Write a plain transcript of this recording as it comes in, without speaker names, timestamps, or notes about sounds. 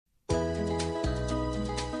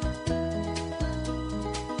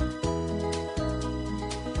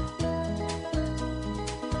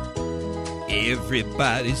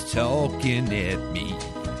Everybody's talking at me.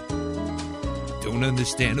 Don't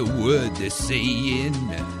understand a word they're saying.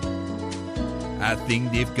 I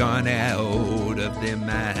think they've gone out of their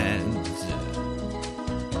minds.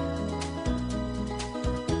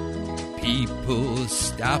 People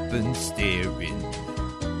stopping, staring,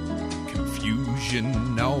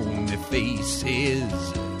 confusion on their faces,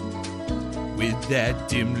 with that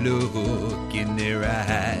dim look in their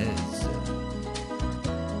eyes.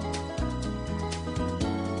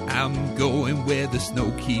 I'm going where the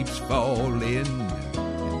snow keeps falling,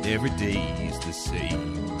 and every day is the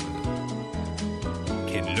same.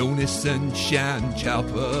 Can lonely sunshine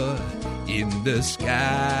chopper in the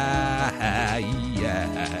sky.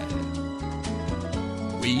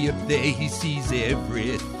 Way up there he sees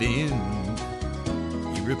everything.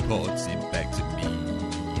 He reports it back to me.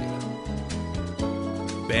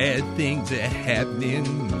 Bad things are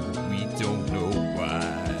happening, we don't know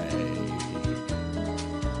why.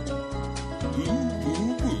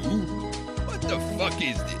 Ooh. What the fuck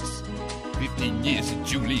is this? 15 years at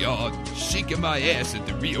Juilliard, shaking my ass at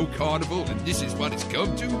the Rio Carnival, and this is what it's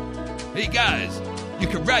come to? Hey guys, you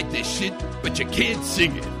can write this shit, but you can't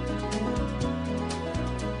sing it.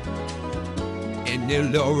 And the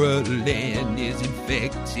Laura Land is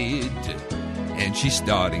infected, and she's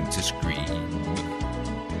starting to scream,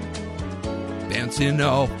 bouncing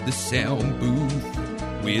off the sound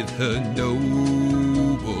booth with her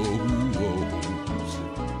nose.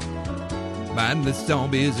 Mindless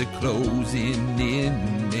zombies are closing in,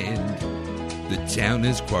 and the town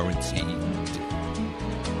is quarantined.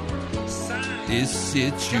 This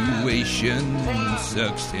situation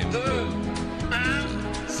sucks him blue.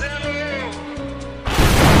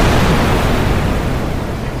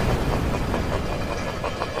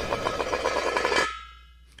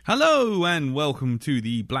 Hello and welcome to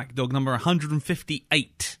the Blackdog number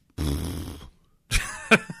 158.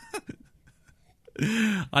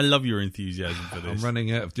 I love your enthusiasm for this. I'm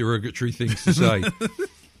running out of derogatory things to say.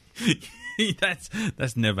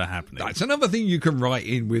 That's never happening. That's another thing you can write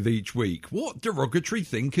in with each week. What derogatory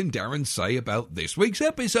thing can Darren say about this week's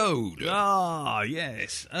episode? Ah,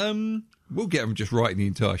 yes. We'll get him just writing the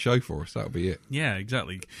entire show for us. That'll be it. Yeah,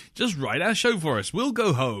 exactly. Just write our show for us. We'll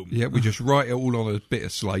go home. Yeah, we just write it all on a bit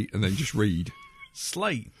of slate and then just read.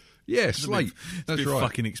 Slate? Yeah, slate. That's right.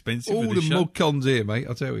 Fucking expensive. All for the show. mug cons here, mate,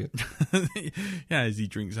 I'll tell you. Yeah, as he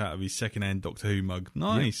drinks out of his second-hand Doctor Who mug.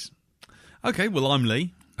 Nice. Yep. Okay, well, I'm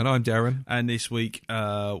Lee. And I'm Darren. And this week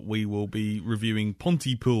we will be reviewing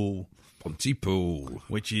Pontypool. Pontypool.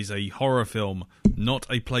 Which is a horror film, not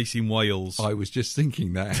a place in Wales. I was just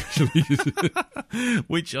thinking that, actually.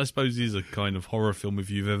 Which I suppose is a kind of horror film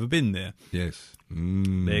if you've ever been there. Yes.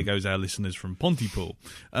 There goes our listeners from Pontypool.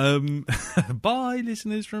 Bye,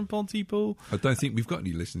 listeners from Pontypool. I don't think we've got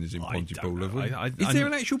any listeners in Pontypool, have we? Is I there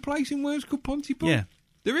an actual place in Wales called Pontypool? Yeah.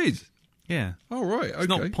 There is? Yeah. Oh, right, okay. It's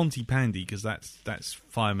not Pontypandy, because that's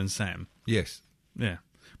Fireman Sam. Yes. Yeah.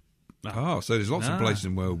 Oh, so there's lots of places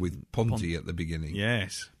in Wales with Ponty at the beginning.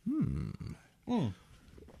 Yes.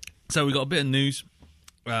 So we got a bit of news.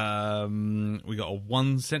 We got a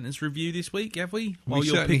one-sentence review this week, have we? While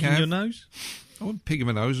you're picking your nose? I wasn't picking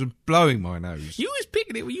my nose, I was blowing my nose. You was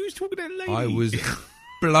picking it when you was talking to that lady. I was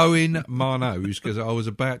blowing my nose because I was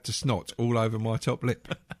about to snot all over my top lip.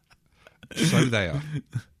 So there.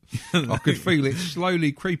 I could feel it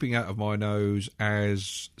slowly creeping out of my nose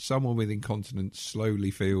as someone with incontinence slowly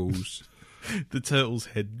feels the turtle's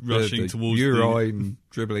head rushing towards urine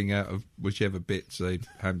dribbling out of whichever bits they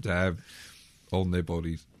have to have on their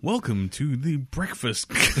bodies. Welcome to the breakfast.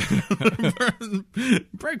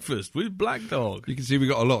 Breakfast with Blackdog. You can see we've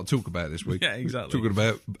got a lot to talk about this week. Yeah, exactly. We're talking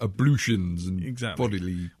about ablutions and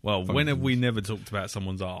bodily Well, functions. when have we never talked about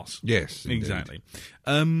someone's arse? Yes, indeed. Exactly.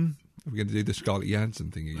 We're going to do the Scarlett Johansson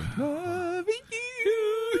thing again. Loving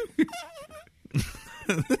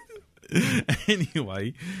you.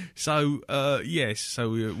 Anyway, so yes, so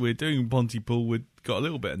we're doing Pontypool. We've got a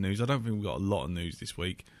little bit of news. I don't think we've got a lot of news this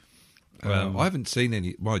week. I haven't seen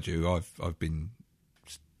any. Mind you, I've been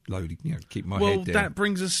slowly, keep my head down. Well, that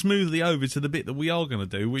brings us smoothly over to the bit that we are going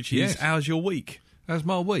to do, which is how's your week? How's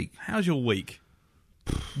my week? How's your week?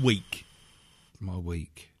 My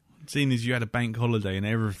week. Seeing as you had a bank holiday and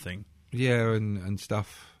everything. Yeah, and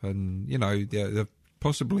stuff, and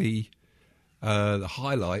possibly the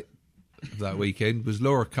highlight of that weekend was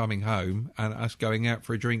Laura coming home and us going out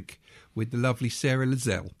for a drink with the lovely Sarah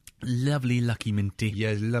Lizelle. Lovely Lucky Minty.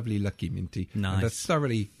 Yeah, lovely Lucky Minty. Nice.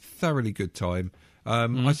 And a thoroughly good time.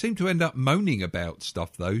 I seem to end up moaning about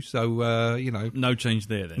stuff, though, so, No change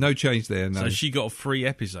there, then. No change there, no. So she got a free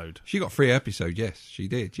episode. She got a free episode, yes, she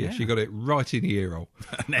did. Yeah, she got it right in the ear hole.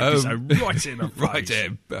 An episode right in the face. Right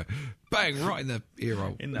there, bang, right in the ear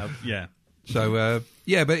hole. Yeah. So,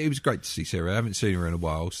 but it was great to see Sarah. I haven't seen her in a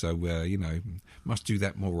while, so, must do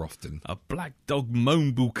that more often. A Blackdog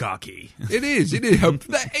moan bukkake. It is.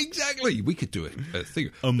 Exactly. We could do a thing.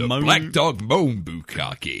 The Blackdog moan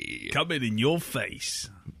bukkake. Coming in your face.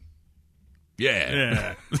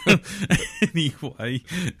 Yeah. Anyway.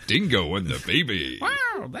 Dingo and the baby.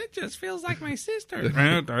 Wow, that just feels like my sister.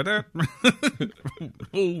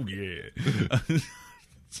 Oh, yeah.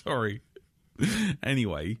 Sorry.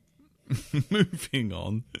 Anyway, moving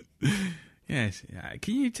on. Yes.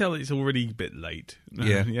 Can you tell it's already a bit late?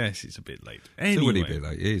 Yeah. Yes, it's a bit late. Anyway, it's already a bit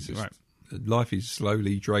late. It is. Right. Life is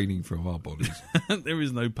slowly draining from our bodies. There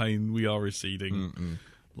is no pain. We are receding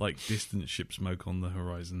like distant ship smoke on the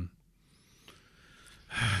horizon.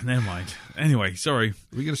 Never mind. Anyway, sorry.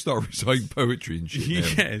 We're going to start reciting poetry and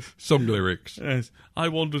shit now. Yes. Song lyrics. Yes. I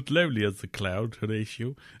wandered lonely as the cloud,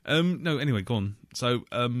 Horatio. No, anyway, go on. So,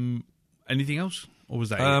 anything else? Or was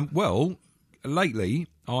that it? Well, lately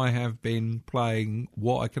I have been playing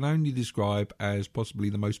what I can only describe as possibly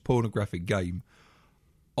the most pornographic game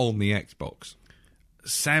on the Xbox.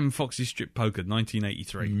 Sam Fox's Strip Poker,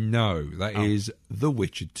 1983. No, that is The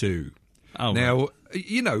Witcher 2. Oh, now,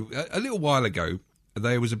 a little while ago,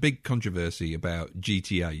 there was a big controversy about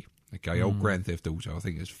GTA. Okay, old Grand Theft Auto, I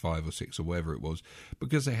think it's 5 or 6 or whatever it was,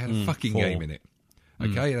 because they had a fucking 4 game in it.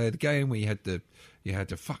 Okay, they had a game where you had to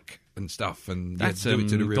fuck and stuff, and that's you had to do it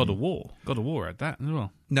to the rim. God of War. God of War had that as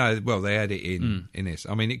well. No, well, they had it in this.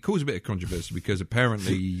 I mean, it caused a bit of controversy because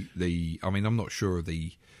apparently I'm not sure of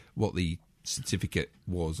what the certificate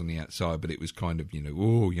was on the outside, but it was kind of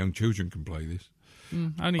young children can play this.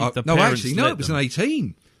 Only the no, parents actually, no, it was an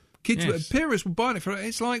 18. Kids, Yes. parents were buying it for it.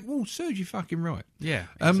 It's like, well, Serge, you're fucking right. Yeah,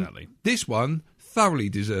 exactly. This one thoroughly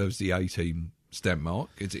deserves the 18 stamp mark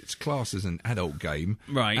because it's classed as an adult game,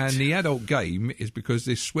 Right. And the adult game is because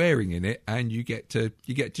there's swearing in it, and you get to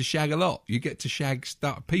shag a lot. You get to shag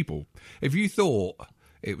people. If you thought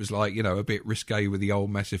it was like a bit risque with the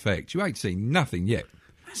old Mass Effect, you ain't seen nothing yet.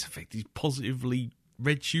 Mass Effect is positively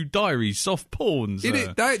Red Shoe Diaries, soft porn.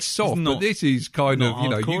 That's soft, but this is kind of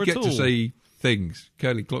you get to see things,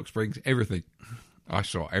 curly clock springs, everything. I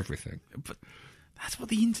saw everything. But that's what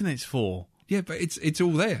the internet's for. Yeah, but it's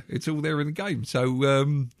all there. It's all there in the game. So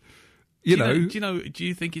Do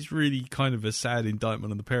you think it's really kind of a sad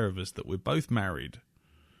indictment on the pair of us that we're both married?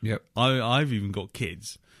 Yep. I've even got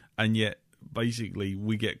kids, and yet basically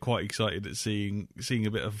we get quite excited at seeing a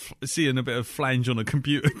bit of flange on a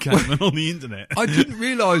computer game and on the internet. I didn't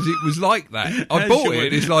realise it was like that. I bought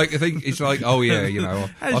it. It's like oh yeah,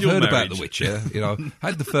 I've heard about The Witcher.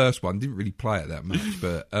 Had the first one, didn't really play it that much,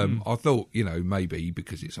 but I thought maybe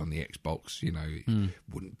because it's on the Xbox, it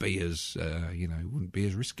wouldn't be as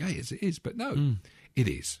risque as it is, but no, it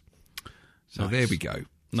is. So Nice. There we go.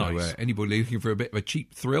 Nice. So anybody looking for a bit of a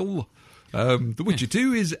cheap thrill? The Witcher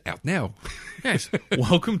 2 is out now. Yes.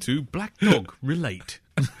 Welcome to Blackdog Relate.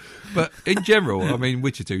 But in general, I mean,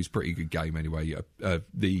 Witcher 2 is a pretty good game anyway.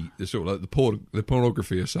 The sort of like the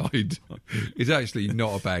pornography aside, it's actually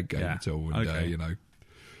not a bad game at all. And, okay.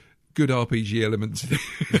 Good RPG elements.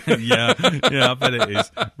 yeah, I bet it is.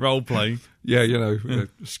 Role play. Yeah,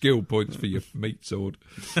 skill points for your meat sword.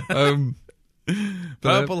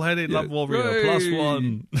 Purple-headed love warrior,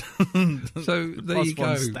 +1. So there you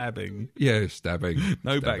go. Stabbing. Yeah, stabbing.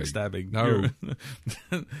 No backstabbing. No.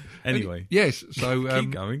 Anyway. Yes, so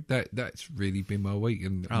keep going. That's really been my week,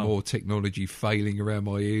 and more technology failing around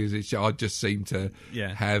my ears. I just seem to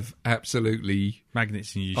have absolutely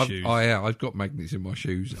magnets in your shoes. I've got magnets in my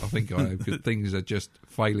shoes. I think I have, because things are just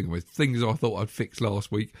failing with things I thought I'd fixed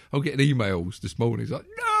last week. I'm getting emails this morning. It's like,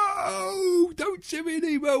 no, don't send me an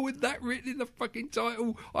email with that written in the fucking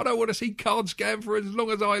title. I don't want to see card scan for as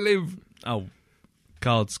long as I live. Oh,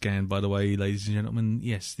 card scan, by the way, ladies and gentlemen.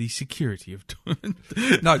 Yes, the security of...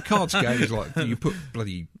 No, card scan is like you put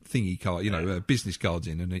bloody thingy card, business cards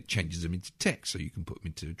in, and it changes them into text so you can put them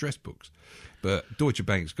into address books. But Deutsche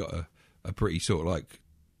Bank's got a pretty sort of like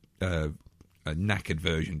a knackered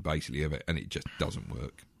version basically of it, and it just doesn't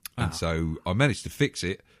work. And so I managed to fix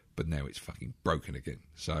it, but now it's fucking broken again.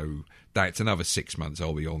 So that's another 6 months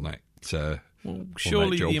I'll be on that. Well,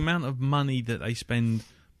 surely the amount of money that they spend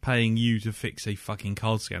paying you to fix a fucking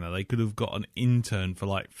card scanner, they could have got an intern for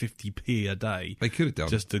like 50p a day. They could have done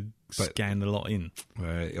just to scan a lot in.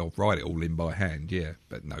 I'll write it all in by hand, yeah.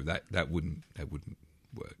 But no, that wouldn't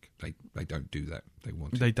work. They don't do that.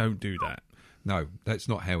 They don't do that. No, that's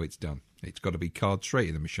not how it's done. It's got to be card straight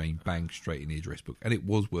in the machine, bang, straight in the address book. And it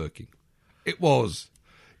was working. It was.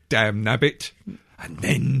 Damn nabbit. And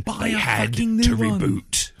then they had to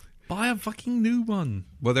reboot. Buy a fucking new one.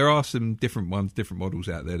 Well, there are some different ones, different models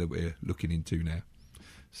out there that we're looking into now.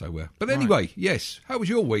 So, but anyway, yes. How was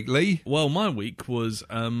your week, Lee? Well, my week was,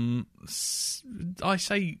 I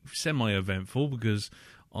say semi-eventful because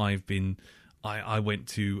I went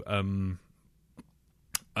to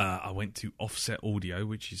Offset Audio,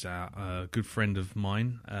 which is a good friend of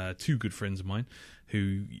mine, two good friends of mine,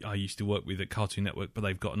 who I used to work with at Cartoon Network, but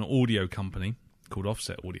they've got an audio company called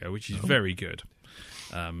Offset Audio, which is very good.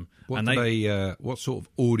 What sort of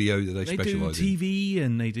audio do they specialise in? They do TV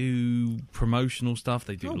and they do promotional stuff.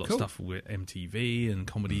 They do a lot of stuff with MTV and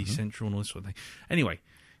Comedy Central and all this sort of thing. Anyway,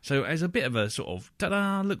 so as a bit of a sort of,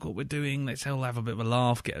 ta-da, look what we're doing, let's all have a bit of a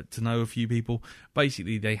laugh, get to know a few people.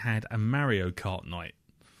 Basically, they had a Mario Kart night.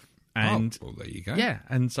 And well, there you go. Yeah,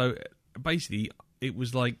 and so basically it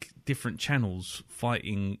was like different channels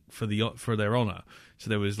fighting for their honour. So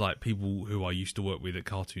there was like people who I used to work with at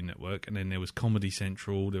Cartoon Network, and then there was Comedy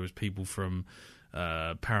Central, there was people from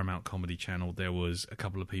Paramount Comedy Channel, there was a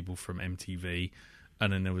couple of people from MTV,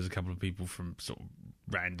 and then there was a couple of people from sort of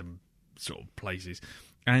random sort of places.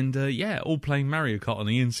 And all playing Mario Kart on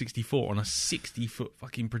the N64 on a 60-foot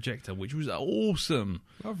fucking projector, which was awesome.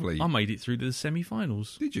 Lovely. I made it through to the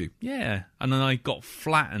semi-finals. Did you? Yeah. And then I got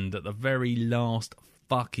flattened at the very last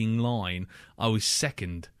fucking line. I was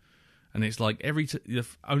second. And it's like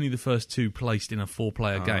only the first two placed in a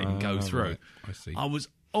 4-player game go through. Right. I see. I was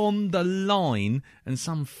on the line, and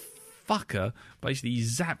some fucker basically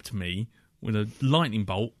zapped me with a lightning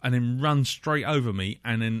bolt and then run straight over me.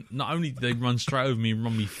 And then not only did they run straight over me and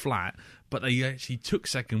run me flat, but they actually took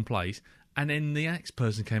second place. And then the next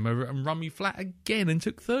person came over and run me flat again and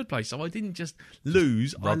took third place. So I didn't just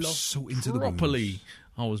lose, I lost salt into properly.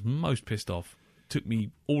 I was most pissed off. Took me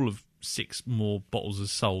all of 6 more bottles of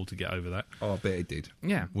Soul to get over that. Oh, I bet it did.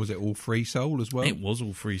 Yeah. Was it all free Soul as well? It was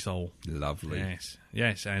all free Soul. Lovely.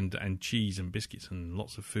 Yes, and cheese and biscuits and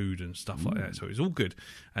lots of food and stuff like that. So it was all good.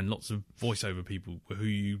 And lots of voiceover people who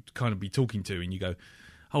you kind of be talking to, and you go,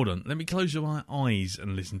 hold on, let me close my eyes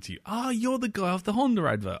and listen to you. Ah, you're the guy off the Honda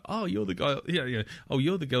advert. Oh, you're the guy. Yeah. Oh,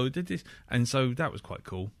 you're the guy who did this. And so that was quite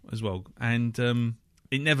cool as well. And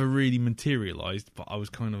it never really materialised, but I was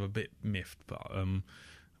kind of a bit miffed. But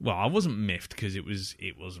well, I wasn't miffed because it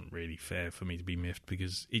wasn't really fair for me to be miffed,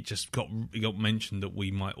 because it got mentioned that we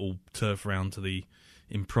might all turf around to the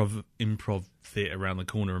improv theatre around the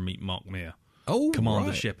corner and meet Mark Meir,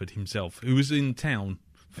 Commander Shepard himself, who was in town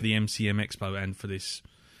for the MCM Expo and for this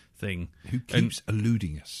thing. Who keeps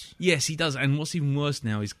eluding us. Yes, he does. And what's even worse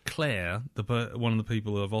now is Claire, one of the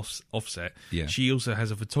people of Offset. Yeah. She also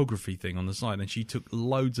has a photography thing on the side, and she took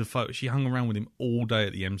loads of photos. She hung around with him all day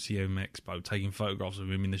at the MCM Expo, taking photographs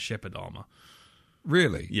of him in the Shepherd armour.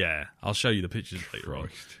 Really? Yeah, I'll show you the pictures later on.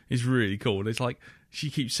 It's really cool. It's like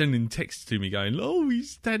she keeps sending texts to me going, oh,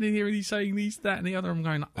 he's standing here and he's saying this, that, and the other. I'm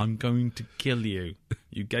going, I'm going to kill you.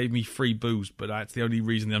 You gave me free booze, but that's the only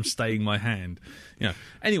reason I'm staying my hand.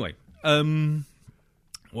 Anyway,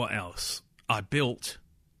 what else? I built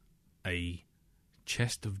a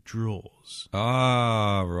chest of drawers.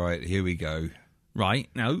 Ah, right. Here we go. Right.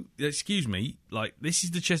 Now, excuse me, like, this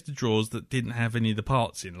is the chest of drawers that didn't have any of the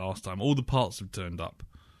parts in last time. All the parts have turned up.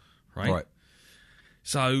 Right.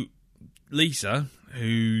 So, Lisa,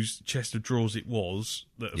 whose chest of drawers it was,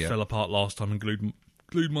 that fell apart last time and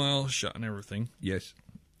glued my arse shut and everything. Yes.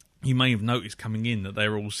 You may have noticed coming in that they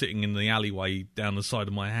were all sitting in the alleyway down the side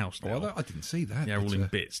of my house now. Oh, I didn't see that. Yeah, all in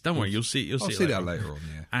bits. Don't worry, you'll see I'll see that later on,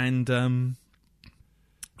 yeah. And,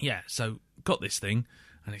 so got this thing.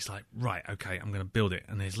 And it's like, right, okay, I'm going to build it.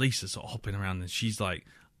 And there's Lisa sort of hopping around, and she's like,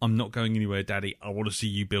 I'm not going anywhere, Daddy. I want to see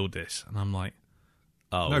you build this. And I'm like,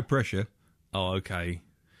 oh. No pressure. Oh, okay.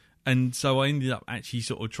 And so I ended up actually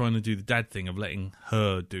sort of trying to do the dad thing of letting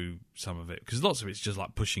her do some of it. Because lots of it's just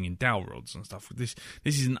like pushing in dowel rods and stuff. This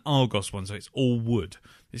is an Argos one, so it's all wood.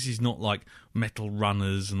 This is not like metal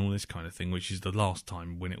runners and all this kind of thing, which is the last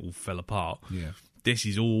time when it all fell apart. Yeah. This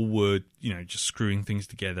is all wood, just screwing things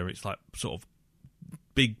together. It's like sort of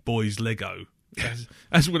big boys Lego.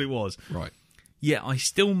 That's what it was. Right. Yeah, I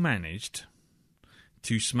still managed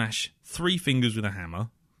to smash 3 fingers with a hammer.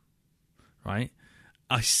 Right.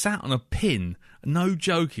 I sat on a pin. No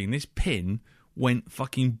joking. This pin went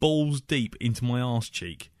fucking balls deep into my arse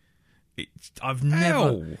cheek. It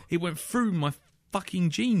went through my fucking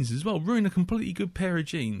jeans as well. Ruined a completely good pair of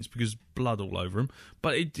jeans because blood all over them.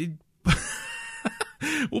 But it did.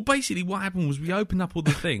 Well, basically, what happened was we opened up all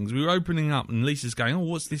the things. We were opening up, and Lisa's going, "Oh,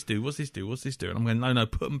 what's this do? What's this do? What's this do?" And I'm going, "No,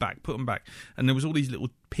 put them back, put them back." And there was all these little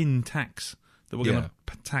pin tacks that we're going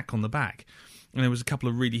to tack on the back. And there was a couple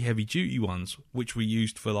of really heavy duty ones, which we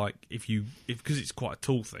used for like because it's quite a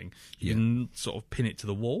tall thing, you can sort of pin it to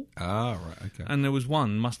the wall. Ah, right, okay. And there was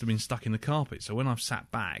one must have been stuck in the carpet. So when I've sat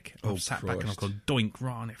back, and I've got doink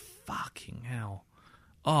right on it. Fucking hell!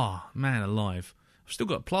 Oh man, alive! I've still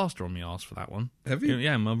got a plaster on my arse for that one. Have you?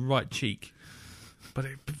 Yeah, my right cheek. But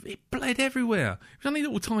it bled everywhere. It was only a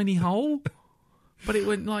little tiny hole, but it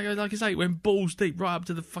went like I say, it went balls deep right up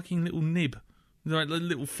to the fucking little nib, like the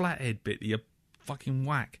little flathead bit that you fucking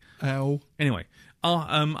whack. Ow. Anyway,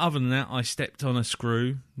 other than that, I stepped on a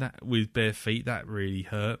screw that with bare feet. That really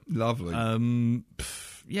hurt. Lovely.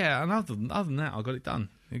 Yeah, and other than that, I got it done.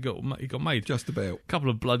 It got made. Just about. A couple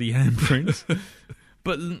of bloody handprints.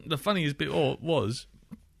 But the funniest bit was,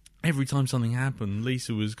 every time something happened,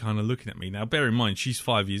 Lisa was kind of looking at me. Now, bear in mind, she's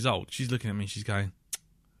 5 years old. She's looking at me, she's going,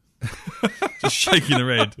 just shaking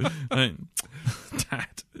her head. Like,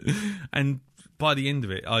 Dad. And by the end of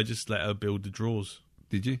it, I just let her build the drawers.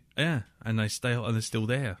 Did you? Yeah, and they're still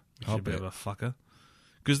there. She's a bit of a fucker.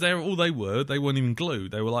 Because they weren't even glue.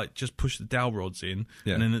 They were like, just push the dowel rods in,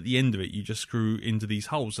 and then at the end of it, you just screw into these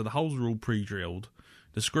holes. So the holes were all pre-drilled.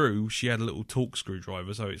 The screw, she had a little torque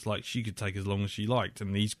screwdriver, so it's like she could take as long as she liked,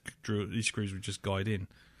 and these screws would just guide in.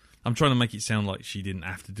 I'm trying to make it sound like she didn't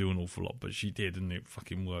have to do an awful lot, but she did, and it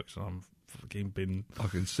fucking works. So I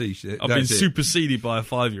can see. I've been superseded by a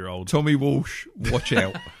 5-year-old. Tommy Walsh, watch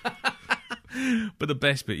out. But the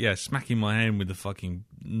best bit, smacking my hand with the fucking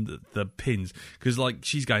the pins, because like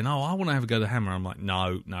she's going, "Oh, I want to have a go with the hammer." I'm like,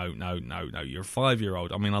 no, you're a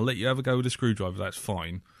 5-year-old. I mean, I'll let you have a go with a screwdriver. That's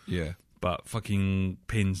fine. Yeah. But fucking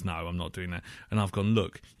pins, no, I'm not doing that. And I've gone,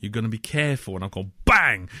 look, you're going to be careful. And I've gone,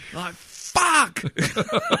 bang! Like, fuck!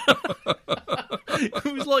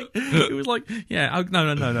 It was like, yeah,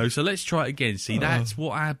 no. So let's try it again. See, that's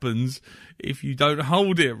what happens if you don't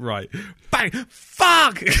hold it right. Bang!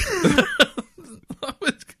 Fuck!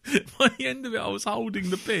 By the end of it, I was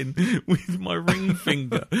holding the pin with my ring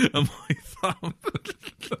finger and my thumb.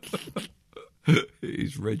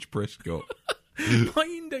 It's Reg Prescott. My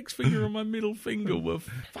index finger and my middle finger were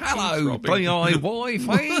hello, DIY.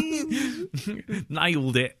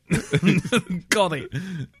 Nailed it. Got it.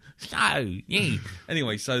 So, yeah.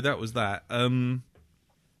 Anyway, so that was that.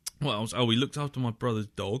 What else? Oh, we looked after my brother's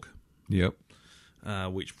dog. Yep.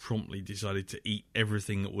 Which promptly decided to eat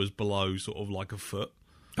everything that was below sort of like a foot.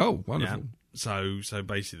 Oh, wonderful. Yeah. So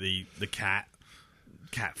basically the cat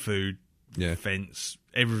food, fence,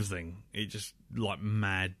 everything. It just like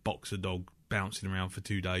mad boxer dog bouncing around for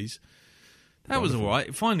 2 days. That was all right.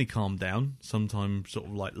 It finally calmed down sometime sort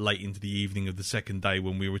of like late into the evening of the second day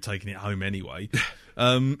when we were taking it home anyway.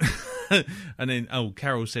 And then,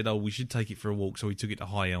 Carol said, we should take it for a walk. So we took it to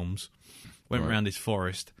High Elms, went around this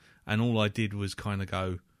forest, and all I did was kind of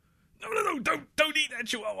go, no, don't eat that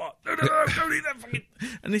chihuahua. No, don't eat that fucking...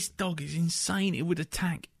 And this dog is insane. It would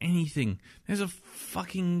attack anything. There's a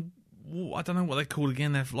fucking, I don't know what they're called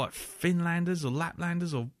again. They're like Finlanders or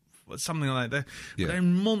Laplanders or something like that. They're a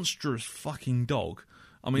monstrous fucking dog.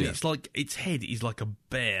 I mean, it's like its head is like a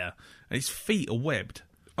bear, and its feet are webbed.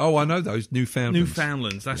 Oh, I know those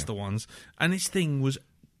Newfoundlands. That's the ones. And this thing was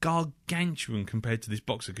gargantuan compared to this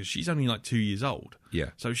boxer because she's only like 2 years old.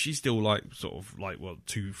 Yeah. So she's still like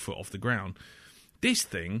 2 foot off the ground. This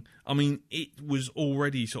thing, I mean, it was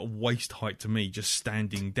already sort of waist height to me just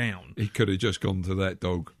standing down. He could have just gone to that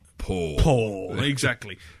dog. Paw.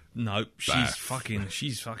 Exactly. No, she's fucking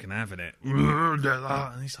having it. And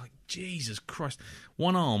it's like, Jesus Christ.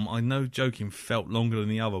 One arm, I know joking, felt longer than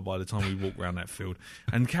the other by the time we walked around that field.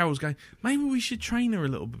 And Carol's going, maybe we should train her a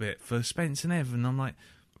little bit for Spence and Ev. And I'm like,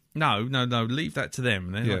 no, leave that to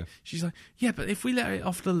them. And she's like, yeah, but if we let her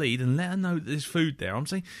off the lead and let her know that there's food there, I'm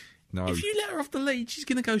saying, no. If you let her off the lead, she's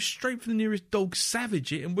going to go straight for the nearest dog,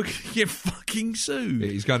 savage it, and we're going to get fucking sued.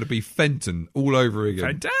 It's going to be Fenton all over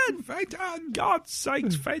again. Fenton! God's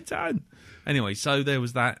sakes, Fenton! Anyway, so there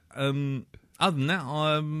was that. Other than that,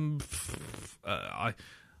 I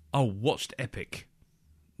watched Epic.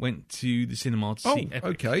 Went to the cinema to see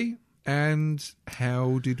Epic. Okay. And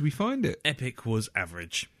how did we find it? Epic was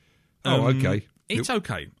average. Okay. It's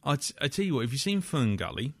okay. I tell you what, have you seen Fern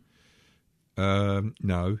Gully?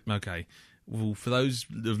 No. Okay. Well, for those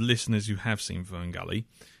listeners who have seen Fern Gully,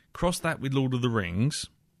 cross that with Lord of the Rings,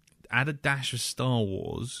 add a dash of Star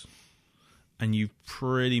Wars, and you've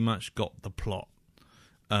pretty much got the plot.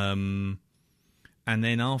 And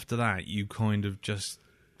then after that, you kind of just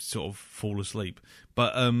sort of fall asleep.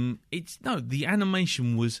 But the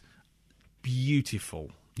animation was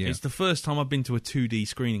beautiful. Yeah. It's the first time I've been to a 2D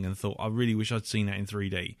screening and thought, I really wish I'd seen that in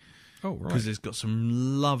 3D. Oh, right. Because it's got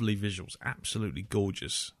some lovely visuals, absolutely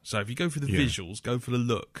gorgeous. So if you go for the visuals, go for the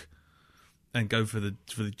look, and go for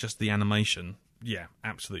just the animation, yeah,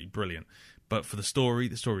 absolutely brilliant. But for the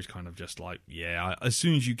story's kind of just like, as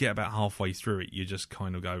soon as you get about halfway through it, you just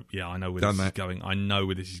kind of go, I know where this is going. I know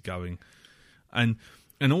where this is going.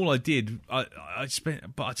 And all I did, I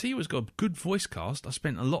spent, but I tell you, it's got a good voice cast. I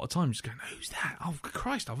spent a lot of time just going, who's that? Oh,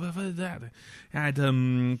 Christ, I've heard that. It had,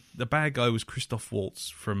 the bad guy was Christoph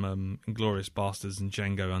Waltz from Inglourious Basterds and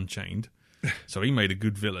Django Unchained. So he made a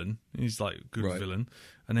good villain. He's like a good villain.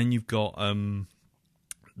 And then you've got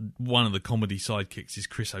one of the comedy sidekicks is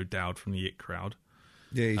Chris O'Dowd from the It Crowd.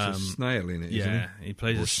 Yeah, he's a snail in it, isn't he? He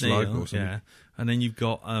plays or a snail. Or something. Yeah. And then you've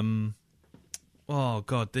got... then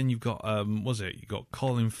you've got you got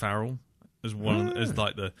Colin Farrell as as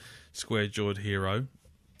like the square-jawed hero,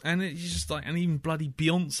 and it's just like, and even bloody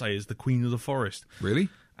Beyonce as the Queen of the Forest. Really?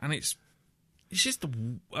 And it's just a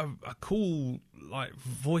cool like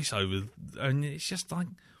voiceover, and it's just like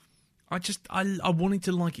I wanted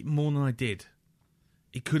to like it more than I did.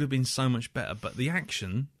 It could have been so much better, but the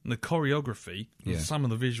action, the choreography, and some of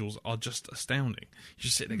the visuals are just astounding. You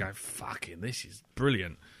just sit there going, "Fucking, this is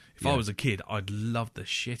brilliant." If I was a kid, I'd love the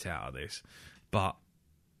shit out of this. But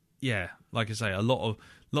yeah, like I say, a lot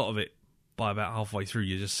of it, by about halfway through,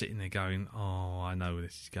 you're just sitting there going, "Oh, I know where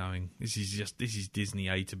this is going. This is Disney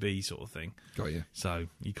A to B sort of thing." Got you. So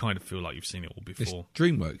you kind of feel like you've seen it all before. It's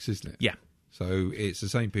DreamWorks, isn't it? Yeah. So it's the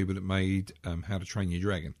same people that made How to Train Your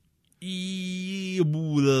Dragon.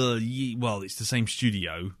 Well, it's the same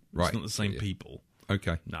studio. Right. It's not the same people.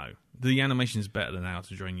 Okay. No. The animation's better than How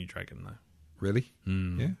to Train Your Dragon, though. Really?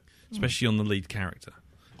 Yeah. Especially on the lead character,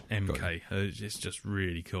 MK. It's just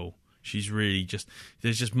really cool. She's really just...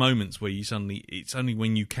 There's just moments where you suddenly... It's only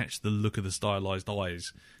when you catch the look of the stylized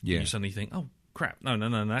eyes you suddenly think, oh, crap, no,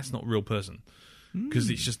 that's not a real person. Because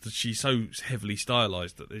it's just that she's so heavily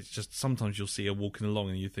stylized that it's just... Sometimes you'll see her walking along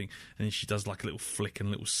and you think... And then she does like a little flick and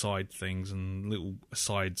little side things and little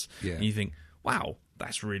asides. Yeah. And you think, wow,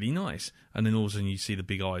 that's really nice. And then all of a sudden you see the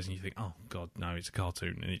big eyes and you think, oh, God, no, it's a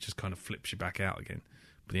cartoon. And it just kind of flips you back out again.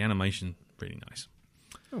 But the animation, really nice.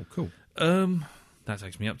 Oh, cool. That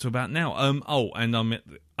takes me up to about now. And I'm at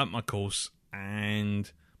my course,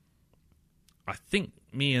 and I think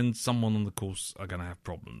me and someone on the course are going to have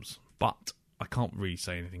problems. But I can't really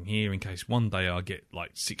say anything here in case one day I get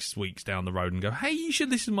like 6 weeks down the road and go, hey, you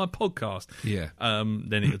should listen to my podcast. Yeah.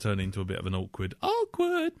 Then it'll turn into a bit of an awkward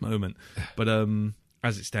moment. But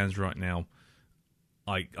as it stands right now,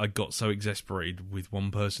 I got so exasperated with one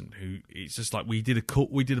person who, it's just like we did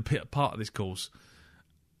a part of this course.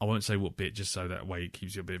 I won't say what bit, just so that way it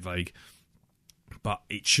keeps you a bit vague. But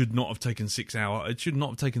it should not have taken 6 hours. It should not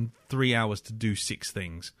have taken 3 hours to do 6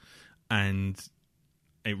 things, and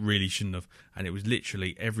it really shouldn't have. And it was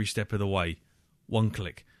literally every step of the way, one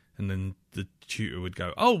click, and then the tutor would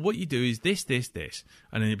go, "Oh, what you do is this, this, this,"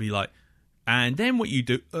 and then it'd be like, "And then what you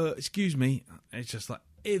do? Excuse me." It's just like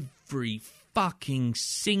every fucking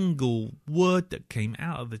single word that came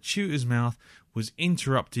out of the tutor's mouth was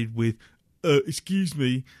interrupted with excuse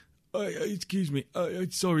me,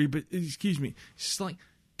 sorry, but excuse me. It's just like,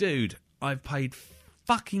 dude, I've paid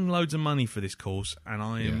fucking loads of money for this course, and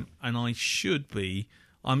I should be.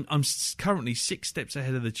 I'm currently 6 steps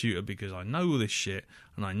ahead of the tutor because I know all this shit,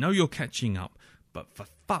 and I know you're catching up. But for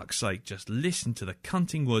fuck's sake, just listen to the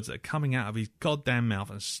cunting words that are coming out of his goddamn mouth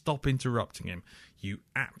and stop interrupting him. You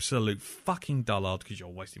absolute fucking dullard, because you're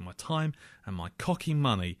wasting my time and my cocky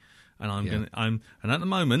money. And and at the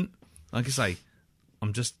moment, like I say,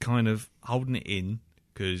 I'm just kind of holding it in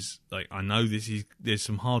because like I know there's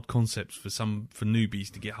some hard concepts for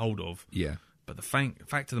newbies to get hold of. Yeah. But the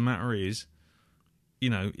fact of the matter is,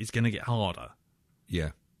 it's going to get harder. Yeah.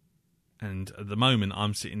 And at the moment,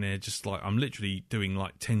 I'm sitting there just like, I'm literally doing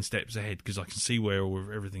like 10 steps ahead because I can see where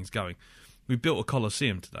everything's going. We built a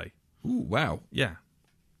Colosseum today. Ooh, wow. Yeah.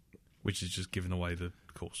 Which is just giving away the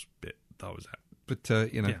course bit that I was at. But,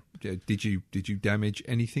 did you damage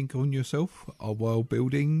anything on yourself while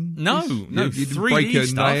building? No, this? No. You didn't 3D break a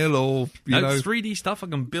stuff. nail or, no, know... 3D stuff, I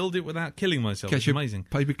can build it without killing myself. Catch It's a amazing.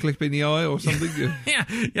 paper clip in the eye or something?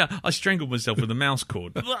 Yeah. I strangled myself with a mouse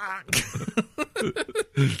cord. But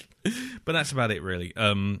that's about it, really.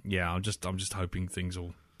 I'm just hoping things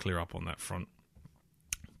will clear up on that front.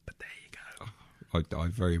 But there you go. I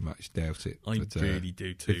very much doubt it. I really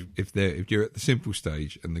do too. If you're at the simple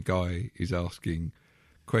stage and the guy is asking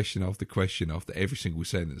question after question after every single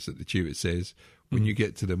sentence that the tutor says, when you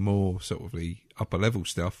get to the more sort of the upper level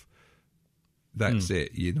stuff, that's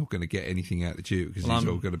it. You're not going to get anything out of the Duke because he's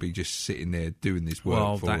all going to be just sitting there doing this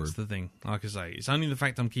work for him. Well, that's the thing. Like I say, it's only the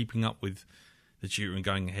fact I'm keeping up with the tutor and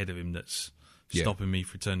going ahead of him that's stopping me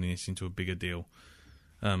from turning this into a bigger deal.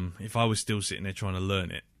 If I was still sitting there trying to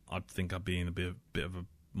learn it, I'd think I'd be in a bit of a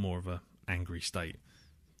more of a angry state.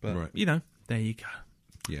 But there you go.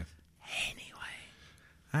 Yeah. Anyway,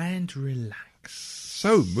 and relax.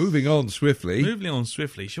 So moving on swiftly.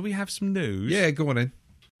 Shall we have some news? Yeah, go on in.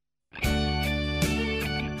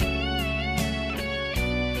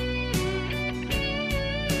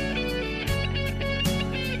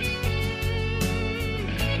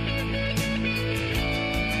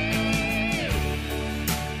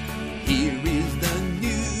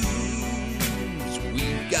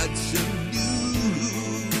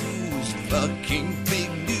 Fucking big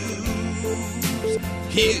news.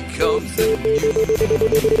 Here comes the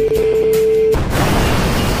news.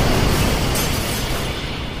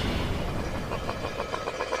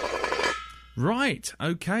 Right,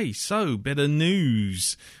 okay, so better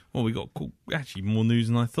news. Well, we got actually more news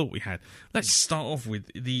than I thought we had. Let's start off with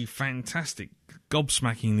the fantastic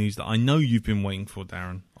gobsmacking news that I know you've been waiting for,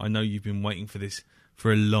 Darren. I know you've been waiting for this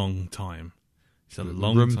for a long time. It's a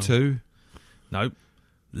long Room time. 2? Nope.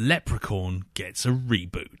 Leprechaun gets a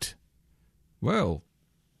reboot. Well,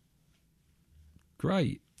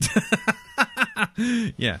 great.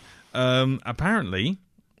 Yeah. Apparently,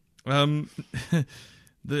 it's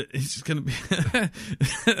going to be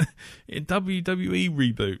a WWE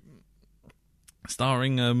reboot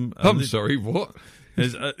starring. I'm sorry, what?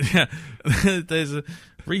 There's a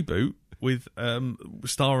reboot with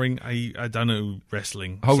starring I don't know,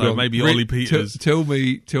 wrestling. Hold on, maybe Ollie Peters. Tell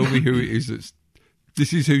me who it is that's.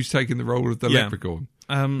 This is who's taking the role of the Leprechaun.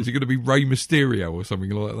 Is it going to be Rey Mysterio or something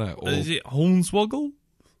like that? Or is it Hornswoggle?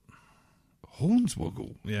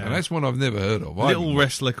 Hornswoggle? Yeah. Now, that's one I've never heard of. Little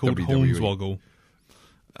wrestler called WWE. Hornswoggle.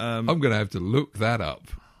 I'm going to have to look that up.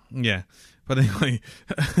 Yeah. But anyway,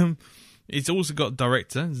 it's also got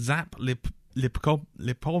director Zap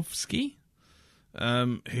Lipovsky,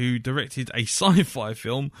 who directed a sci-fi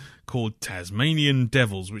film called Tasmanian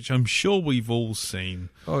Devils, which I'm sure we've all seen.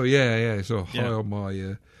 Oh, yeah. So high on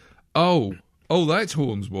my... Oh, that's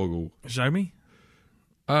Hornswoggle. Show me.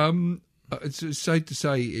 It's safe to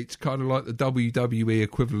say it's kind of like the WWE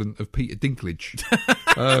equivalent of Peter Dinklage.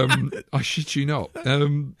 I shit you not. There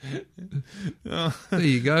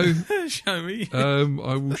you go. Show me.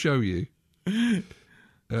 I will show you.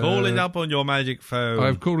 Call it up on your magic phone.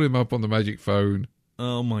 I've called him up on the magic phone.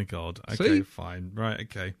 Oh my god. Okay, See? fine. Right,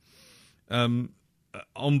 okay.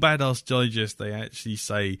 On Badass Digest, they actually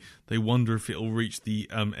say they wonder if it'll reach the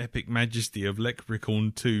epic majesty of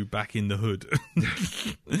Leprechaun 2 Back in the Hood.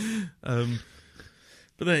 But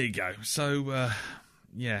there you go. So,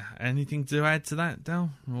 yeah, anything to add to that,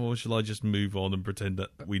 Dal? Or shall I just move on and pretend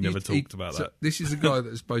that we never talked about that? This is the guy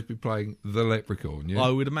that's supposed to be playing the Leprechaun, yeah? I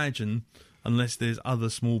would imagine, unless there's other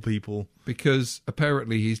small people. Because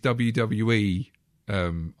apparently his WWE...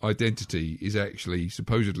 identity is actually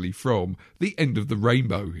supposedly from the end of the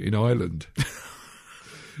rainbow in Ireland.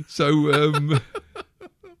 So,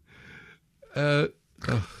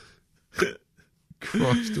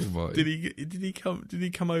 Christ Almighty! Did he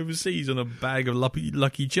come overseas on a bag of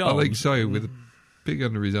Lucky Charms? I think so, with a pig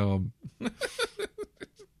under his arm.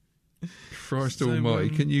 Christ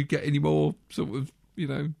Almighty! Can you get any more sort of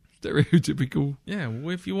stereotypical? Yeah.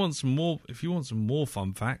 Well, if you want some more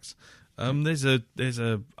fun facts. There's a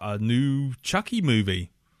new Chucky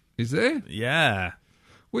movie. Is there? Yeah.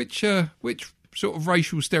 Which sort of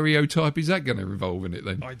racial stereotype is that going to involve in it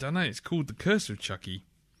then? I don't know. It's called The Curse of Chucky.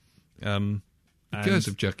 Curse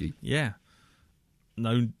of Chucky. Yeah.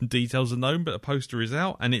 No details are known, but a poster is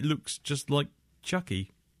out, and it looks just like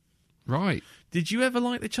Chucky. Right. Did you ever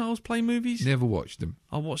like the Child's Play movies? Never watched them.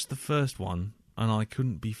 I watched the first one, and I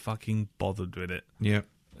couldn't be fucking bothered with it. Yeah.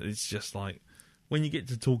 It's just like... When you get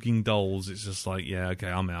to talking dolls, it's just like, yeah, okay,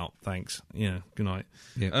 I'm out. Thanks. Yeah, good night.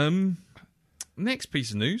 Yeah. Next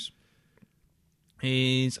piece of news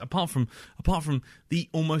is apart from the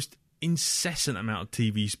almost incessant amount of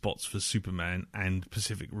TV spots for Superman and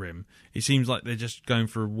Pacific Rim, it seems like they're just going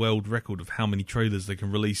for a world record of how many trailers they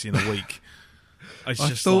can release in a week. I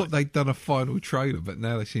thought they'd done a final trailer, but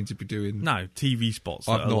now they seem to be doing TV spots.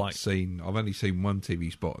 I've only seen one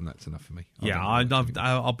TV spot, and that's enough for me.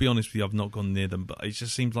 I'll be honest with you, I've not gone near them, but it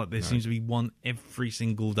just seems like there seems to be one every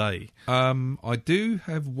single day. I do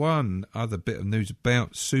have one other bit of news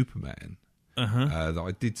about Superman that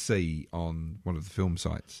I did see on one of the film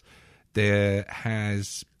sites. There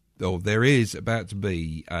is about to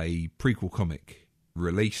be a prequel comic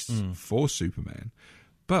released for Superman,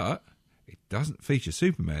 but it doesn't feature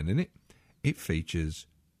Superman in it. it features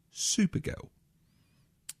Supergirl.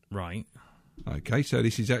 Right. Okay, so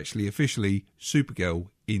this is actually officially Supergirl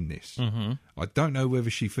in this. Mm-hmm. I don't know whether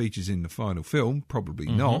she features in the final film, probably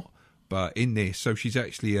not, but in this, so she's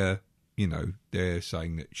actually they're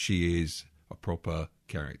saying that she is a proper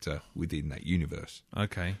character within that universe.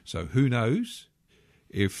 Okay. So who knows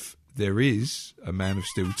if there is a Man of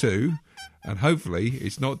Steel 2, and hopefully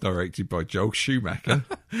it's not directed by Joel Schumacher.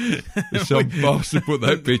 If some bastard put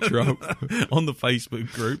that picture up On the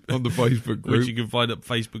Facebook group. on the Facebook group. Which you can find at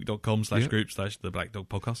facebook.com/group/the Blackdog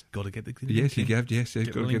podcast. Got to get the Yes, you have. Yes,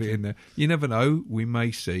 got to get it in there. You never know. We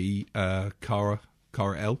may see Cara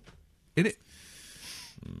L in it.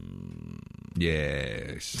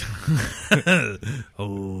 Yes.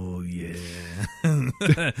 Oh, yeah.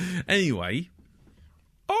 Anyway.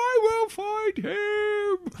 I will find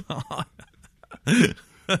him.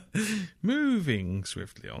 Moving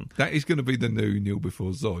swiftly on. That is going to be the new Neil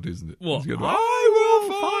Before Zod, isn't it? What? He's gonna be, I will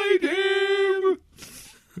find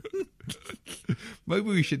him. Maybe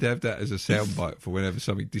we should have that as a soundbite for whenever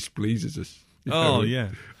something displeases us. You know?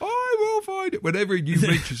 Yeah. I will find it. Whenever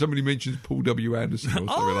somebody mentions Paul W. Anderson or something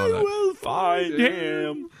like that. I will find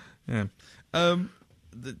him. Yeah.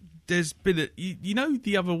 There's been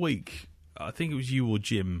the other week, I think it was you or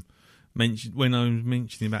Jim mentioned when I was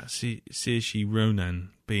mentioning about Saoirse Ronan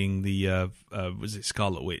being the was it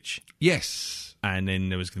Scarlet Witch? Yes. And then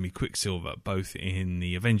there was going to be Quicksilver, both in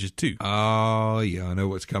the Avengers 2. Oh, yeah, I know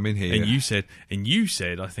what's coming here. And you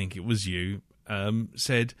said, I think it was you,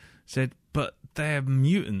 said, but they're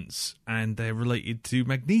mutants and they're related to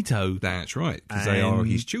Magneto. That's right, because they are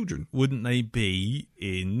his children. Wouldn't they be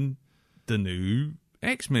in the new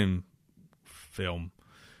X-Men film?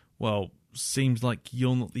 Well, seems like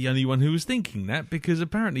you're not the only one who was thinking that, because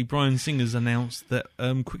apparently Bryan Singer's announced that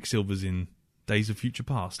Quicksilver's in Days of Future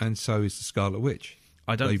Past. And so is the Scarlet Witch.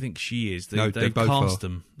 I don't think she is. They both cast are.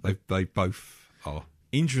 them. They both are.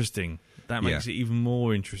 Interesting. That makes it even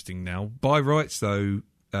more interesting now. By rights, though,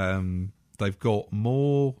 they've got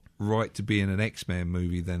more right to be in an X-Men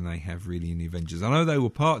movie than they have really in the Avengers. I know they were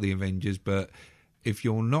part of the Avengers, but if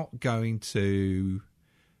you're not going to...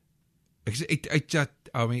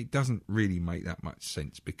 it doesn't really make that much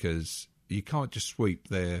sense, because you can't just sweep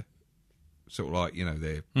their sort of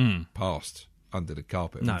their past under the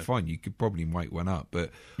carpet. No. Fine, you could probably make one up, but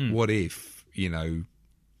what if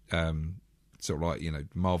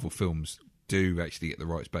Marvel films do actually get the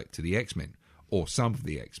rights back to the X-Men or some of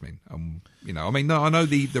the X-Men? I know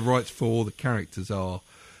the rights for the characters are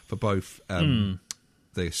for both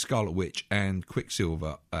the Scarlet Witch and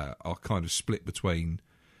Quicksilver are kind of split between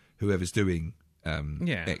whoever's doing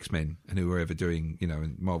X-Men and whoever doing,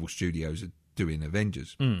 in Marvel Studios are doing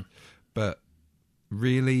Avengers. But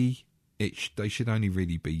really, they should only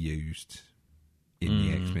really be used in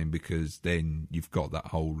the X-Men, because then you've got that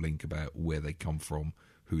whole link about where they come from,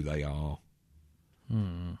 who they are.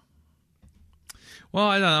 Well,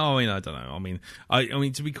 I don't know. I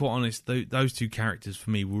mean, to be quite honest, those two characters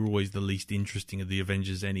for me were always the least interesting of the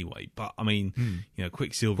Avengers anyway. But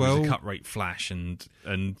Quicksilver is a cut rate Flash, and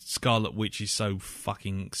Scarlet Witch is so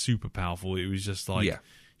fucking super powerful. It was just like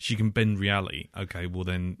she can bend reality. Okay, well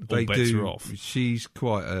then all bets are off. She's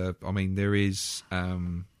quite there is.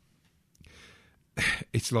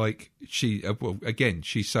 It's like she's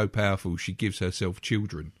so powerful. She gives herself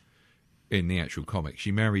children. In the actual comic, she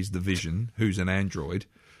marries the Vision, who's an android,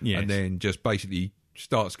 and then just basically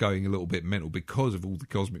starts going a little bit mental because of all the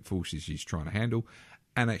cosmic forces she's trying to handle,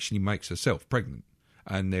 and actually makes herself pregnant.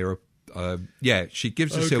 And there are, she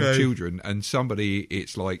gives herself children, and somebody,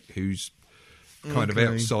 it's like, who's kind of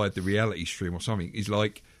outside the reality stream or something, is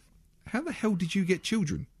like, how the hell did you get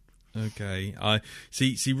children? Okay, I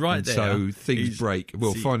see right and there. So things break.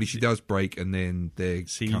 Well, finally she does break, and then there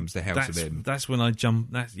comes the House of M. That's when I jump.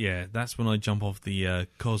 That's when I jump off the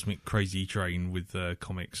cosmic crazy train with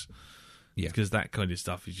comics. Yeah, because that kind of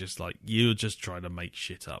stuff is just like, you're just trying to make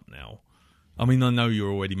shit up now. I mean, I know you're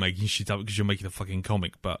already making shit up because you're making a fucking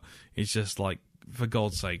comic, but it's just like, for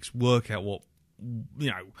God's sakes, work out what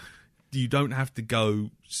You don't have to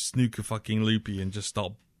go snooker fucking loopy and just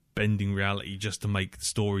start bending reality just to make the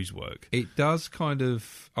stories work. It does kind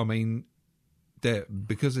of,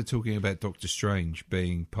 because they're talking about Doctor Strange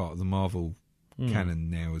being part of the Marvel canon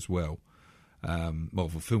now as well,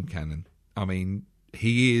 Marvel film canon.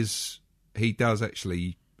 He does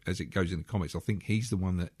actually, as it goes in the comics, I think he's the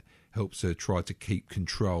one that helps her try to keep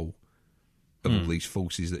control of all these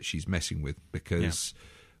forces that she's messing with, because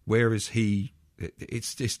whereas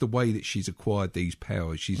it's just the way that she's acquired these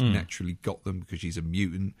powers. She's naturally got them because she's a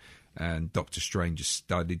mutant, and Doctor Strange has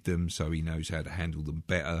studied them, so he knows how to handle them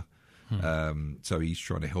better. So he's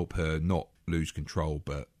trying to help her not lose control,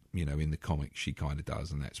 but, in the comics she kind of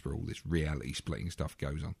does, and that's where all this reality splitting stuff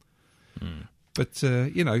goes on. But,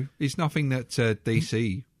 it's nothing that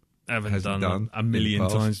DC haven't done a million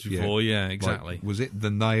times before. Yeah, exactly. Like, was it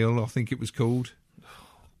The Nail, I think it was called?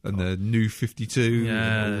 And the New 52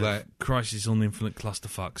 and all that. Crisis on Infinite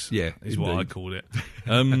Clusterfucks. Yeah, is what I called it.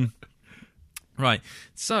 Right.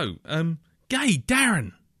 So, gay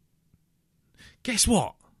Darren. Guess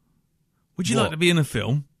what? Would you like to be in a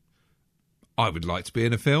film? I would like to be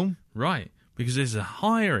in a film. Right. Because there's a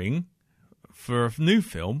hiring for a new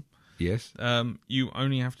film. Yes. You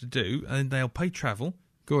only have to do, and they'll pay travel.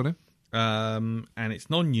 Go on then. And it's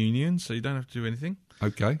non-union, so you don't have to do anything.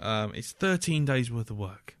 Okay. It's 13 days worth of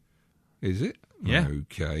work. Is it? Yeah.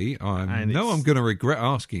 Okay. I'm going to regret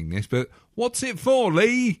asking this, but what's it for,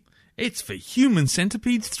 Lee? It's for Human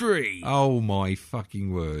Centipede 3. Oh, my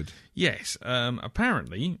fucking word. Yes.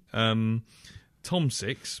 Apparently, Tom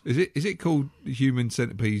Six... Is it called Human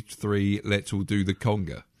Centipede 3, Let's All Do the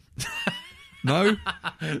Conga? No?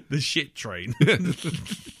 The shit train. The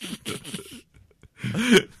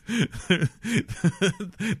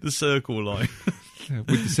circle line. With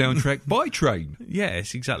the soundtrack by Train.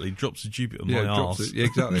 Yes, exactly. Drops of Jupiter on my arse. Yeah,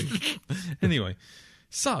 exactly. Anyway,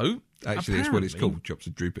 so... Actually, that's what it's called. Drops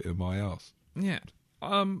of Jupiter on my arse. Yeah.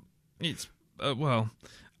 It's...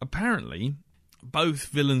 apparently, both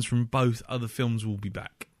villains from both other films will be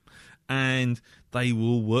back. And they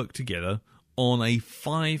will work together on a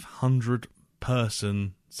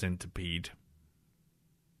 500-person centipede.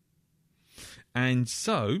 And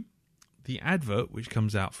so, the advert, which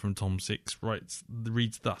comes out from Tom Six,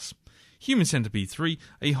 reads thus. Human Centipede 3,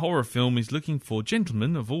 a horror film, is looking for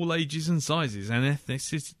gentlemen of all ages and sizes and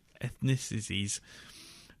ethnicities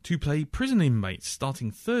to play prison inmates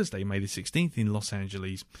starting Thursday, May the 16th in Los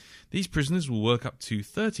Angeles. These prisoners will work up to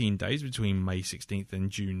 13 days between May 16th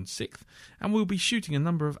and June 6th and will be shooting a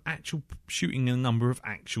number of actual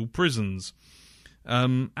prisons.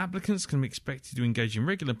 Applicants can be expected to engage in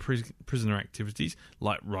regular prisoner activities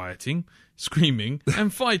like rioting, screaming,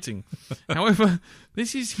 and fighting. However,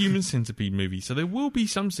 this is Human Centipede movie, so there will be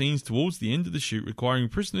some scenes towards the end of the shoot requiring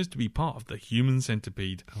prisoners to be part of the Human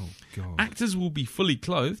Centipede. Oh, God. Actors will be fully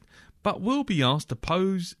clothed, but will be asked to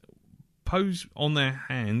pose on their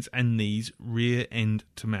hands and knees, rear end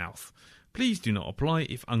to mouth. Please do not apply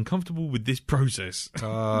if uncomfortable with this process.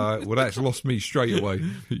 Well, that's lost me straight away.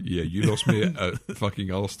 Yeah, you lost me at fucking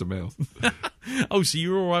arse to mouth. Oh, so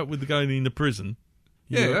you're all right with going into prison?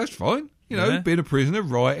 That's fine. Being a prisoner,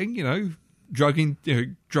 writing, drug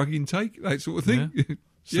intake, that sort of thing. Yeah.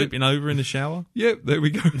 Sleeping over in the shower? Yep, there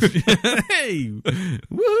we go. Hey!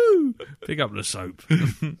 Woo! Pick up the soap.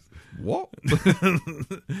 What?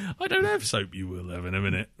 I don't have soap, you will have in a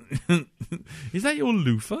minute. Is that your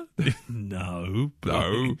loofah? No.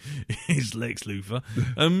 It's Lex Loofah.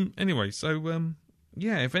 Anyway, so,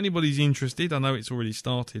 if anybody's interested, I know it's already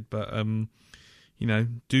started, but,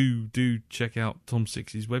 do check out Tom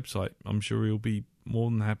Six's website. I'm sure he'll be more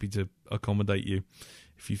than happy to accommodate you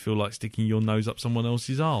if you feel like sticking your nose up someone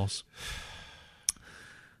else's arse.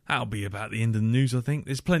 That'll be about the end of the news, I think.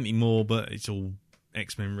 There's plenty more, but it's all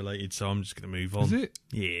X-Men related, so I'm just going to move on. Is it?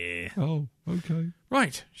 Yeah. Oh, okay.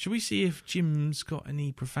 Right. Shall we see if Jim's got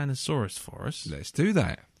any Profannisarus for us? Let's do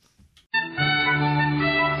that.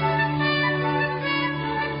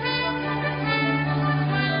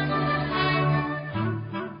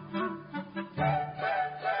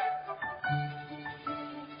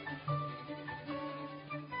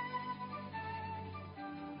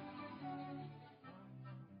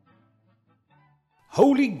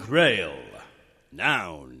 Holy Grail.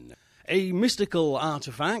 Noun. A mystical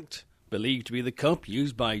artifact, believed to be the cup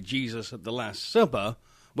used by Jesus at the Last Supper,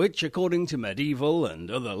 which, according to medieval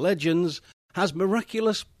and other legends, has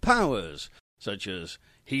miraculous powers, such as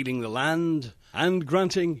healing the land and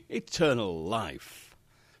granting eternal life.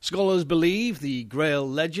 Scholars believe the Grail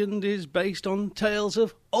legend is based on tales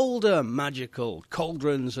of older magical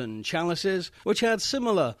cauldrons and chalices, which had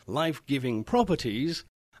similar life-giving properties,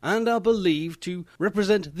 and are believed to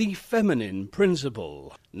represent the feminine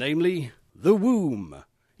principle, namely the womb,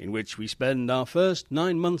 in which we spend our first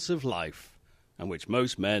 9 months of life, and which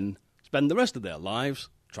most men spend the rest of their lives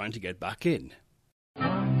trying to get back in.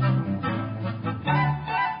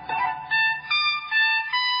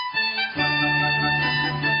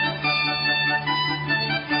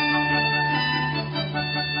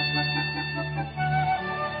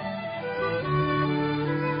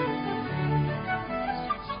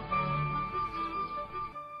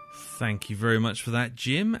 Thank you very much for that,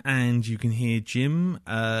 Jim. And you can hear Jim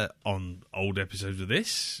on old episodes of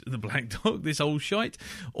this, the Blackdog, this old shite,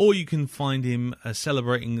 or you can find him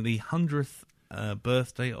celebrating the 100th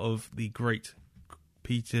birthday of the great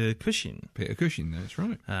Peter Cushing. Peter Cushing, that's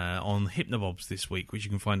right. On Hypnobobs this week, which you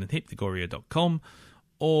can find on hypnagoria.com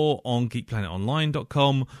or on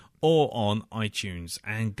geekplanetonline.com or on iTunes.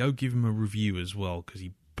 And go give him a review as well, because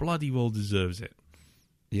he bloody well deserves it.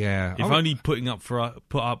 Yeah. If only put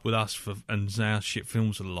up with us and our shit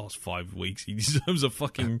films for the last 5 weeks, he deserves a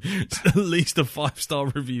fucking at least a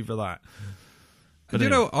 5-star review for that. But you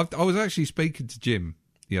know, I was actually speaking to Jim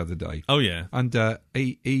the other day. Oh yeah, and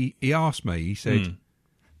he asked me. He said,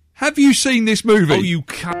 "Have you seen this movie?" Oh, you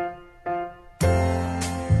cunt.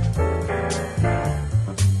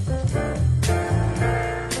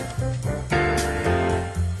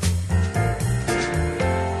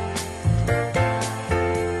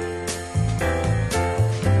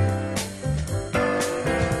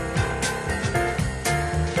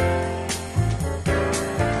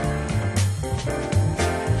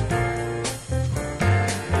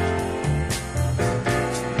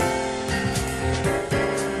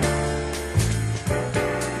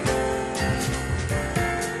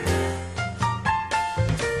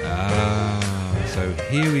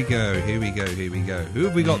 Here we go. Who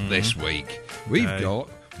have we got this week? We've got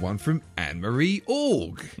one from Anne-Marie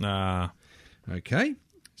Org. Okay.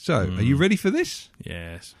 So, are you ready for this?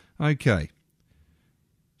 Yes. Okay.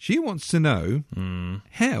 She wants to know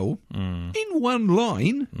how, in one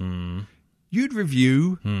line, you'd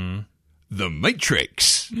review The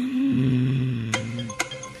Matrix. The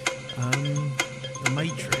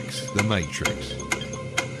Matrix. The Matrix.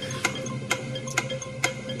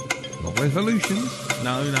 Not Revolutions.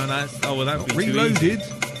 No, that's... Oh, well, that'd be Reloaded.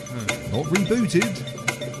 Not rebooted.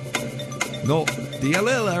 Not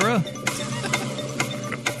DLL error.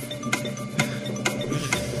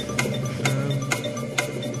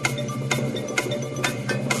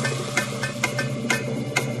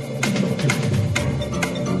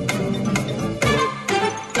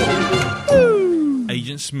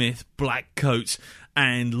 Agent Smith, black coats,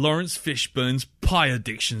 and Lawrence Fishburne's pie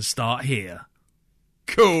addiction start here.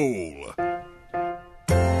 Cool.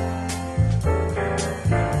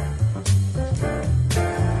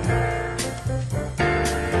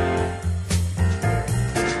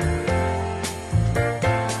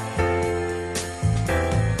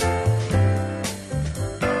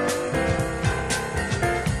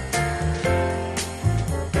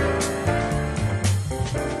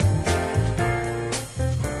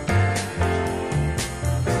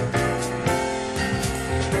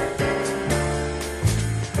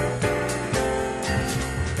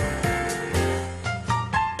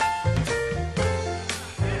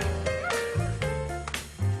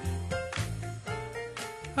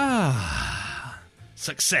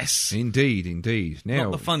 Success. Indeed. Now,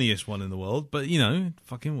 not the funniest one in the world, but you know, it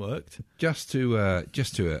fucking worked. Just to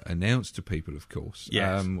announce to people, of course.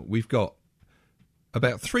 Yes. We've got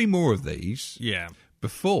about 3 more of these. Yeah.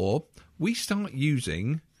 Before we start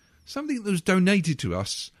using something that was donated to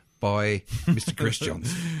us by Mr. Chris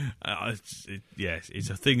Johnson. Yes, it's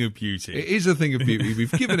a thing of beauty. It is a thing of beauty.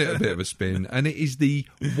 We've given it a bit of a spin, and it is the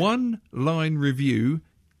one-line review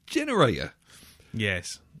generator.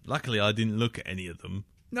 Yes. Luckily, I didn't look at any of them.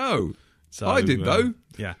 No, so, I did though.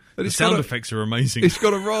 Yeah, but the sound effects are amazing. It's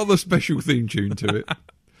got a rather special theme tune to it.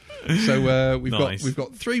 So we've Nice.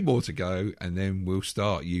 got 3 more to go, and then we'll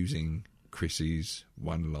start using Chris's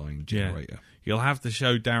one-line generator. Yeah. You'll have to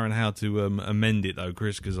show Darren how to amend it though,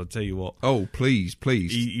 Chris, because I'll tell you what. Oh, please.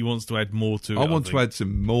 He wants to add more to it. I want to add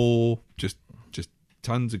some more, just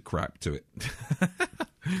tons of crap to it.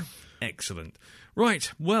 Excellent.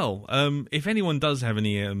 Right, well, if anyone does have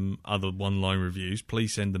any other one-line reviews,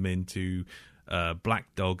 please send them in to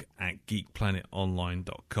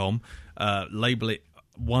blackdog@geekplanetonline.com. Label it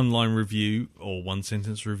one-line review or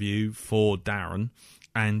one-sentence review for Darren,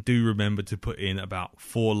 and do remember to put in about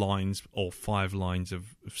 4 lines or 5 lines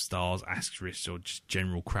of stars, asterisks, or just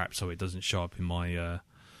general crap so it doesn't show up in my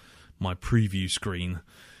my preview screen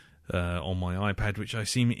on my iPad, which I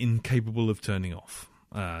seem incapable of turning off.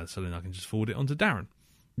 So then I can just forward it on to Darren.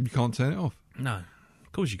 You can't turn it off. No,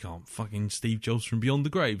 of course you can't. Fucking Steve Jobs from Beyond the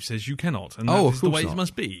Grave says you cannot, and of that's the course way not. it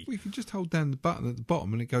must be. Well, you can just hold down the button at the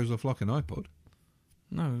bottom and it goes off like an iPod.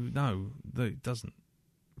 No, it doesn't.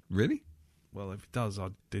 Really? Well, if it does, I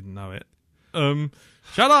didn't know it.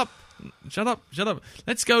 Shut up!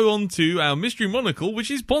 Let's go on to our mystery monocle,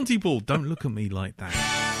 which is Pontypool. Don't look at me like that.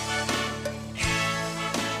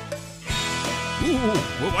 Ooh,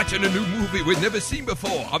 we're watching a new movie we've never seen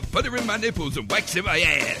before. I'm buttering my nipples and waxing my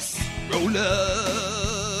ass. Roll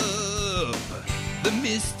up. the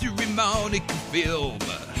Mystery Monica film.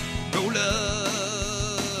 Roll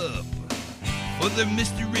up for the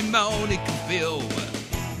Mystery Monica film.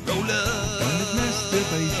 Roll up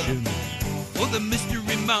Masturbation. for the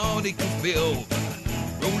Mystery Monica film.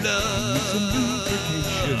 Roll up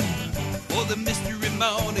for the Mystery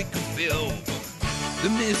Monica film. The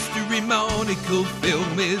Mystery Monica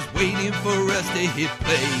film is waiting for us to hit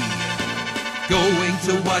play. Going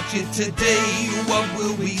to watch it today. What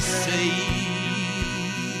will we say?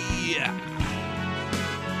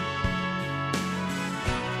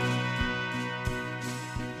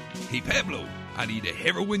 Hey Pablo, I need a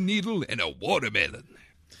heroin needle and a watermelon.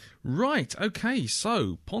 Right, okay,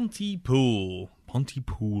 so Pontypool.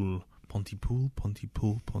 Pontypool. Pontypool,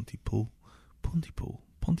 Pontypool, Pontypool, Pontypool,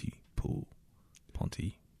 Pontypool,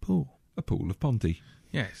 Pontypool. A pool of Ponty.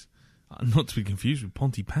 Yes. Not to be confused with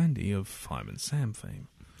Ponty Pandy of Fireman Sam fame.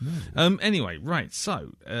 No. Anyway, right,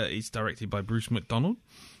 so it's directed by Bruce McDonald.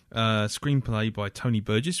 Screenplay by Tony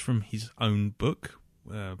Burgess from his own book,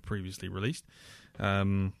 previously released,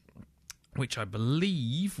 which I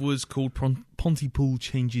believe was called Pontypool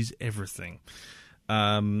Changes Everything.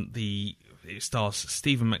 It stars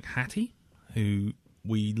Stephen McHattie, who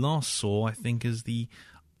we last saw, I think, as the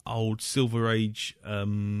old Silver Age,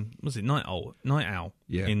 was it Night Owl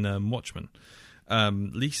in Watchmen.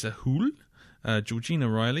 Lisa Houle, Georgina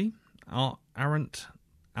Riley, Arent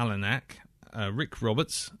Alanak, Rick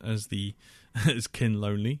Roberts as Ken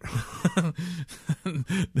Lonely,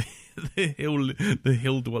 the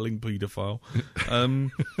hill-dwelling paedophile,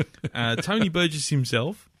 Tony Burgess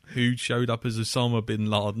himself, who showed up as Osama bin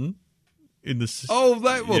Laden in the. Oh,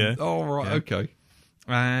 that one. Yeah. Oh, right. Yeah. Okay.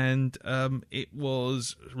 And it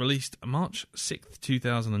was released March 6th,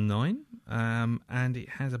 2009, and it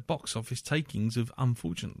has a box office takings of,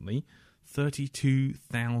 unfortunately,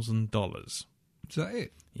 $32,000. Is that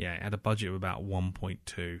it? Yeah, it had a budget of about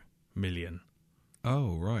 1.2 million.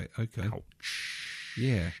 Oh, right. Okay. Ouch.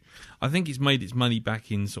 Yeah. I think it's made its money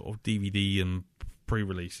back in sort of DVD and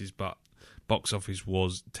pre-releases, but box office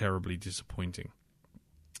was terribly disappointing.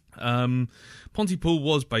 Pontypool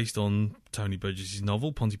was based on Tony Burgess'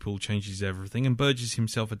 novel Pontypool Changes Everything, and Burgess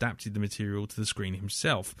himself adapted the material to the screen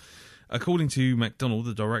himself. According to MacDonald,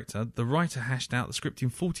 the director, the writer hashed out the script in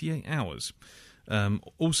 48 hours.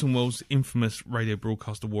 Orson Welles' infamous radio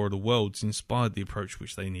broadcaster War of the Worlds inspired the approach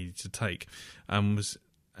which they needed to take, and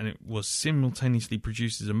it was simultaneously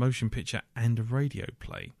produced as a motion picture and a radio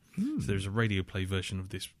play. So there's a radio play version of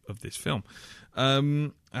this film. At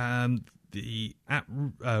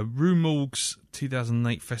Rumorg's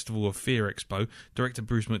 2008 Festival of Fear Expo, director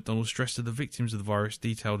Bruce McDonald stressed that the victims of the virus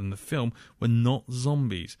detailed in the film were not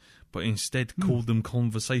zombies, but instead called them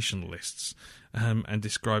conversationalists, and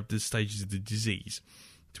described the stages of the disease.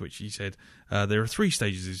 To which he said, there are 3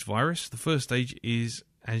 stages of this virus. The first stage is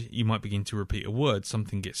as you might begin to repeat a word,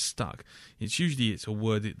 something gets stuck. It's a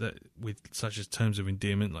word that with such as terms of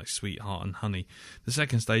endearment like sweetheart and honey. The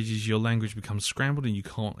second stage is your language becomes scrambled and you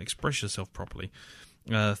can't express yourself properly.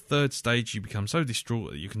 Third stage, you become so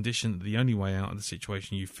distraught that you're conditioned that the only way out of the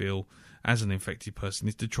situation you feel as an infected person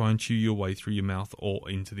is to try and chew your way through your mouth or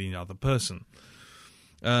into the other person.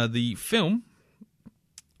 The film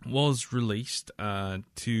was released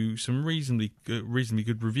to some reasonably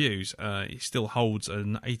good reviews. It still holds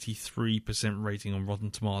an 83% rating on Rotten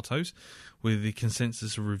Tomatoes, with the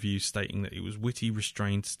consensus of reviews stating that it was witty,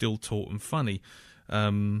 restrained, still taut and funny.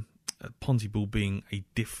 Pontypool being a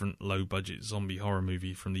different low-budget zombie horror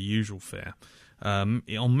movie from the usual fare. On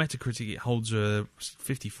Metacritic, it holds a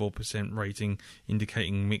 54% rating,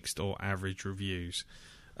 indicating mixed or average reviews.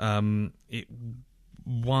 It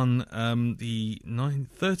won the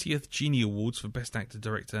 30th Genie Awards for Best Actor,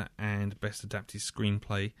 Director and Best Adapted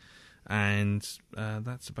Screenplay, and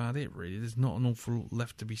that's about it, really. There's not an awful lot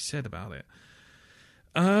left to be said about it.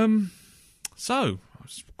 So,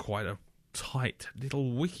 it's quite a tight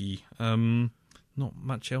little wiki. Not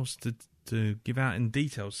much else to give out in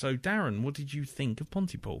detail. So, Darren, what did you think of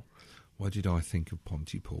Pontypool? What did I think of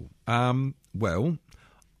Pontypool? Well,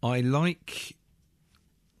 I like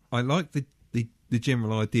the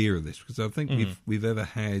general idea of this, because I think we've ever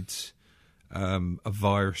had a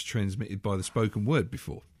virus transmitted by the spoken word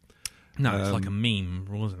before. No, it's like a meme,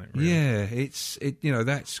 wasn't it? Really? Yeah,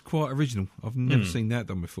 that's quite original. I've never seen that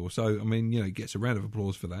done before. So, I mean, it gets a round of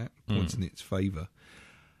applause for that. Points in its favour.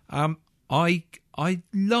 I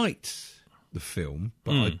liked the film,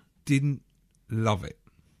 but I didn't love it.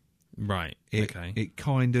 Right. It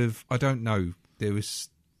kind of, I don't know. There was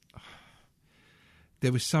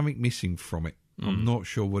something missing from it. I'm not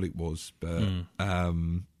sure what it was, but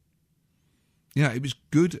it was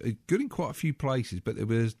good in quite a few places. But there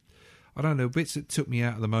was, I don't know, bits that took me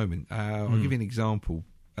out of the moment. I'll give you an example.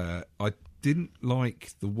 I didn't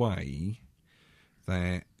like the way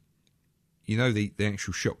that, you know, the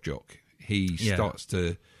actual shock jock, he starts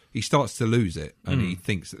to lose it, and he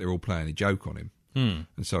thinks that they're all playing a joke on him.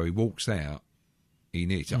 And so he walks out. I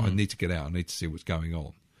need to get out. I need to see what's going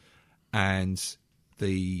on. And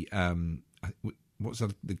the what's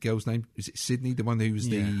the girl's name? Is it Sydney, the one who was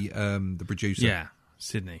the producer? Yeah,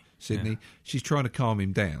 Sydney. Yeah. She's trying to calm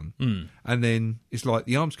him down, and then it's like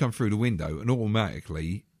the arms come through the window, and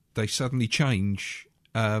automatically they suddenly change.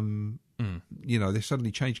 You know, they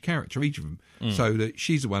suddenly change character, each of them, so that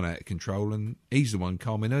she's the one out of control and he's the one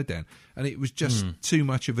calming her down. And it was just too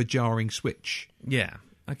much of a jarring switch. Yeah.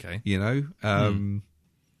 Okay. You know,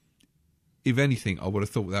 if anything, I would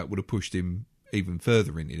have thought that would have pushed him even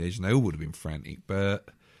further into this, and they all would have been frantic. But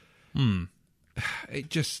it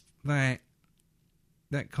just that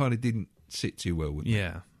kind of didn't sit too well with me.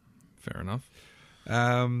 Yeah. Fair enough.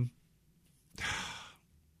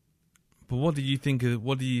 But what do you think of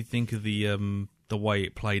the way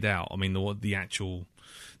it played out? I mean, the action,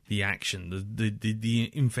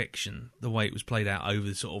 the infection, the way it was played out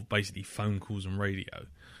over sort of basically phone calls and radio.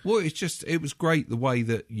 Well, it was great the way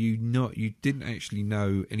that you didn't actually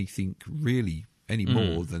know anything really any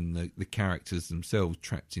more than the characters themselves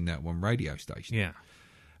trapped in that one radio station. Yeah.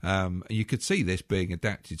 And you could see this being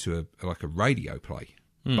adapted to a radio play,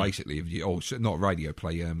 basically, not a radio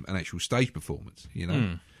play, an actual stage performance, you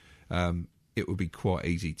know. It would be quite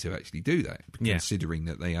easy to actually do that, considering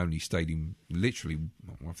that they only stayed in literally,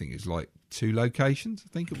 I think it's like 2 locations, I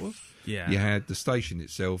think it was. Yeah. You had the station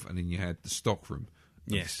itself, and then you had the stockroom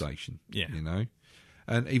of the station, you know.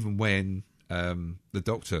 And even when the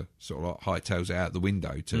Doctor sort of like hightails it out the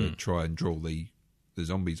window to try and draw the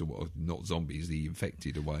zombies, or not zombies, the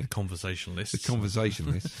infected away. The conversationalists.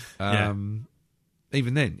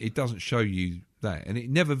 Even then, it doesn't show you that, and it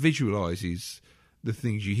never visualises the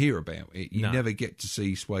things you hear about it. You never get to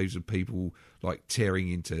see swathes of people like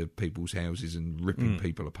tearing into people's houses and ripping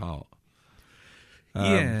people apart.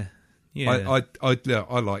 Yeah. I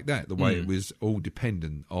like that, the way it was all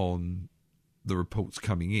dependent on the reports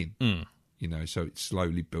coming in. You know, so it's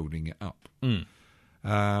slowly building it up.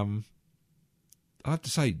 I have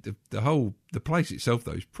to say, the place itself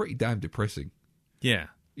though is pretty damn depressing. Yeah.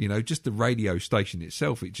 You know, just the radio station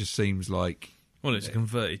itself, it just seems like. Well, it's a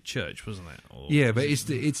converted church, wasn't it? Yeah, but it's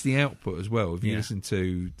the output as well. If you listen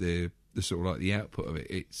to the sort of like the output of it,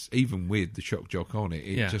 it's even with the shock jock on it.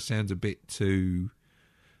 It just sounds a bit too.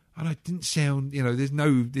 I don't know. It didn't sound. You know, there's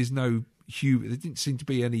no humor. There didn't seem to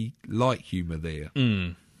be any light humour there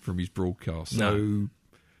from his broadcast. So,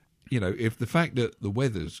 you know, if the fact that the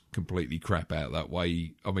weather's completely crap out that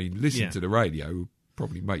way, I mean, listen to the radio would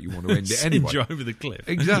probably make you want to end it anyway. Send you over the cliff.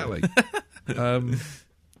 Exactly.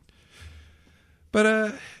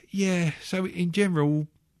 But so in general,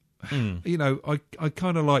 you know, I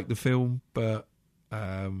kind of like the film, but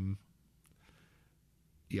I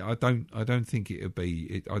don't think it would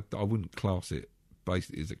be. I wouldn't class it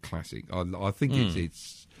basically as a classic. I think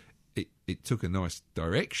it took a nice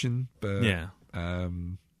direction, but but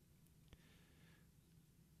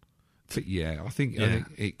I think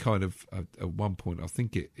it kind of at one point I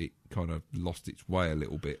think it kind of lost its way a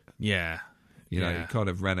little bit. Yeah. You know, it kind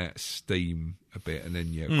of ran out of steam a bit, and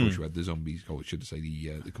then of course you had the zombies. Or should I say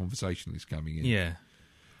the conversationalists coming in? Yeah.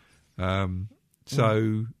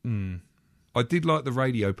 So I did like the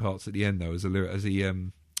radio parts at the end though, as a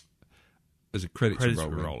credits are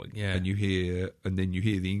rolling. Yeah. And then you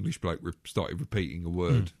hear the English bloke started repeating a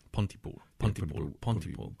word. Pontypool. And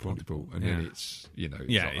then it's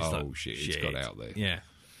it's like, shit, it's got out there. Yeah.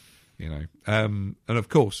 You know, and of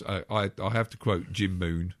course I have to quote Jim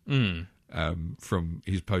Moon. From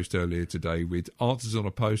his post earlier today with answers on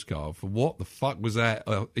a postcard for what the fuck was that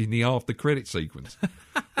in the after credit sequence?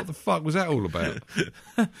 What the fuck was that all about?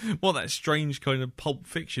 Well, that strange kind of Pulp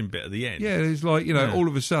Fiction bit at the end. Yeah, it's like, you know, all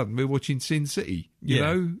of a sudden we're watching Sin City, you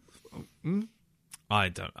know? I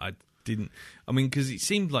didn't. I mean, because it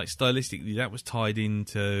seemed like stylistically that was tied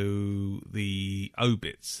into the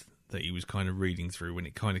obits that he was kind of reading through when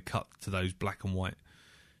it kind of cut to those black and white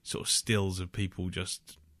sort of stills of people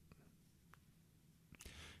just...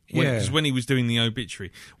 Because when he was doing the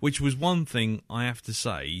obituary, which was one thing I have to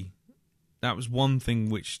say, that was one thing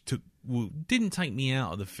which didn't take me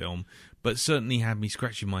out of the film, but certainly had me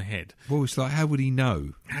scratching my head. Well, it's like, how would he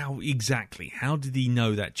know? How exactly? How did he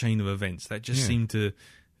know that chain of events? That just seemed to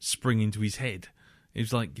spring into his head. It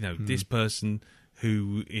was like, you know, this person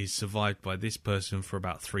who is survived by this person for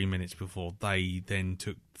about 3 minutes before they then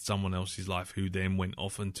took someone else's life, who then went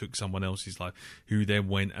off and took someone else's life, who then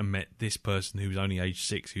went and met this person who was only age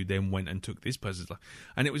 6, who then went and took this person's life.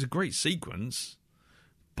 And it was a great sequence,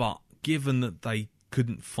 but given that they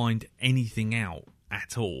couldn't find anything out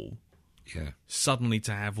at all, suddenly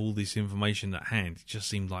to have all this information at hand, it just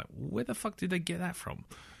seemed like, where the fuck did they get that from?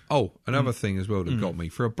 Oh, another thing as well that got me.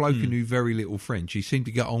 For a bloke who knew very little French, he seemed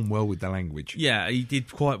to get on well with the language. Yeah, he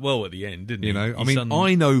did quite well at the end, didn't he? You know,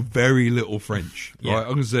 I know very little French. Right?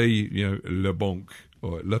 I can say, le banque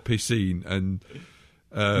or la piscine and...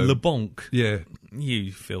 le banque? Yeah.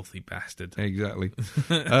 You filthy bastard. Exactly.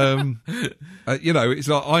 It's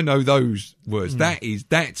like, I know those words.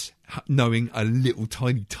 That's knowing a little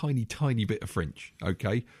tiny bit of French,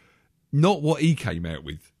 okay? Not what he came out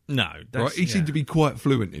with. No, right? He seemed to be quite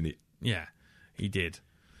fluent in it. Yeah, he did.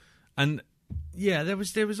 And there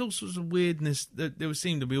was all sorts of weirdness. There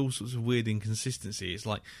seemed to be all sorts of weird inconsistency. It's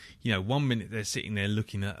like, 1 minute they're sitting there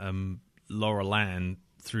looking at Laura Ann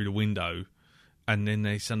through the window, and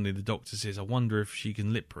then suddenly the doctor says, "I wonder if she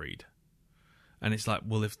can lip read." And it's like,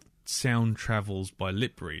 well, if sound travels by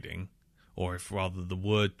lip reading, or if rather the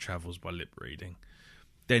word travels by lip reading,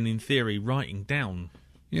 then in theory writing down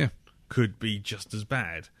could be just as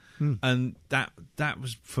bad. And that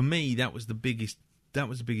was, for me, that was the biggest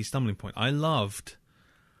stumbling point. I loved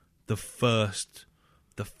the first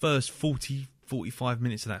 45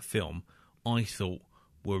 minutes of that film. I thought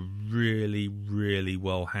were really, really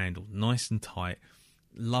well handled, nice and tight.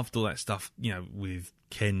 Loved all that stuff, with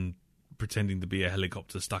Ken pretending to be a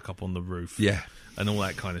helicopter stuck up on the roof, and all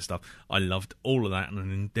that kind of stuff. I loved all of that,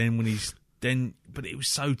 and then but it was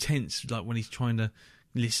so tense, like when he's trying to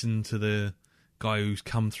listen to the guy who's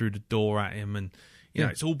come through the door at him, and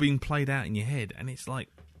it's all being played out in your head, and it's like,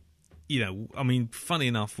 funny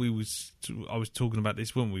enough, I was talking about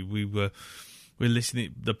this when we're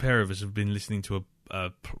listening. The pair of us have been listening to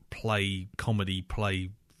a comedy play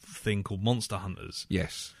thing called Monster Hunters.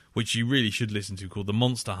 Yes. Which you really should listen to, called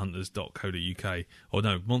themonsterhunters.co.uk, or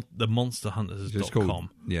no, themonsterhunters.com.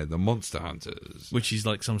 Yeah, the Monster Hunters. Which is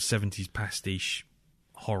like some 70s pastiche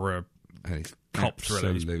horror cop thriller.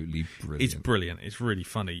 Absolutely brilliant. It's brilliant. It's really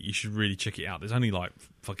funny. You should really check it out. There's only like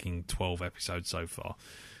fucking 12 episodes so far.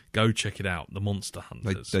 Go check it out, The Monster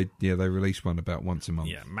Hunters. They release one about once a month.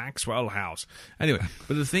 Yeah, Maxwell House. Anyway,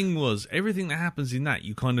 but the thing was, everything that happens in that,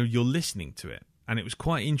 you're listening to it. And it was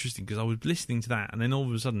quite interesting because I was listening to that, and then all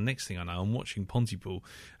of a sudden, next thing I know, I'm watching Pontypool,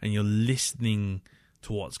 and you're listening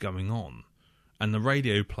to what's going on. And the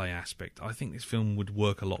radio play aspect, I think this film would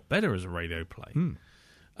work a lot better as a radio play.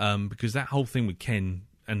 Because that whole thing with Ken,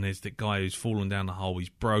 and there's the guy who's fallen down the hole, he's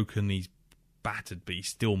broken, he's battered, but he's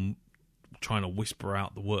still trying to whisper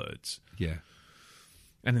out the words. Yeah.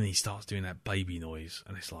 And then he starts doing that baby noise,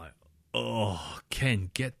 and it's like, oh, Ken,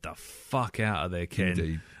 get the fuck out of there, Ken.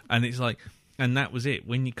 Indeed. And it's like... And that was it.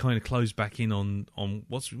 When you kind of close back in on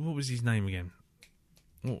what was his name again?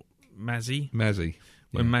 Oh, Mazzy? Mazzy.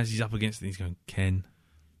 When Mazzy's up against it, he's going, Ken,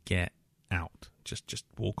 get out. Just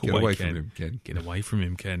walk Get away, away Ken. from him, Ken. Get away from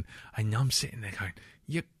him, Ken. And I'm sitting there going,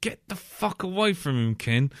 you get the fuck away from him,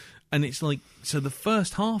 Ken. And it's like, so the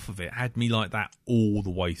first half of it had me like that all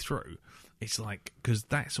the way through. It's like, because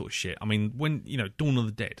that sort of shit, when, Dawn of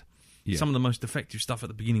the Dead, some of the most effective stuff at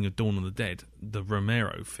the beginning of Dawn of the Dead, the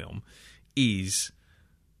Romero film, is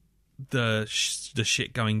the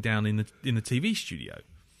shit going down in the TV studio.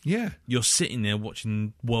 Yeah. You're sitting there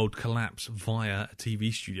watching world collapse via a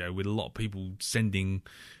TV studio with a lot of people sending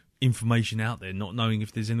information out there, not knowing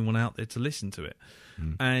if there's anyone out there to listen to it.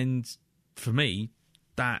 And for me,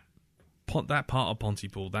 that part of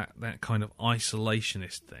Pontypool, that kind of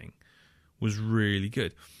isolationist thing, was really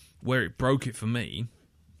good. Where it broke it for me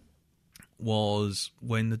was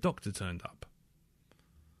when the Doctor turned up.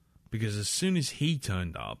 Because as soon as he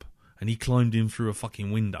turned up and he climbed in through a fucking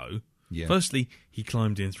window, firstly, he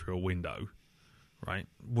climbed in through a window, right?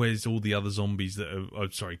 Where's all the other zombies that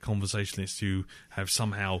are, conversationalists who have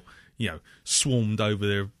somehow, swarmed over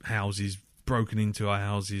their houses, broken into our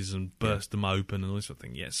houses and burst them open and all this sort of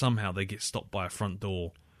thing. Yet somehow they get stopped by a front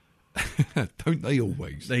door. Don't they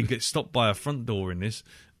always? They get stopped by a front door in this.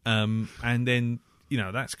 And then,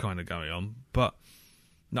 that's kind of going on. But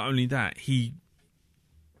not only that, he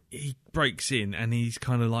breaks in and he's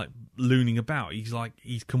kind of like looning about.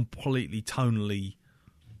 He's completely tonally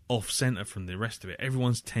off centre from the rest of it.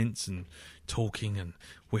 Everyone's tense and talking and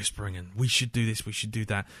whispering and we should do this, we should do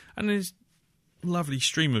that. And there's a lovely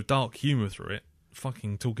stream of dark humour through it.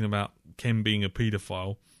 Fucking talking about Ken being a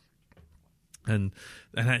paedophile and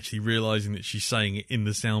actually realising that she's saying it in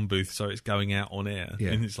the sound booth so it's going out on air. Yeah.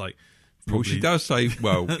 And it's like, Well, she does say,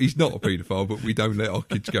 well, he's not a paedophile, but we don't let our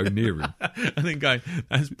kids go near him. And then going,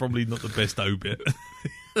 that's probably not the best obit.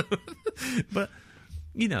 But,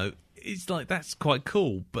 you know, it's like, that's quite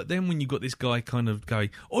cool. But then when you got this guy kind of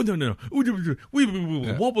going, oh, no,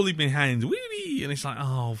 wobble in my hands, wee, and it's like,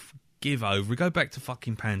 oh, give over. Go back to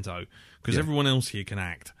fucking Panto, because everyone else here can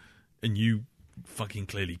act, and you fucking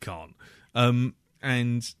clearly can't.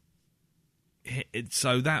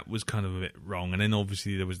 So that was kind of a bit wrong. And then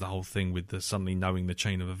obviously there was the whole thing with the suddenly knowing the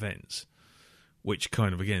chain of events, which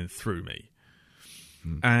kind of, again, threw me.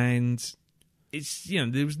 And it's, you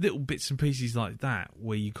know, there was little bits and pieces like that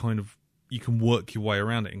where you kind of, you can work your way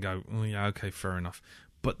around it and go, oh yeah, okay, fair enough.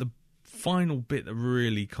 But the final bit that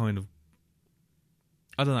really kind of,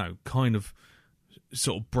 I don't know, kind of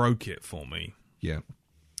sort of broke it for me. Yeah.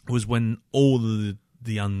 Was when all the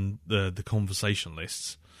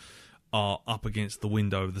conversationalists are up against the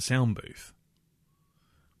window of the sound booth.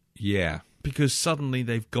 Yeah. Because suddenly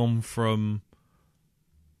they've gone from...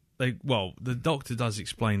 the doctor does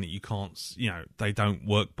explain that you can't... You know, they don't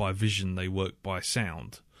work by vision, they work by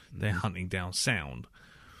sound. They're hunting down sound.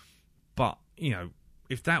 But, you know,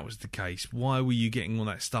 if that was the case, why were you getting all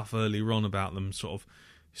that stuff earlier on about them sort of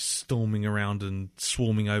storming around and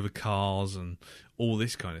swarming over cars and all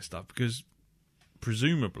this kind of stuff? Because...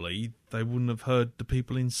 presumably they wouldn't have heard the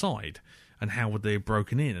people inside, and how would they have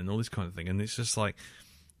broken in and all this kind of thing. And it's just like,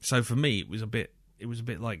 so for me it was a bit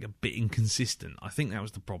inconsistent. I think that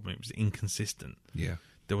was the problem. It was inconsistent. Yeah,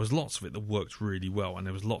 there was lots of it that worked really well, and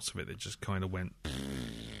there was lots of it that just kind of went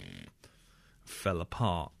fell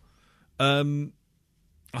apart. I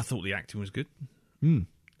thought the acting was good.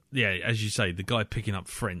 Yeah, as you say, the guy picking up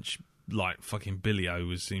French like fucking Billy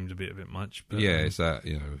O seemed a bit much. But, yeah, it's that,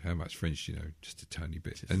 you know, how much French, you know, just a tiny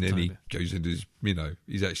bit. And then he goes into his, you know,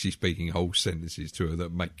 he's actually speaking whole sentences to her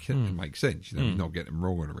that make sense, you know, he's not getting them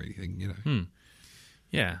wrong or anything, you know.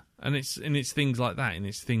 Yeah, and it's things like that, and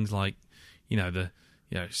it's things like, you know,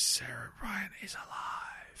 Sarah Ryan is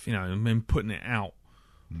alive, you know, and then putting it out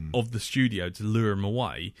of the studio to lure him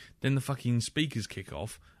away, then the fucking speakers kick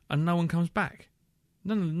off and no one comes back.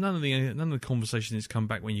 None of the conversation has come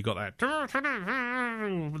back when you got that,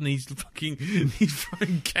 and he's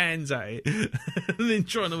throwing cans at it, and then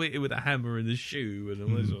trying to hit it with a hammer and a shoe and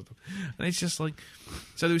all this sort of stuff. And it's just like,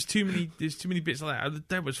 so there's too many bits like that.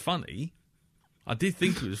 That was funny. I did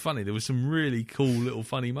think it was funny. There was some really cool little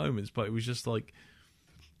funny moments, but it was just like,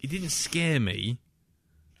 it didn't scare me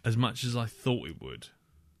as much as I thought it would.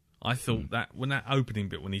 I thought that when that opening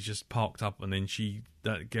bit, when he's just parked up and then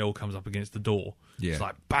that girl comes up against the door, it's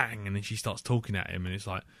like bang, and then she starts talking at him, and it's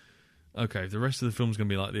like, okay, if the rest of the film's going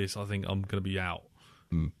to be like this, I think I'm going to be out.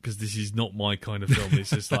 Because this is not my kind of film.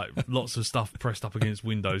 It's just like lots of stuff pressed up against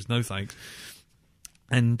windows. No thanks.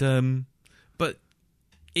 And, but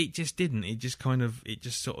it just didn't. It just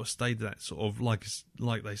sort of stayed that sort of, like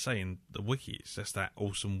they say in the wiki, it's just that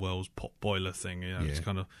Orson Welles pot boiler thing. You know, it's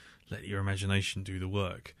kind of let your imagination do the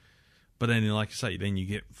work. But then, like I say, then you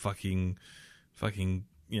get fucking,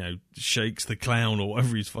 you know, Shakes the Clown or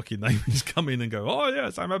whatever his fucking name is come in and go, oh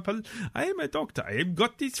yes, I am a doctor. I've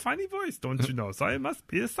got this funny voice, don't you know? So I must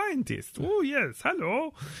be a scientist. Oh yes,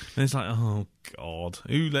 hello. And it's like, oh god,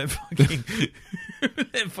 who let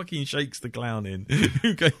fucking Shakes the Clown in?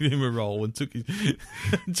 Who gave him a role and took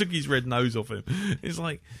his red nose off him? It's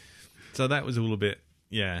like, so that was all a bit,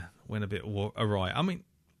 went a bit awry. I mean,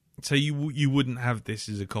 so you wouldn't have this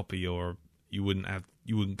as a copy, or you wouldn't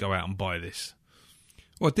go out and buy this?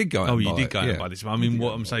 Well, I did go out and buy it. Oh, you did go out and buy this. I mean,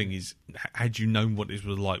 what I'm saying is, had you known what this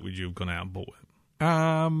was like, would you have gone out and bought it?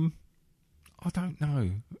 I don't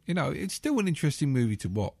know. You know, it's still an interesting movie to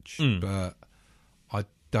watch, but I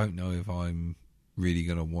don't know if I'm really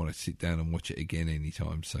going to want to sit down and watch it again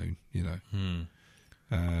anytime soon, you know.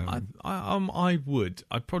 I would.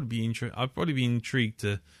 I'd probably be intrigued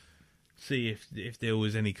to see if there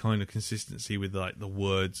was any kind of consistency with like the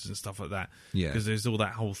words and stuff like that. Yeah. Because there's all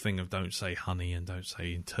that whole thing of don't say honey and don't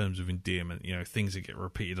say in terms of endearment, you know, things that get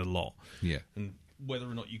repeated a lot. Yeah. And whether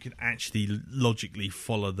or not you can actually logically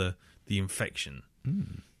follow the infection.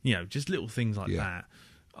 You know, just little things like that.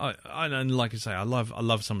 And like I say, I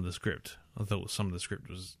love some of the script. I thought some of the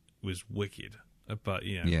script was wicked. But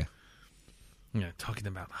you know, talking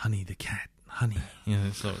about honey the cat, honey, you know,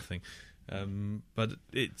 that sort of thing. But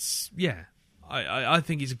it's, I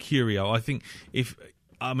think it's a curio. I think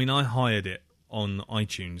I hired it on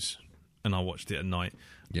iTunes and I watched it at night.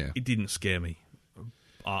 Yeah. It didn't scare me.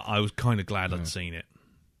 I was kind of glad I'd seen it.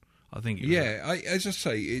 I think as I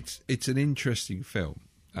say, it's an interesting film.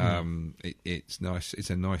 It's nice. It's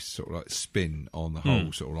a nice sort of like spin on the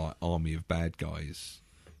whole sort of like army of bad guys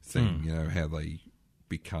thing. You know, how they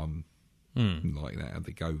become like that.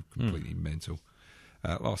 They go completely mental.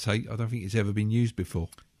 Like I say, I don't think it's ever been used before.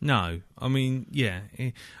 No, I mean, yeah,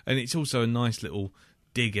 and it's also a nice little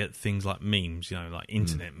dig at things like memes, like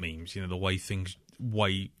internet memes. The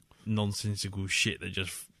way nonsensical shit that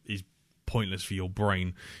just is pointless for your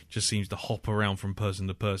brain just seems to hop around from person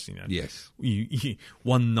to person. Yes, you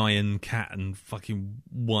one nyan cat and fucking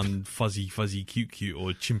one fuzzy cute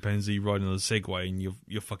or chimpanzee riding on a Segway, and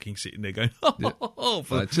you're fucking sitting there going,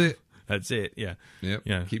 that's it. That's it, yeah. Yep.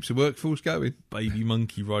 Yeah. Keeps the workforce going. Baby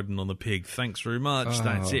monkey riding on a pig. Thanks very much. Oh.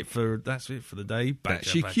 That's it for the day. That's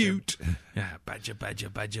she cute. Yeah, badger.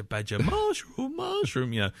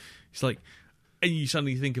 Mushroom. It's like, and you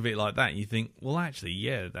suddenly think of it like that, and you think, well, actually,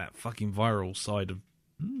 yeah, that fucking viral side of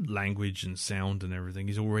language and sound and everything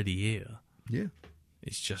is already here. Yeah.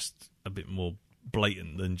 It's just a bit more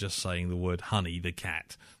blatant than just saying the word honey the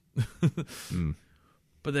cat.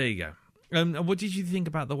 But there you go. What did you think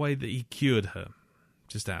about the way that he cured her?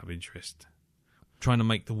 Just out of interest. Trying to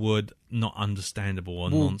make the word not understandable or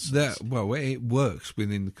nonsense. It works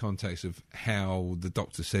within the context of how the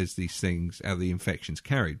doctor says these things, how the infection's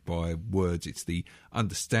carried by words. It's the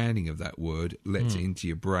understanding of that word lets it into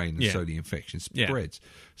your brain, and so the infection spreads. Yeah.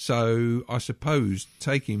 So I suppose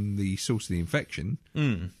taking the source of the infection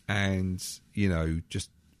and, just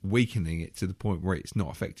weakening it to the point where it's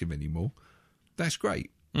not effective anymore, that's great.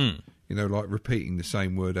 Like repeating the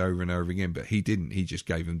same word over and over again, but he didn't. He just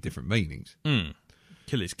gave them different meanings.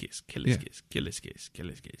 Kill his kiss, kill his kiss, kill his kiss, kill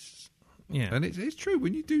his kiss. Yeah. And it's true.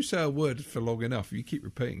 When you do say a word for long enough, you keep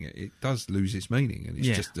repeating it, it does lose its meaning, and it's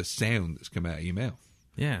just the sound that's come out of your mouth.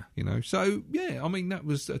 Yeah. So, yeah, I mean, that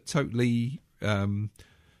was a totally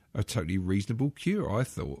reasonable cure, I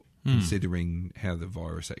thought, considering how the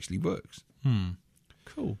virus actually works.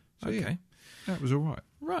 Cool. So, okay. Yeah, that was all right.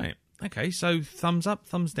 Right. Okay, so thumbs up,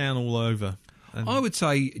 thumbs down all over. I would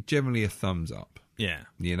say generally a thumbs up. Yeah.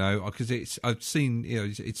 Because I've seen,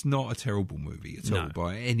 it's not a terrible movie at all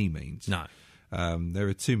by any means. No. There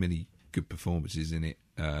are too many good performances in it,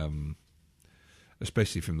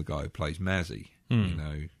 especially from the guy who plays Mazzy.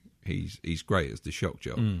 He's great as the shock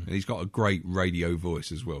job, and he's got a great radio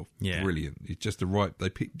voice as well. Yeah. Brilliant. It's just they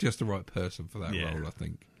picked just the right person for that role, I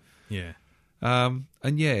think. Yeah.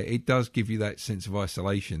 And yeah, it does give you that sense of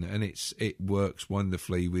isolation, and it works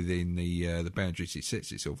wonderfully within the boundaries it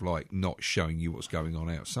sets itself, like not showing you what's going on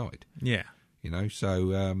outside. Yeah,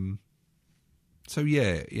 So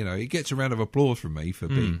yeah, it gets a round of applause from me for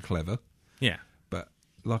being clever. Yeah, but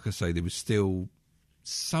like I say, there was still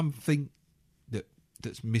something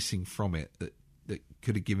that's missing from it that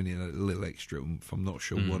could have given it a little extra oomph. I'm not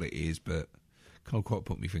sure what it is, but can't quite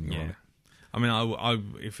put my finger on it. I mean,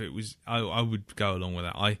 I would go along with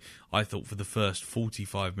that. I thought for the first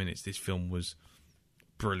 45 minutes, this film was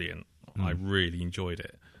brilliant. I really enjoyed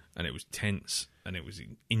it, and it was tense, and it was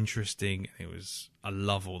interesting. I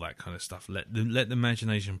love all that kind of stuff. Let the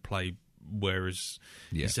imagination play, whereas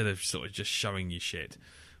instead of sort of just showing you shit,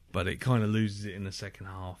 but it kind of loses it in the second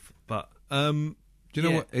half. But do you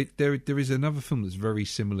know what? There is another film that's very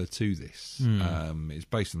similar to this. It's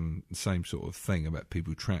based on the same sort of thing about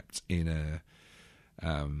people trapped in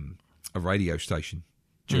a radio station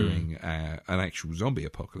during an actual zombie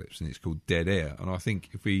apocalypse, and it's called Dead Air. And I think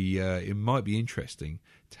it might be interesting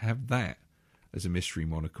to have that as a mystery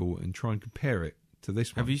monocle and try and compare it to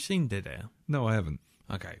this one. Have you seen Dead Air? No, I haven't.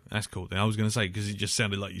 Okay, that's cool. Then I was going to say, because it just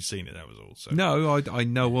sounded like you've seen it. That was all. So. No, I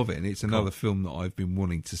know of it, and it's another film that I've been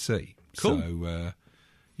wanting to see. Cool. So,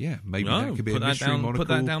 maybe that could be a mystery monocle. Put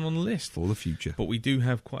that down on the list for the future. But we do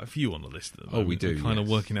have quite a few on the list at the moment. Oh, we do. We're kind of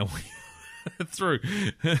working our way through.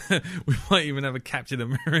 We might even have a Captain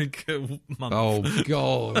America month. Oh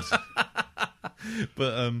God!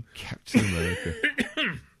 But Captain America.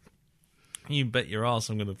 You bet your ass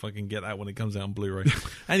I'm going to fucking get that when it comes out on Blu-ray.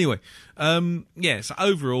 Anyway, so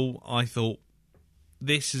overall, I thought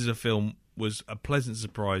this is a film was a pleasant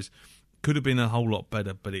surprise. Could have been a whole lot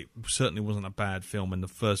better, but it certainly wasn't a bad film. And the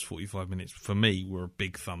first 45 minutes, for me, were a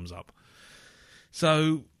big thumbs up.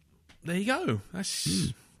 So, there you go.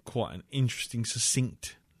 That's quite an interesting,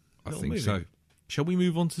 succinct little movie. So. Shall we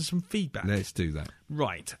move on to some feedback? Let's do that.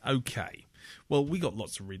 Right, okay. Well, we got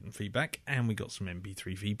lots of written feedback, and we got some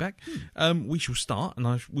MP3 feedback. We shall start,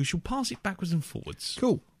 and we shall pass it backwards and forwards.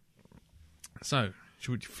 Cool. So,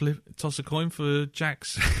 should we toss a coin for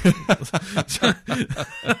Jack's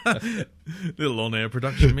little on-air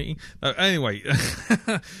production meeting? Anyway,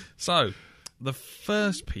 so the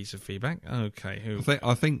first piece of feedback. Okay,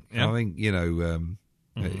 I think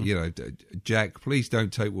Jack, please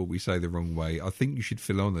don't take what we say the wrong way. I think you should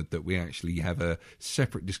feel honoured that we actually have a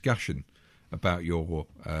separate discussion about your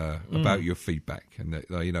feedback, and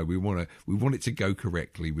that, we want it to go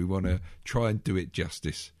correctly. We want to try and do it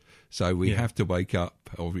justice. So we have to wake up,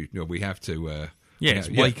 or we have to.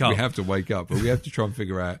 Wake up. We have to wake up, but we have to try and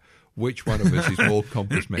figure out which one of us is more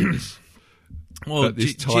compass mentis at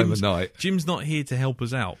this time of night. Jim's not here to help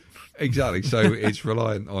us out. Exactly. So it's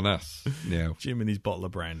reliant on us now. Jim and his bottle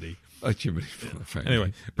of brandy. Jim and his bottle of brandy.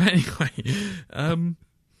 Anyway.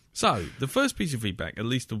 So, the first piece of feedback, at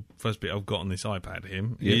least the first bit I've got on this iPad here,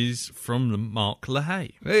 is from Mark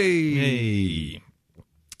LaHaye. Hey!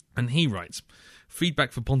 And he writes,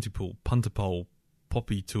 feedback for Pontypool, Pontypool,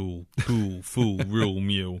 Poppy Tool, Pool, Fool, Real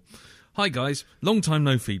Mule. Hi guys, long time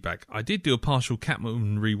no feedback. I did do a partial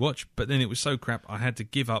Catwoman rewatch, but then it was so crap I had to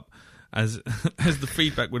give up as the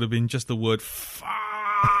feedback would have been just the word fuck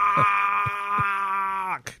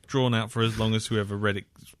drawn out for as long as whoever read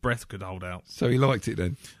it's breath could hold out. So he liked it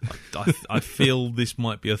then? I feel this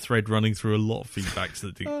might be a thread running through a lot of feedbacks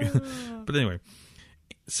that do. But anyway,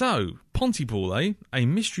 so Pontypool, a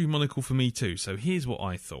mystery monocle for me too. So here's what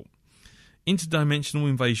I thought. Interdimensional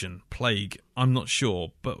invasion, plague, I'm not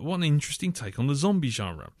sure, but what an interesting take on the zombie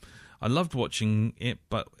genre. I loved watching it,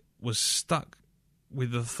 but was stuck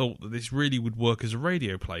with the thought that this really would work as a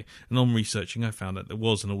radio play, and on researching I found that there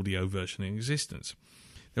was an audio version in existence.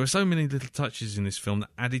 There were so many little touches in this film that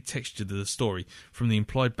added texture to the story, from the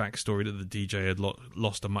implied backstory that the DJ had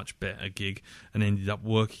lost a much better gig and ended up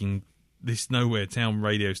working this nowhere town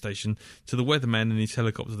radio station, to the weatherman in his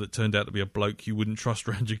helicopter that turned out to be a bloke you wouldn't trust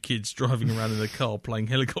around your kids driving around in a car playing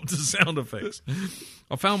helicopter sound effects.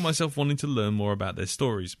 I found myself wanting to learn more about their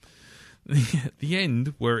stories. The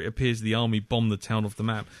end, where it appears the army bombed the town off the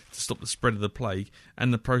map to stop the spread of the plague,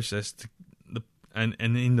 and in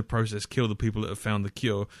the process kill the people that have found the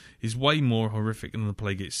cure, is way more horrific than the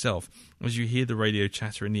plague itself. As you hear the radio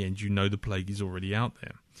chatter in the end, you know the plague is already out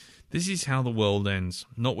there. This is how the world ends,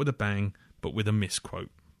 not with a bang, but with a misquote.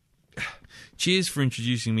 Cheers for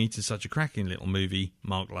introducing me to such a cracking little movie,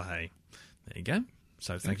 Mark LaHaye. There you go.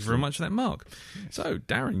 So thank you very much for that, Mark. Yes. So,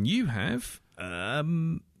 Darren, you have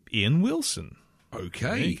Ian Wilson. Okay.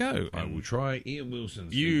 There you go. I will try Ian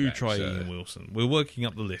Wilson's You feedback, try Ian Wilson. We're working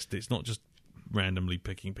up the list. It's not just randomly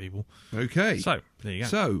picking people. Okay. So, there you go.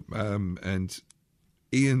 So, and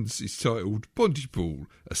Ian's is titled Pontypool,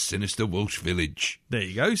 a sinister Welsh village. There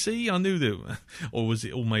you go. See, I knew that. Or was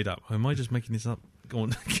it all made up? Am I just making this up? Go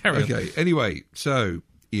on, carry on. Okay, anyway, so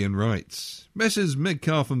Ian writes, Messrs.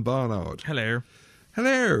 Metcalf and Barnard. Hello.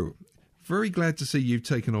 Hello. Very glad to see you've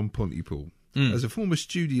taken on Pontypool. As a former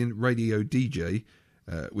student radio DJ,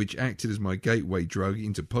 which acted as my gateway drug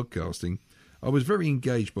into podcasting, I was very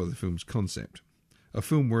engaged by the film's concept. A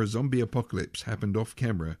film where a zombie apocalypse happened off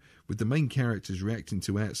camera, with the main characters reacting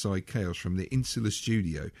to outside chaos from their insular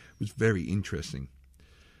studio, was very interesting.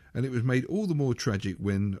 And it was made all the more tragic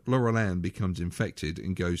when Laurel Ann becomes infected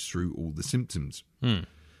and goes through all the symptoms. It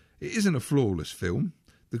isn't a flawless film.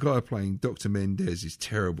 The guy playing Dr. Mendez is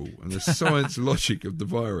terrible, and the science logic of the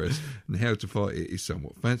virus and how to fight it is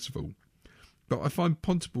somewhat fanciful. But I find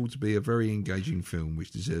Pontypool to be a very engaging film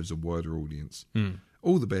which deserves a wider audience.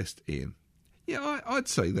 All the best, Ian. Yeah, I'd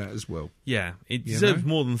say that as well. Yeah, it deserves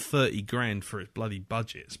more than 30 grand for its bloody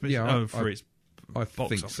budget, especially its I box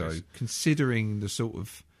think office. So, considering the sort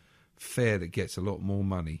of fare that gets a lot more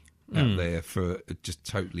money out there for just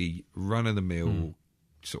totally run-of-the-mill,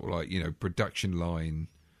 sort of like, production line,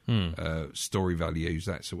 story values,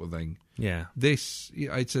 that sort of thing. Yeah. This,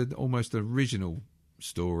 it's an almost original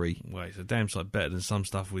story. Well, it's a damn sight better than some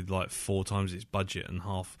stuff with like 4 times its budget and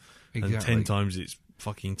half Exactly. and 10 times its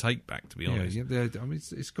fucking take back, to be honest. Yeah, I mean,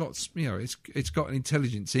 it's got it's got an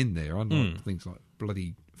intelligence in there, unlike things like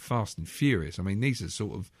bloody Fast and Furious. I mean, these are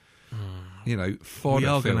sort of fodder we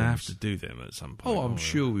are going to films. have to do them at some point. Oh, I'm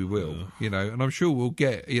sure we will. And I'm sure we'll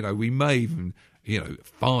get. We may even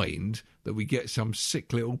find that we get some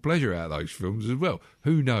sick little pleasure out of those films as well.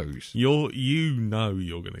 Who knows? You're going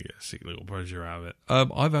to get a sick little pleasure out of it.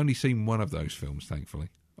 I've only seen one of those films. Thankfully,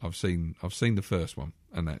 I've seen the first one,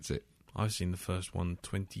 and that's it. I've seen the first one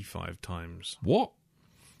 25 times. What?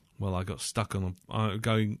 Well, I got stuck on a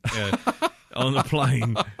plane. On a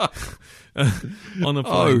plane.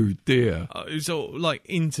 Oh dear! It was all like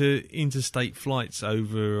interstate flights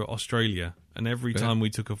over Australia, and every time we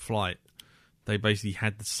took a flight, they basically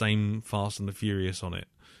had the same Fast and the Furious on it,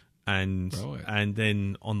 and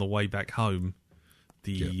then on the way back home,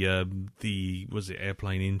 the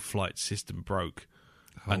airplane in-flight system broke.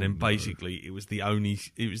 And then basically it was the only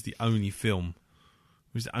film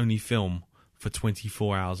for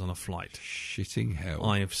 24 hours on a flight. Shitting hell.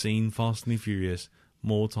 I have seen Fast and the Furious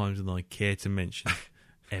more times than I care to mention.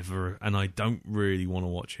 ever, and I don't really want to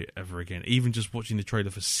watch it ever again. Even just watching the trailer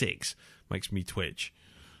for 6 makes me twitch.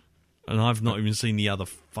 And I've not even seen the other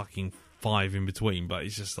fucking 5 in between, but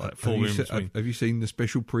it's just like 4 in between. Have you seen the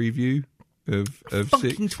special preview of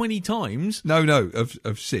fucking 6? 20 times? No,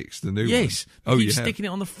 of 6, the new one. Yes. Oh, you you keep sticking it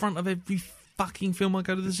on the front of every fucking film I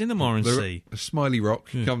go to the cinema and see. A smiley rock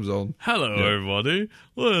comes on. Hello, everybody.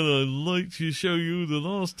 Well, I'd like to show you the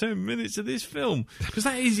last 10 minutes of this film. Because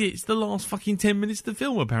that is it. It's the last fucking 10 minutes of the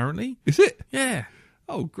film, apparently. Is it? Yeah.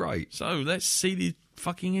 Oh, great. So let's see the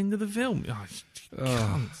fucking end of the film.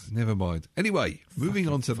 Oh, never mind. Anyway, moving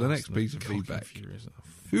on to the next piece of feedback.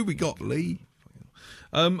 Who we got, Lee?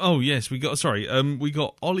 Oh yes, we got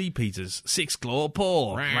Ollie Peters, 6 claw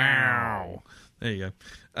paw. Wow. There you go.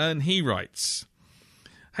 And he writes,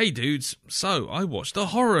 "Hey dudes, so I watched a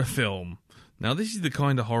horror film. Now this is the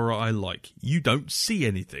kind of horror I like. You don't see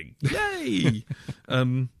anything. Yay!"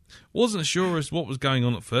 Wasn't sure as what was going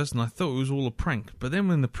on at first, and I thought it was all a prank. But then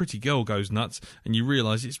when the pretty girl goes nuts, and you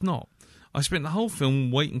realise it's not. I spent the whole film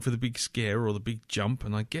waiting for the big scare or the big jump,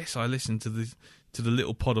 and I guess I listened to the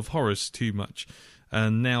little pod of horrors too much,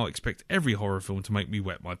 and now expect every horror film to make me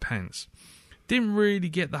wet my pants. Didn't really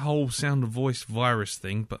get the whole sound of voice virus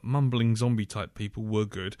thing, but mumbling zombie type people were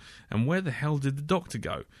good. And where the hell did the doctor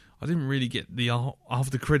go? I didn't really get the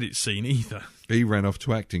after credits scene either. He ran off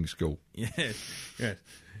to acting school. Yes.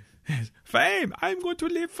 Fame, I'm going to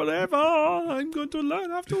live forever. I'm going to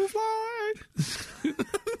learn how to fly.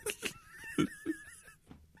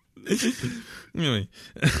 Anyway,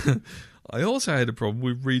 I also had a problem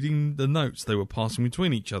with reading the notes they were passing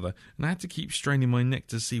between each other, and I had to keep straining my neck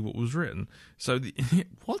to see what was written. So,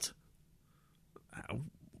 what?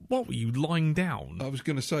 What were you lying down? I was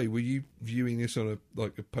going to say, were you viewing this on a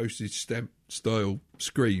postage stamp style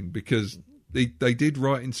screen? Because they did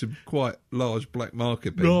write in some quite large black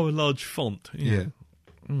marker pen. Rather large font. Yeah.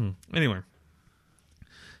 Anyway.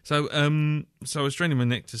 So I was straining my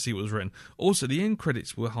neck to see what was written. Also, the end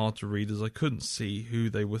credits were hard to read as I couldn't see who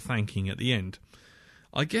they were thanking at the end.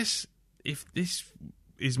 I guess if this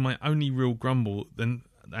is my only real grumble and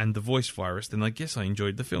the voice virus, then I guess I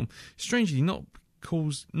enjoyed the film. Strangely, not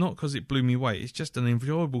because it blew me away. It's just an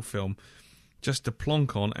enjoyable film just to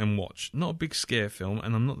plonk on and watch. Not a big scare film,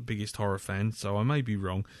 and I'm not the biggest horror fan, so I may be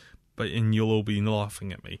wrong, and you'll all be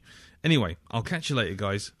laughing at me. Anyway, I'll catch you later,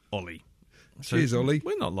 guys. Ollie. So cheers, Ollie.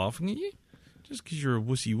 We're not laughing at you. Just because you're a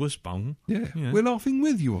wussy wuss bung. Yeah, you know. We're laughing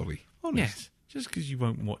with you, Ollie. Honest. Yes, just because you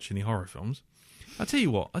won't watch any horror films. I'll tell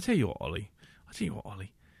you what, Ollie.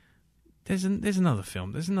 There's another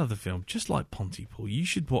film. There's another film just like Pontypool. You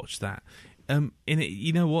should watch that. In it,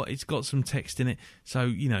 you know what? It's got some text in it, so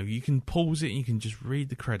you can pause it and you can just read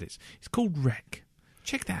the credits. It's called Wreck.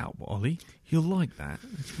 Check that out, Ollie. You'll like that.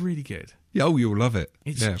 It's really good. Yeah, oh, you'll love it.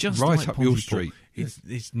 It's yeah, just right like up Pontypool. your street.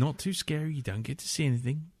 It's not too scary. You don't get to see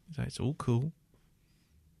anything, so it's all cool.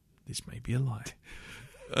 This may be a lie.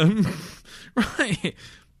 Right.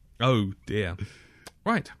 Oh dear.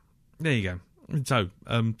 Right. There you go. So,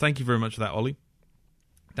 thank you very much for that, Ollie.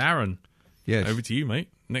 Darren. Yes. Over to you, mate.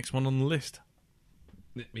 Next one on the list.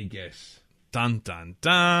 Let me guess. Dun dun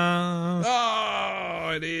dun.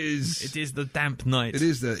 Oh, it is. It is the damp night.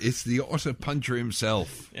 It's the otter puncher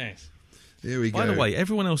himself. Yes. Here we go. By the way,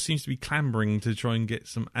 everyone else seems to be clambering to try and get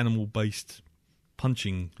some animal-based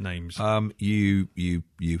punching names. You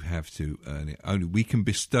have to earn it. Only we can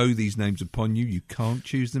bestow these names upon you. You can't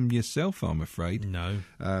choose them yourself, I'm afraid. No.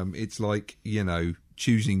 It's like,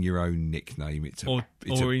 choosing your own nickname. Or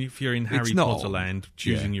if you're in Harry Potter land,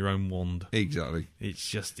 choosing your own wand. Exactly. It's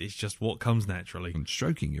just what comes naturally. And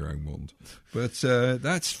stroking your own wand. But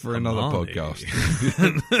that's for another podcast.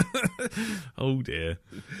 Oh dear.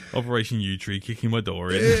 Operation U Tree kicking my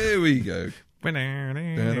door in. There we go. And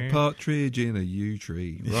a partridge in a yew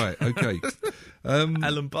tree. Right, okay.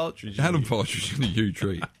 Alan Partridge. Alan Partridge in a yew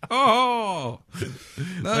tree. Oh!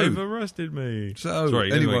 No. They've arrested me. So,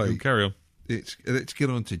 sorry, anyway, carry on. Let's get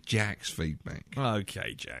on to Jack's feedback.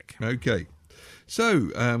 Okay, Jack. Okay.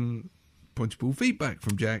 So, Pontypool feedback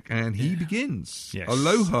from Jack, and he begins. Yes.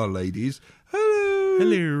 Aloha, ladies. Hello.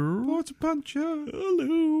 Hello. Water puncher.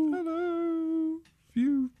 Hello. Hello.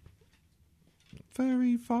 You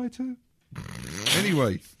fairy fighter.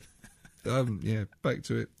 Anyway, back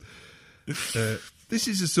to it. This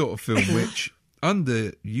is a sort of film which,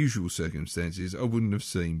 under usual circumstances, I wouldn't have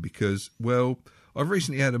seen because, well, I've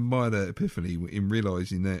recently had a minor epiphany in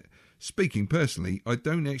realising that, speaking personally, I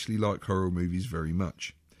don't actually like horror movies very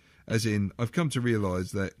much. As in, I've come to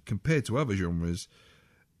realise that compared to other genres,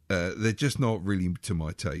 they're just not really to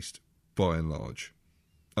my taste, by and large.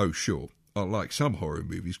 Oh, sure, I like some horror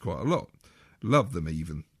movies quite a lot. Love them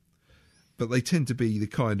even. but they tend to be the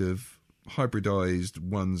kind of hybridized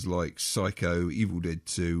ones like Psycho, Evil Dead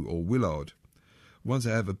 2, or Willard. Ones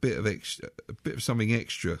that have a bit of something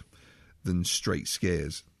extra than straight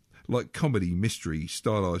scares, like comedy, mystery,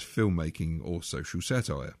 stylized filmmaking, or social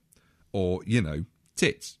satire, or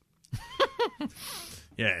tits.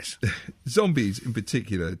 Yes. Zombies, in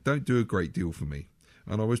particular, don't do a great deal for me,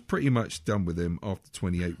 and I was pretty much done with them after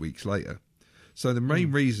 28 weeks later. So the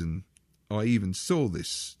main reason I even saw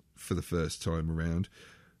this for the first time around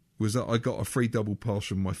was that I got a free double pass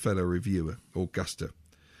from my fellow reviewer, Augusta,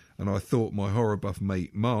 and I thought my horror buff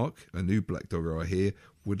mate Mark, a new Blackdog I hear,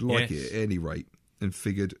 would like it at any rate, and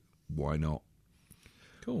figured, why not?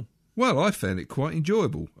 Cool. Well, I found it quite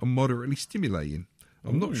enjoyable and moderately stimulating.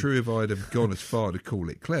 I'm not sure if I'd have gone as far to call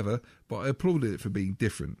it clever, but I applauded it for being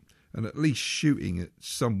different, and at least shooting at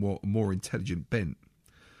somewhat more intelligent bent.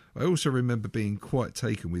 I also remember being quite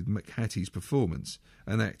taken with McHattie's performance,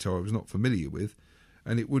 an actor I was not familiar with,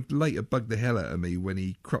 and it would later bug the hell out of me when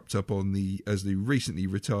he cropped up as the recently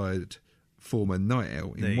retired former night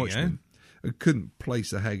owl in Watchmen, and couldn't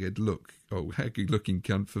place a haggard-looking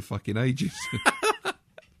cunt for fucking ages.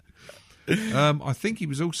 I think he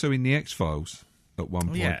was also in the X-Files at one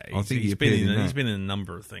point. Yeah, I think he's been in a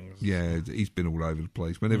number of things. Yeah, he's been all over the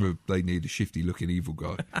place. Whenever they need a shifty-looking evil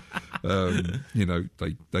guy,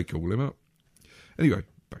 they call him up. Anyway,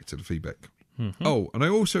 back to the feedback. Mm-hmm. Oh, and I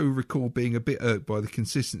also recall being a bit irked by the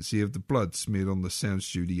consistency of the blood smeared on the sound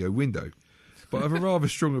studio window. But I have a rather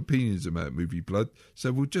strong opinions about movie blood,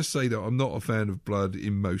 so we'll just say that I'm not a fan of blood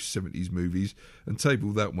in most 70s movies and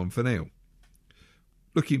table that one for now.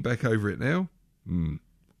 Looking back over it now,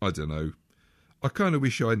 I don't know. I kind of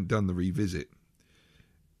wish I hadn't done the revisit.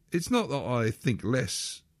 It's not that I think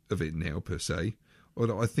less of it now, per se, or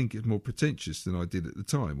that I think it's more pretentious than I did at the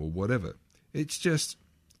time, or whatever. It's just,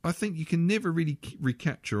 I think you can never really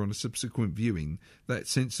recapture on a subsequent viewing that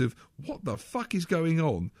sense of what the fuck is going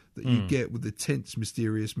on that you get with the tense,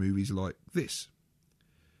 mysterious movies like this.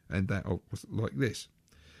 And that, like this.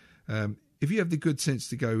 If you have the good sense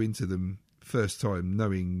to go into them first time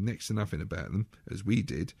knowing next to nothing about them, as we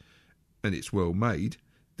did, and it's well made,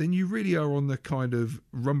 then you really are on the kind of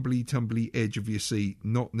rumbly-tumbly edge of your seat,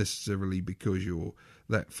 not necessarily because you're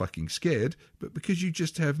that fucking scared, but because you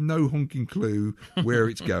just have no honking clue where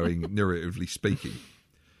it's going, narratively speaking.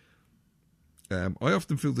 I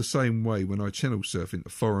often feel the same way when I channel surf into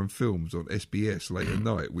foreign films on SBS late at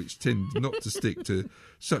night, which tend not to stick to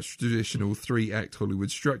such traditional 3-act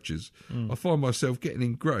Hollywood structures. I find myself getting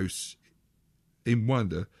engrossed in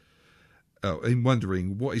wondering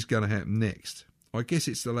what is going to happen next. I guess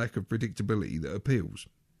it's the lack of predictability that appeals.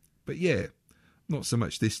 But yeah, not so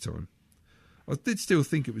much this time. I did still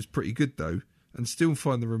think it was pretty good though, and still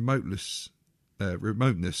find the remoteness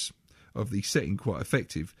of the setting quite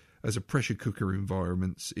effective, as a pressure cooker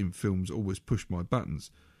environments in films always push my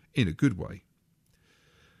buttons, in a good way.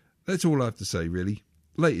 That's all I have to say really.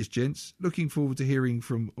 Latest gents, looking forward to hearing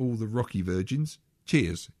from all the Rocky virgins.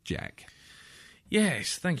 Cheers, Jack.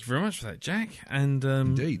 Yes, thank you very much for that, Jack. And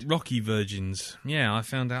Indeed. Rocky virgins. Yeah, I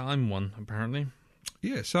found out I'm one, apparently.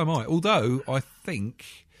 Yeah, so am I. Although, I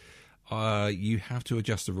think you have to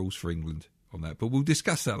adjust the rules for England on that. But we'll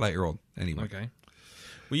discuss that later on, anyway. Okay.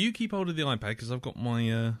 Well, you keep hold of the iPad, because I've got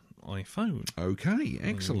my iPhone. Okay,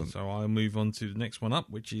 excellent. So I'll move on to the next one up,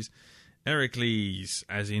 which is Heracles,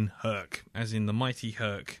 as in Herc, as in the mighty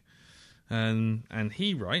Herc. And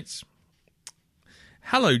he writes,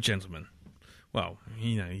 "Hello, gentlemen." Well,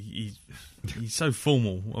 he's so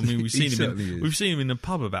formal. I mean, we've seen him in the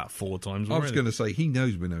pub about 4 times already. I was going to say, he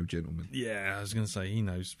knows we're no gentlemen. Yeah, I was going to say, he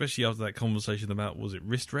knows, especially after that conversation about, was it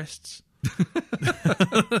wrist rests?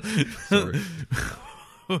 Sorry.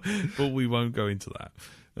 But we won't go into that.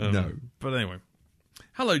 No. But anyway.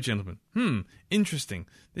 Hello, gentlemen. Interesting.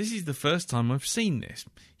 This is the first time I've seen this.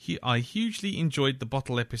 I hugely enjoyed the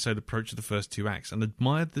bottle episode approach of the first 2 acts and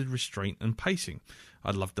admired the restraint and pacing. I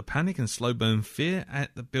love the panic and slow burn fear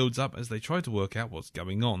that builds up as they try to work out what's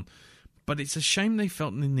going on. But it's a shame they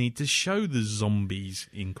felt the need to show the zombies,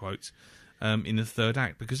 in quotes, in the 3rd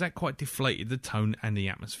act, because that quite deflated the tone and the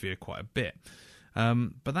atmosphere quite a bit.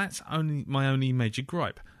 But that's my only major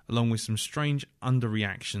gripe, along with some strange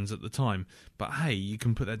underreactions at the time. But hey, you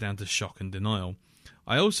can put that down to shock and denial.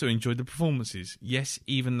 I also enjoyed the performances. Yes,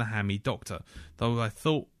 even the hammy doctor, though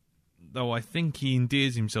I think he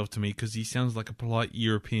endears himself to me because he sounds like a polite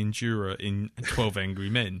European juror in 12 Angry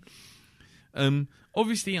Men.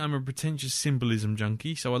 Obviously, I'm a pretentious symbolism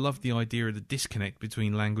junkie, so I love the idea of the disconnect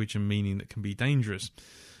between language and meaning that can be dangerous.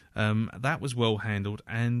 That was well handled,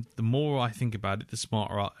 and the more I think about it, the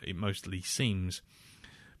smarter it mostly seems.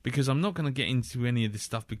 Because I'm not going to get into any of this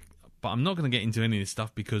stuff But I'm not going to get into any of this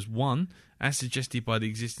stuff because, one, as suggested by the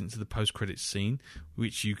existence of the post-credits scene,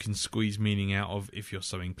 which you can squeeze meaning out of if you're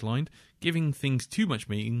so inclined, giving things too much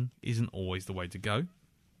meaning isn't always the way to go.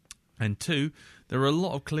 And two, there are a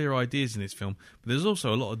lot of clear ideas in this film, but there's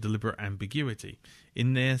also a lot of deliberate ambiguity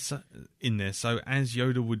in there. So as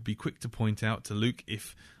Yoda would be quick to point out to Luke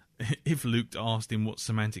if Luke asked him what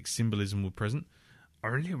semantic symbolism were present,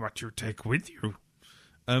 only what you take with you.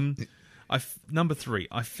 Number 3,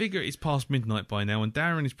 I figure it's past midnight by now, and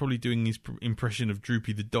Darren is probably doing his impression of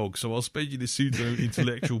Droopy the dog, so I'll spare you the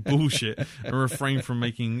pseudo-intellectual bullshit and refrain from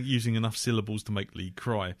using enough syllables to make Lee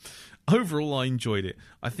cry. Overall, I enjoyed it.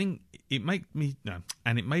 I think it made me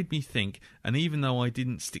think, and even though it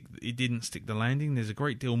didn't stick the landing, there's a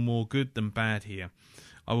great deal more good than bad here.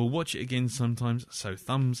 I will watch it again sometimes, so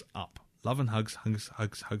thumbs up. Love and hugs, hugs,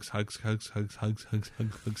 hugs, hugs, hugs, hugs, hugs, hugs, hugs,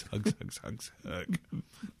 hugs, hugs, hugs, hugs, hugs, hug.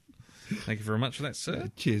 Thank you very much for that,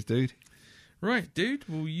 sir. Cheers, dude. Right, dude.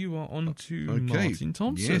 Well, you are on to Martin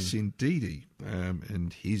Thompson. Yes, indeedy.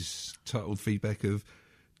 And his titled feedback of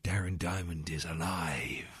Darren Diamond is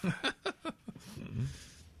alive.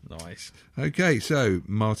 Nice. Okay, so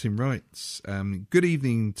Martin writes, good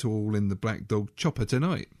evening to all in the Blackdog chopper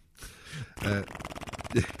tonight.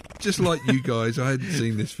 Just like you guys, I hadn't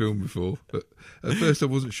seen this film before, but at first I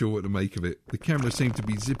wasn't sure what to make of it. The camera seemed to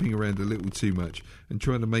be zipping around a little too much and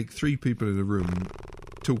trying to make 3 people in a room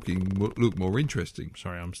talking look more interesting.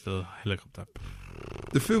 Sorry, I'm still helicopter.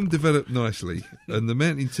 The film developed nicely, and the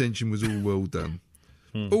mounting tension was all well done.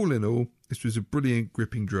 All in all, this was a brilliant,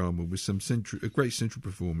 gripping drama with some great central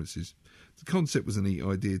performances. The concept was a neat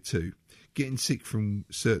idea too, getting sick from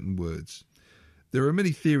certain words. There are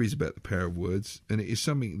many theories about the power of words, and it is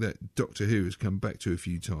something that Doctor Who has come back to a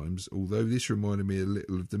few times, although this reminded me a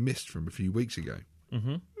little of The Mist from a few weeks ago.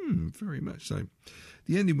 Very much so.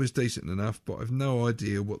 The ending was decent enough, but I've no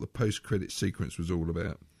idea what the post-credit sequence was all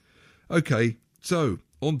about. Okay, so,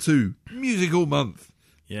 on to Musical Month.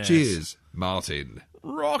 Yes. Cheers, Martin.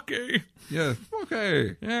 Rocky! Yeah,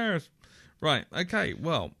 okay. Yes. Right, okay,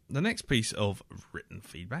 well, the next piece of written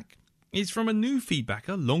feedback is from a new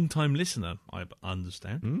feedbacker, long-time listener, I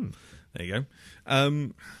understand. There you go.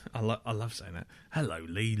 I love saying that. Hello,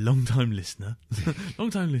 Lee, long-time listener.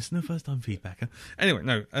 Long-time listener, first-time feedbacker. Anyway,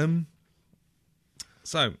 no.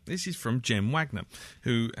 So, this is from Jem Wagner,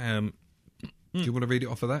 who... Do you want to read it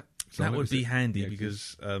off of that? That would be handy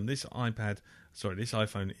because this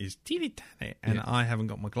iPhone is teeny tiny and I haven't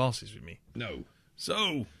got my glasses with me. No.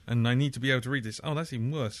 So, and I need to be able to read this. Oh, that's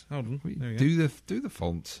even worse. Hold on. There we Do the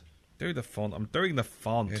font. Do the font. I'm doing the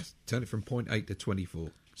font. Yes, turn it from 0.8 to 24.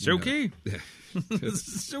 Silky. Yeah.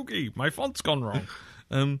 Silky. My font's gone wrong.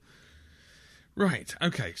 Right.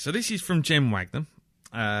 Okay. So this is from Jem Wagner.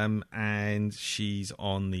 And she's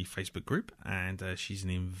on the Facebook group, and she's an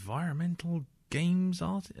environmental games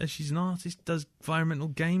artist. She's an artist, does environmental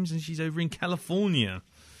games, and she's over in California.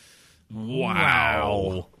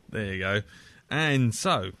 Wow. There you go. And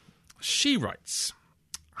so, she writes,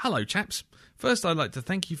 hello, chaps. First, I'd like to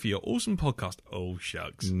thank you for your awesome podcast. Oh,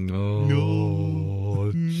 shucks.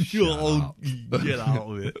 No. Get out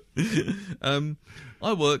of it.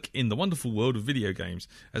 I work in the wonderful world of video games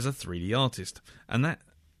as a 3D artist, and that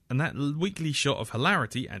weekly shot of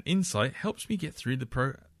hilarity and insight helps me get through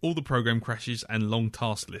all the program crashes and long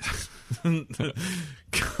task lists.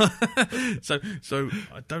 So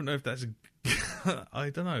I don't know if that's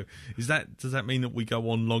I don't know. Does that mean that we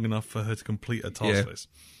go on long enough for her to complete a task list?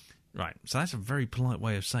 Right, so that's a very polite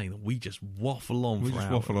way of saying that we just waffle on. We just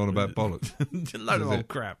waffle on about bollocks. A load of old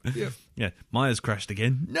crap. Yeah. Yeah. Maya's crashed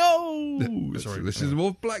again. No! Sorry. This is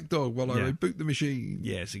more Blackdog while I reboot the machine.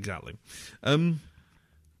 Yes, exactly.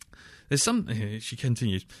 She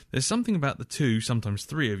continues, there's something about the 2, sometimes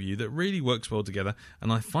 3 of you that really works well together, and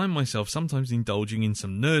I find myself sometimes indulging in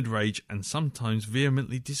some nerd rage and sometimes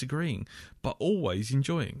vehemently disagreeing, but always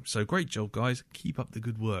enjoying. So great job, guys. Keep up the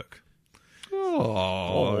good work.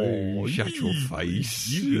 Oh, shut your face.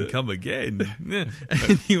 You can come again. Yeah.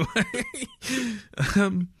 Anyway,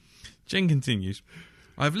 Jen continues,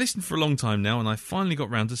 I've listened for a long time now, and I finally got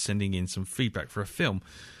round to sending in some feedback for a film.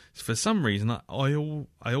 For some reason, I'm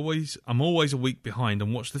always a week behind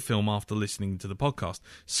and watch the film after listening to the podcast.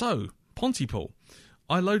 So, Pontypool.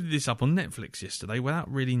 I loaded this up on Netflix yesterday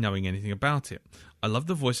without really knowing anything about it. I love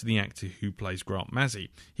the voice of the actor who plays Grant Mazzy.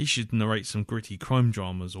 He should narrate some gritty crime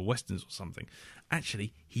dramas or westerns or something.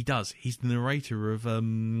 Actually, he does. He's the narrator of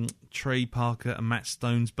Trey Parker and Matt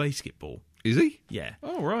Stone's Basketball. Is he? Yeah.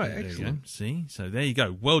 Oh, right. There Excellent. See? So there you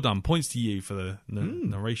go. Well done. Points to you for the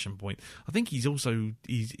narration point. I think he's as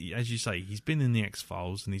you say, he's been in the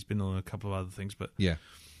X-Files and he's been on a couple of other things, but yeah.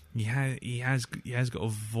 He has got a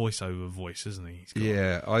voiceover voice, hasn't he? He's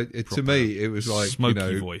got to me, it was like,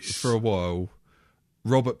 smoky voice. For a while,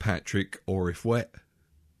 Robert Patrick or If Wet.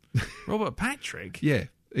 Robert Patrick? Yeah,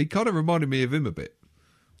 he kind of reminded me of him a bit.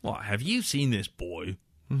 What, have you seen this boy?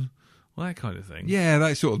 Well, that kind of thing. Yeah,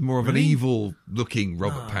 that's sort of more of Really? an evil-looking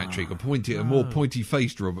Robert Patrick, a more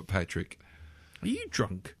pointy-faced Robert Patrick. Are you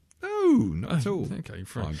drunk? No, not at all. Okay,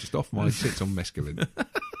 fine. I'm just off my tits on mescaline.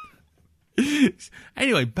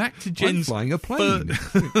 Anyway, back to Jen's... I'm flying a plane.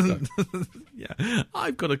 Yeah,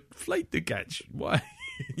 I've got a flight to catch. Why? Are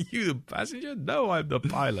you the passenger? No, I'm the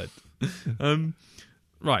pilot.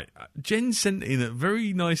 Right, Jen sent in a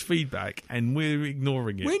very nice feedback, and we're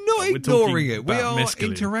ignoring it. We're not ignoring it. We are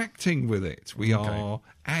interacting with it. We are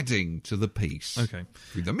adding to the piece. Okay.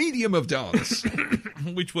 Through the medium of dance.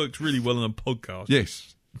 Which works really well on a podcast.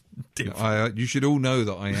 Yes. You should all know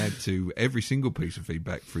that I add to every single piece of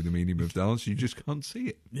feedback through the medium of dance. You just can't see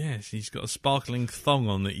it. Yes, he's got a sparkling thong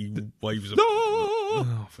on that he waves.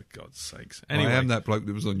 Oh, for God's sakes! Anyway, I am that bloke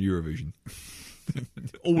that was on Eurovision.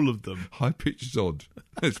 All of them. High pitched Zod.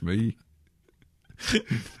 That's me.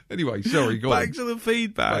 Anyway, sorry. Go on. Back to the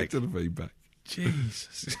feedback.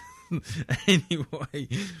 Jesus. Anyway,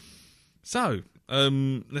 so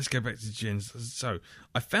let's go back to Jen's. So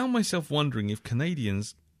I found myself wondering if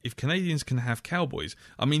Canadians can have cowboys.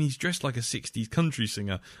 I mean, he's dressed like a 60s country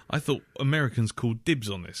singer. I thought Americans called dibs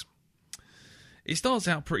on this. It starts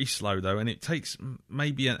out pretty slow, though, and it takes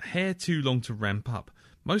maybe a hair too long to ramp up.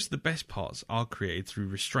 Most of the best parts are created through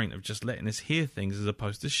restraint of just letting us hear things as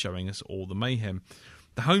opposed to showing us all the mayhem.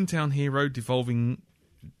 The hometown hero devolving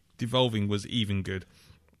was even good.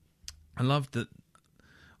 I loved that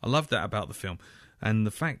about the film, and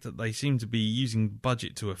the fact that they seem to be using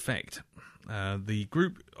budget to effect. The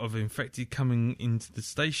group of infected coming into the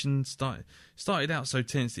station started out so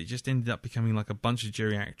tense that it just ended up becoming like a bunch of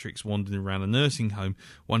geriatrics wandering around a nursing home,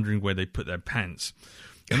 wondering where they put their pants.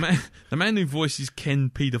 The man who voices Ken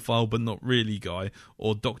Pedophile but not really guy,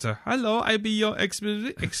 or Dr. Hello, I'll be your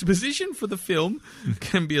exposition for the film,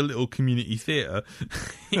 can be a little community theatre,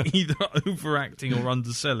 either overacting or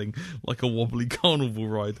underselling, like a wobbly carnival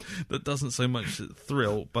ride that doesn't so much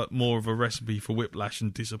thrill but more of a recipe for whiplash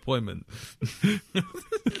and disappointment.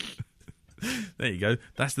 There you go.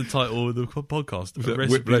 That's the title of the podcast.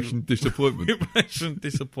 Whiplash and Disappointment. Whiplash and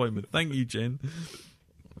Disappointment. Thank you, Jen.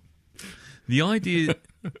 The idea...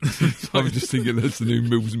 I'm just thinking that's the new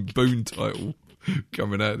Mills and Boone title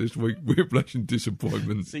coming out this week. Whiplash and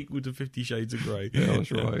Disappointment. Sequel to 50 Shades of Grey. Yeah,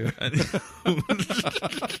 that's right.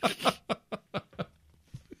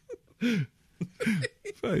 Yeah.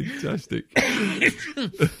 Fantastic.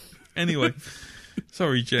 Anyway,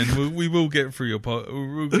 sorry, Jen. We will get through your part.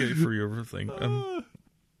 We'll get through your thing.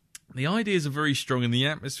 The ideas are very strong, and the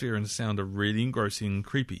atmosphere and the sound are really engrossing and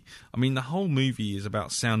creepy. I mean, the whole movie is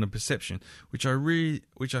about sound and perception, which I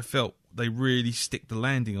felt they really stick the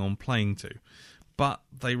landing on playing to. But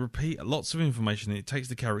they repeat lots of information, and it takes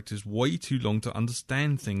the characters way too long to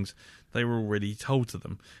understand things they were already told to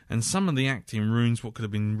them. And some of the acting ruins what could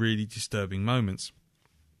have been really disturbing moments.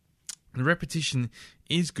 The repetition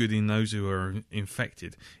is good in those who are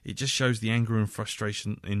infected. It just shows the anger and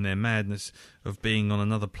frustration in their madness of being on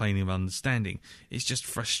another plane of understanding. It's just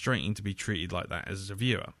frustrating to be treated like that as a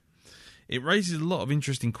viewer. It raises a lot of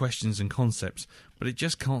interesting questions and concepts, but it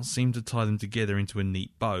just can't seem to tie them together into a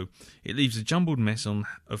neat bow. It leaves a jumbled mess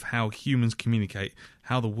of how humans communicate,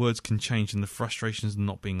 how the words can change, and the frustrations of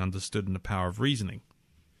not being understood and the power of reasoning.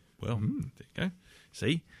 Well, there you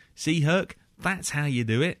go. See, Herc? That's how you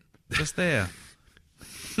do it. Just there.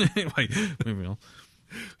 Anyway, moving on.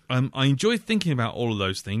 I enjoyed thinking about all of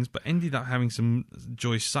those things, but ended up having some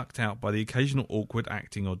joy sucked out by the occasional awkward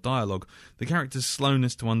acting or dialogue, the character's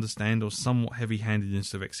slowness to understand, or somewhat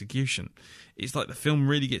heavy-handedness of execution. It's like the film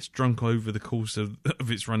really gets drunk over the course of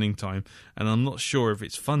its running time, and I'm not sure if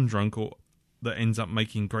it's fun drunk or that ends up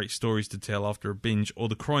making great stories to tell after a binge, or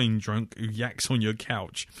the crying drunk who yaks on your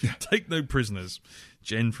couch. Take no prisoners.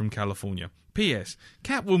 Jen from California. P.S.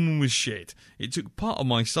 Catwoman was shit. It took part of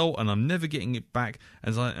my soul, and I'm never getting it back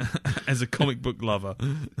as a comic book lover.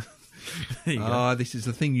 This is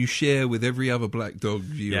the thing you share with every other Blackdog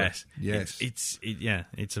viewer. Yes. It's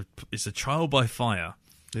a trial by fire.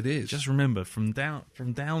 It is. Just remember, from down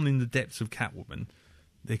in the depths of Catwoman,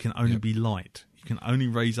 there can only be light. You can only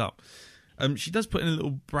raise up. She does put in a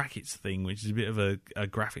little brackets thing, which is a bit of a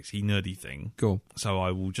graphics-y, nerdy thing. Cool. So I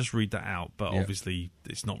will just read that out, but obviously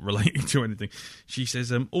it's not related to anything. She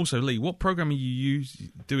says, also, Lee, what program are you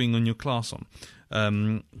doing on your class on?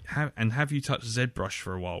 Have you touched ZBrush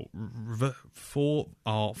for a while?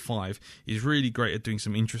 4R5 is really great at doing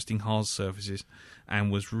some interesting hard surfaces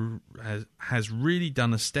and has really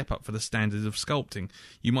done a step up for the standards of sculpting.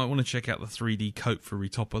 You might want to check out the 3D coat for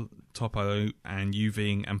retopo and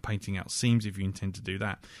UVing and painting out seams if you intend to do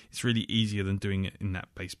that. It's really easier than doing it in that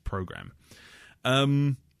base program.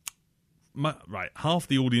 Right, half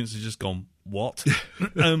the audience has just gone, what?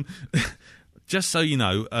 Just so you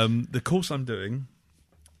know, the course I'm doing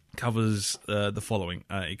covers the following.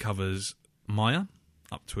 It covers Maya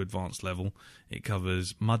up to advanced level. It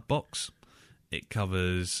covers Mudbox. It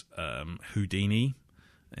covers Houdini.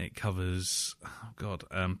 It covers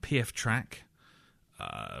PF Track.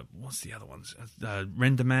 What's the other ones?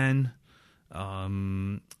 RenderMan.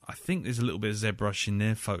 I think there's a little bit of ZBrush in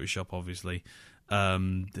there. Photoshop, obviously.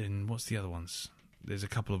 Then what's the other ones? There's a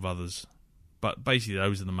couple of others, but basically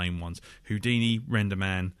those are the main ones: Houdini,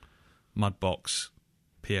 RenderMan, Mudbox,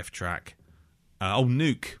 PF Track.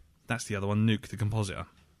 Nuke. That's the other one. Nuke, the compositor.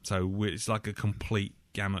 So it's like a complete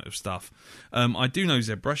gamut of stuff. I do know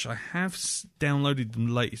ZBrush. I have downloaded the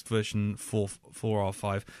latest version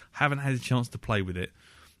 4R5. Haven't had a chance to play with it.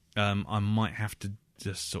 I might have to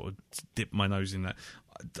just sort of dip my nose in that.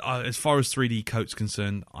 As far as 3D coat's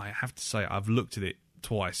concerned, I have to say I've looked at it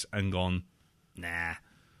twice and gone, nah.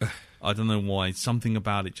 I don't know why. Something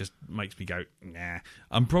about it just makes me go, nah.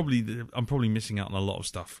 I'm probably missing out on a lot of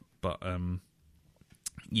stuff, but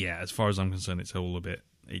yeah, as far as I'm concerned,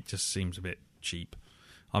 it just seems a bit cheap.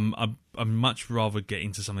 I'd much rather get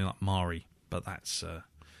into something like Mari, but that's a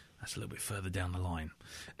little bit further down the line.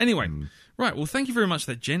 Anyway, right, well, thank you very much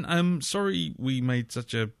for that, Jen. Sorry we made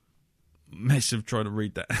such a mess of trying to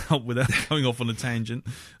read that out without going off on a tangent.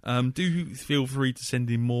 Do feel free to send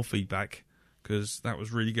in more feedback, because that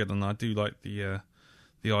was really good, and I do like the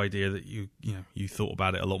idea that you thought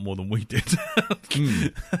about it a lot more than we did.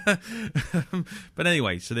 But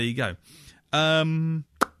anyway, so there you go.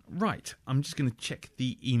 Right, I'm just going to check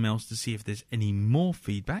the emails to see if there's any more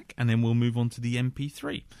feedback, and then we'll move on to the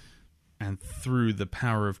MP3. And through the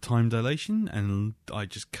power of time dilation, and I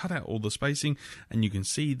just cut out all the spacing, and you can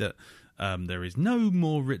see that there is no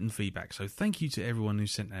more written feedback. So thank you to everyone who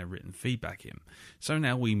sent their written feedback in. So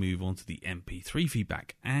now we move on to the MP3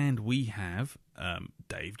 feedback, and we have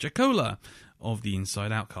Dave Jacola of the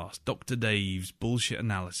Inside Outcast, Dr. Dave's bullshit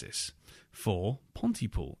analysis for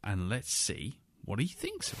Pontypool, and let's see what he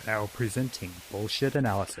thinks of it. Now presenting Bullshit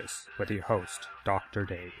Analysis with your host, Dr.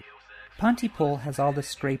 Dave. Pontypool has all the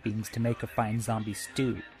scrapings to make a fine zombie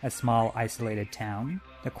stew. A small, isolated town,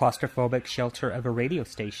 the claustrophobic shelter of a radio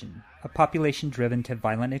station, a population driven to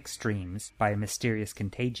violent extremes by a mysterious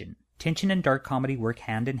contagion. Tension and dark comedy work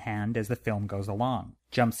hand in hand as the film goes along.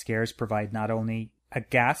 Jump scares provide not only a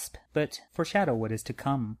gasp, but foreshadow what is to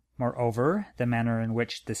come. Moreover, the manner in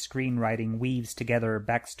which the screenwriting weaves together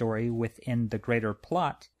backstory within the greater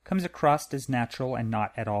plot comes across as natural and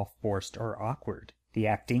not at all forced or awkward. The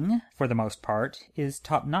acting, for the most part, is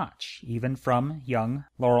top-notch, even from young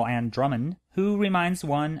Laurel Ann Drummond, who reminds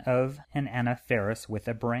one of an Anna Faris with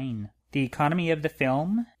a brain. The economy of the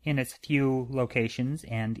film, in its few locations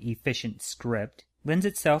and efficient script, lends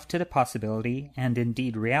itself to the possibility, and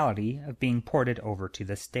indeed reality, of being ported over to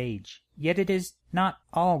the stage. Yet it is not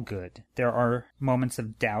all good. There are moments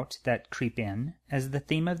of doubt that creep in, as the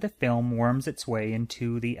theme of the film worms its way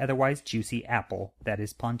into the otherwise juicy apple that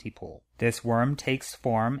is Pontypool. This worm takes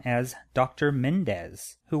form as Dr.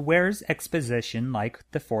 Mendez, who wears exposition like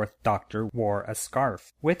the fourth Doctor wore a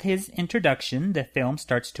scarf. With his introduction, the film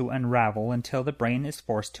starts to unravel until the brain is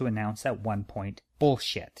forced to announce at one point,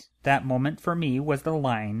 bullshit. That moment for me was the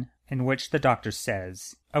line in which the Doctor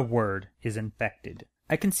says, a word is infected.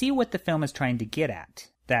 I can see what the film is trying to get at,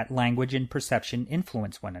 that language and perception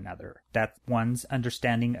influence one another, that one's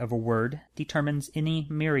understanding of a word determines any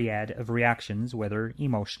myriad of reactions, whether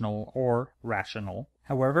emotional or rational.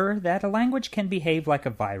 However, that a language can behave like a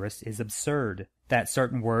virus is absurd. That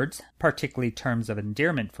certain words, particularly terms of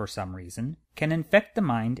endearment for some reason, can infect the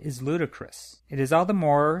mind is ludicrous. It is all the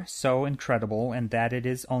more so incredible in that it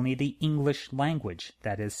is only the English language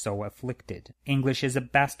that is so afflicted. English is a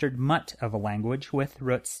bastard mutt of a language with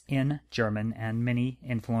roots in German and many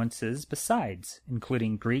influences besides,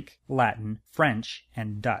 including Greek, Latin, French,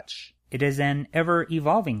 and Dutch. It is an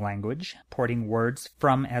ever-evolving language, porting words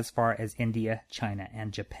from as far as India, China,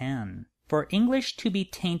 and Japan. For English to be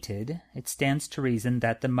tainted, it stands to reason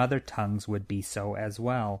that the mother tongues would be so as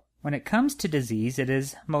well. When it comes to disease, it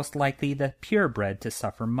is most likely the purebred to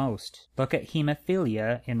suffer most. Look at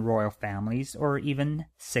hemophilia in royal families, or even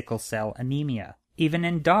sickle cell anemia. Even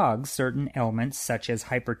in dogs, certain ailments such as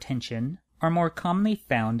hypertension are more commonly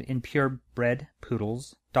found in purebred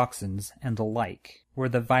poodles, dachshunds, and the like. Were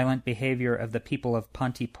the violent behavior of the people of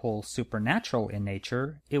Pontypool supernatural in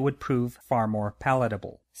nature, it would prove far more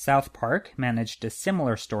palatable. South Park managed a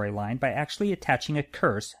similar storyline by actually attaching a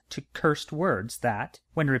curse to cursed words that,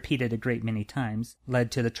 when repeated a great many times,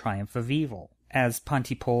 led to the triumph of evil. As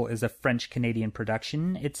Pontypool is a French-Canadian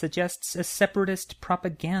production, it suggests a separatist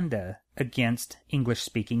propaganda against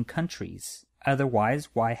English-speaking countries. Otherwise,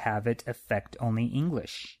 why have it affect only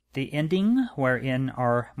English? The ending, wherein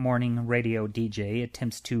our morning radio DJ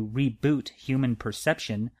attempts to reboot human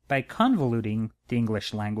perception by convoluting the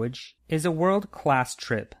English language, is a world-class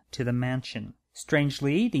trip to the mansion.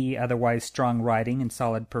 Strangely, the otherwise strong writing and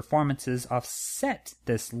solid performances offset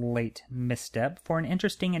this late misstep for an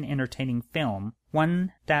interesting and entertaining film,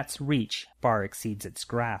 one that's reach far exceeds its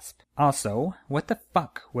grasp. Also, what the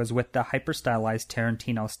fuck was with the hyper-stylized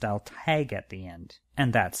Tarantino-style tag at the end?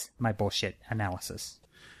 And that's my bullshit analysis.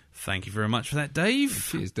 Thank you very much for that, Dave.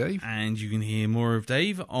 Cheers, Dave. And you can hear more of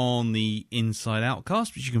Dave on the Inside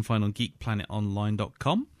Outcast, which you can find on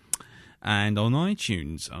geekplanetonline.com. And on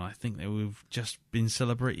iTunes, and I think that we've just been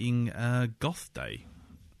celebrating Goth Day.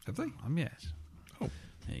 Have they? Yes. Oh,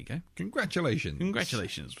 there you go. Congratulations!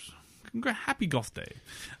 Happy Goth Day.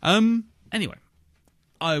 Anyway,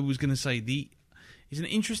 I was going to say it's an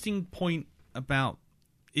interesting point about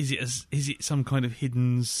is it some kind of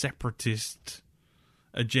hidden separatist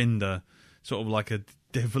agenda, sort of like a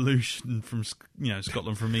devolution from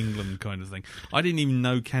Scotland from England kind of thing. I didn't even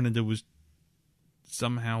know Canada was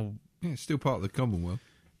somehow. Yeah, it's still part of the Commonwealth.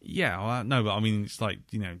 Yeah, no, but I mean, it's like,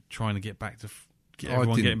 trying to get back to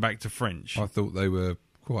everyone getting back to French. I thought they were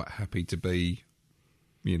quite happy to be,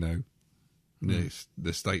 the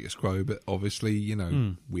status quo, but obviously,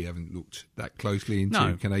 we haven't looked that closely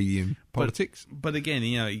into Canadian politics. But again,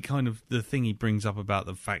 he kind of, the thing he brings up about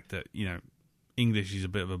the fact that, English is a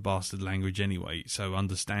bit of a bastard language anyway, so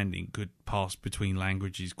understanding could pass between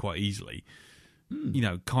languages quite easily.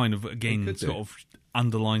 Kind of again sort of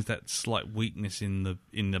underlines that slight weakness in the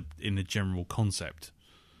general concept.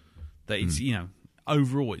 That it's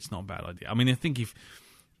overall it's not a bad idea. I mean, I think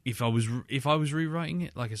if I was rewriting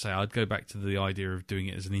it, like I say, I'd go back to the idea of doing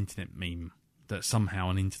it as an internet meme. That somehow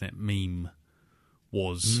an internet meme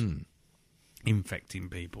was infecting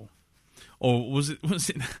people, or was it?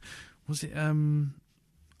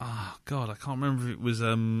 God, I can't remember if it was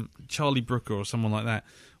Charlie Brooker or someone like that,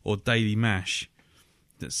 or Daily Mash,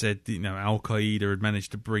 that said Al Qaeda had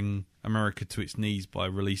managed to bring America to its knees by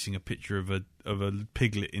releasing a picture of a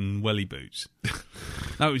piglet in welly boots.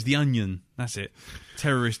 No, it was The Onion. That's it.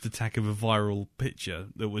 Terrorist attack of a viral picture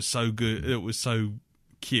that was so good. It was so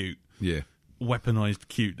cute. Yeah. Weaponized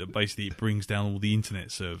cute that basically it brings down all the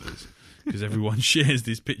internet servers because everyone shares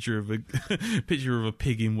this picture of a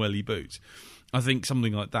pig in welly boots. I think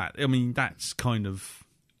something like that. I mean, that's kind of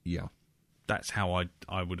that's how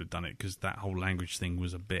I would have done it, because that whole language thing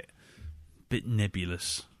was a bit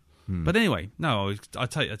nebulous. But anyway, no, I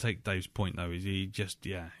take Dave's point though. Is he just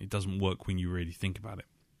it doesn't work when you really think about it.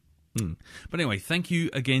 But anyway, thank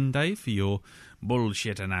you again, Dave, for your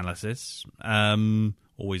bullshit analysis.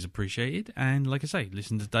 Always appreciated. And like I say,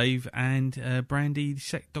 listen to Dave and Dr. Brandy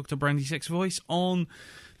Sex Voice on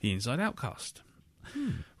the Inside Outcast.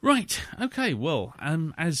 Right, okay, well,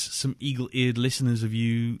 as some eagle-eared listeners of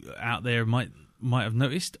you out there might have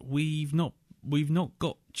noticed, we've not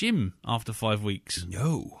got Jim after 5 weeks.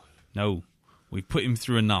 No, we've put him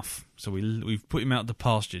through enough, so we've put him out to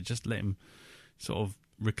pasture. Just let him sort of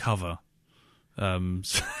recover. So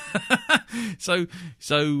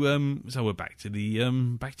we're back to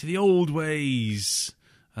the old ways,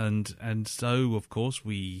 and so of course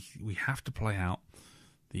we have to play out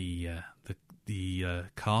the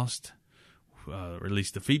cast, or at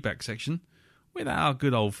least the feedback section, with our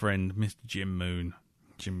good old friend Mr. Jim Moon,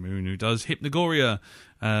 who does Hypnagoria,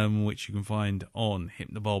 which you can find on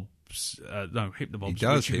Hypnobobs. Hypnobobs. He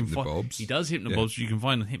does Hypnobobs. He does Hypnobobs, which you can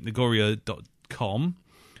find on hypnagoria.com.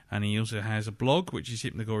 And he also has a blog, which is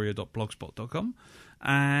hypnagoria.blogspot.com.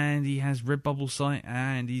 And he has Redbubble site,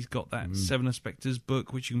 and he's got that Seven of Spectres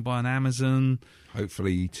book, which you can buy on Amazon.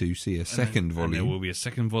 Hopefully to see a second volume. And there will be a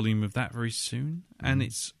second volume of that very soon. And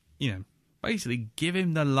it's, basically give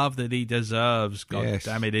him the love that he deserves. God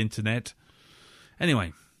damn it, Internet.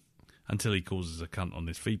 Anyway, until he calls us a cunt on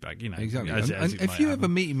this feedback, Exactly. And if you ever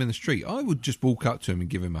meet him in the street, I would just walk up to him and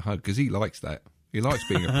give him a hug, because he likes that. He likes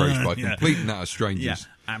being approached by complete and utter strangers. Yeah,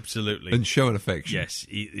 absolutely. And showing affection. Yes,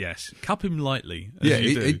 yes. Cup him lightly.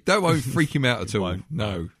 It won't freak him out at all.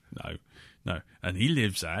 No. And he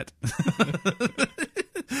lives at...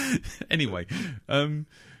 Anyway,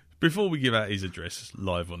 Before we give out his address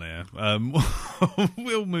live on air,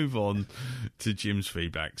 we'll move on to Jim's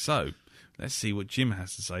feedback. So, let's see what Jim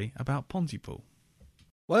has to say about Pontypool.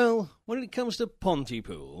 Well, when it comes to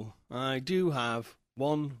Pontypool, I do have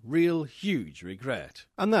one real huge regret.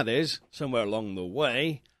 And that is, somewhere along the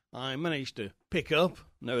way, I managed to pick up,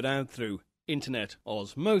 no doubt through internet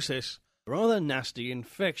osmosis, a rather nasty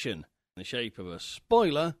infection in the shape of a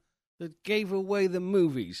spoiler that gave away the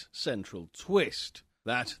movie's central twist,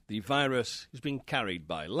 that the virus is being carried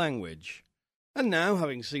by language. And now,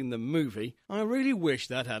 having seen the movie, I really wish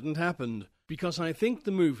that hadn't happened, because I think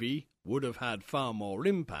the movie would have had far more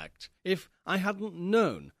impact if I hadn't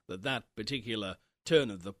known that that particular turn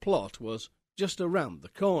of the plot was just around the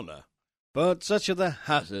corner. But such are the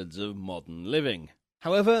hazards of modern living.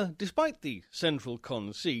 However, despite the central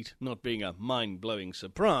conceit not being a mind-blowing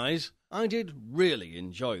surprise, I did really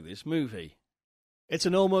enjoy this movie. It's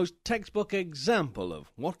an almost textbook example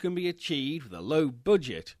of what can be achieved with a low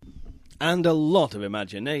budget and a lot of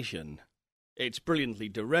imagination. It's brilliantly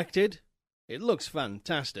directed, it looks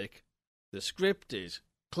fantastic, the script is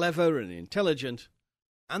clever and intelligent,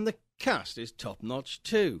 and the cast is top-notch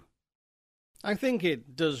too. I think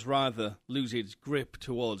it does rather lose its grip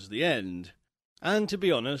towards the end, and to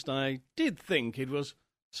be honest, I did think it was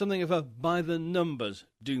something of a by-the-numbers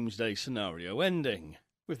doomsday scenario ending.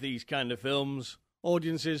 With these kind of films,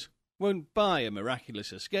 audiences won't buy a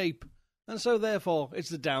miraculous escape, and so therefore it's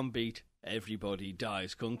the downbeat, everybody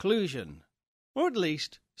dies conclusion. Or at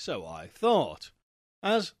least, so I thought.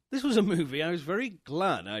 As this was a movie I was very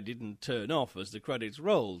glad I didn't turn off as the credits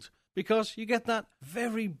rolled, because you get that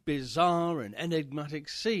very bizarre and enigmatic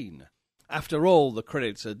scene. After all the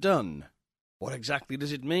credits are done. What exactly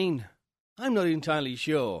does it mean? I'm not entirely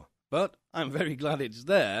sure, but I'm very glad it's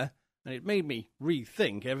there, and it made me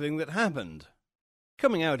rethink everything that happened.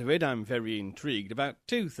 Coming out of it, I'm very intrigued about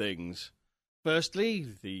two things. Firstly,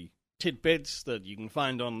 the tidbits that you can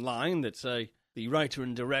find online that say the writer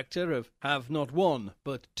and director have not one,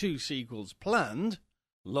 but two sequels planned.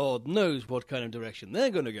 Lord knows what kind of direction they're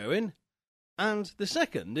going to go in. And the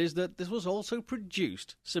second is that this was also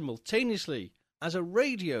produced simultaneously as a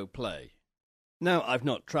radio play. Now, I've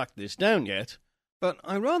not tracked this down yet, but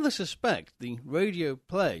I rather suspect the radio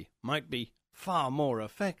play might be far more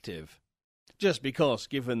effective. Just because,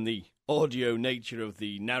 given the audio nature of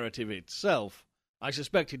the narrative itself, I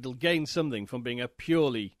suspect it'll gain something from being a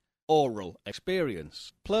purely oral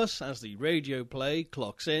experience. Plus, as the radio play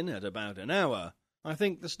clocks in at about an hour, I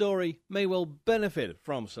think the story may well benefit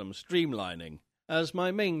from some streamlining, as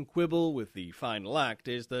my main quibble with the final act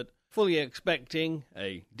is that, fully expecting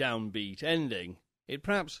a downbeat ending, it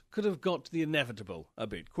perhaps could have got to the inevitable a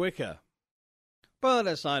bit quicker. But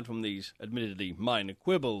aside from these admittedly minor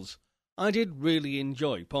quibbles, I did really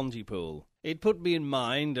enjoy Pontypool. It put me in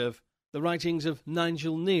mind of the writings of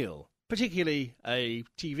Nigel Neal, particularly a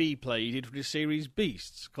TV play he did for his series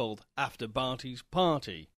Beasts called After Barty's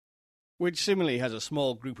Party, which similarly has a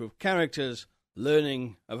small group of characters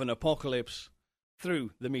learning of an apocalypse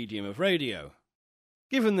through the medium of radio.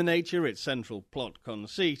 Given the nature its central plot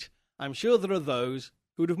conceit, I'm sure there are those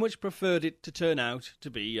who would have much preferred it to turn out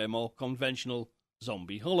to be a more conventional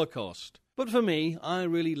zombie holocaust. But for me, I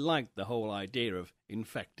really liked the whole idea of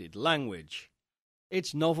infected language.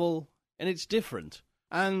 It's novel and it's different,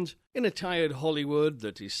 and in a tired Hollywood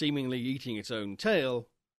that is seemingly eating its own tail,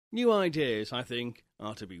 new ideas, I think,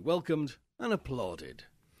 are to be welcomed and applauded.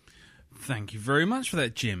 Thank you very much for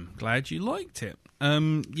that, Jim. Glad you liked it.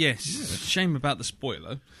 Yes, shame about the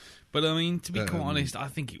spoiler. But, I mean, to be quite honest, I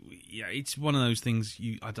think it's one of those things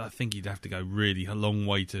I think you'd have to go really a long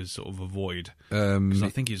way to sort of avoid. Because I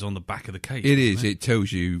think it's on the back of the case. It is. It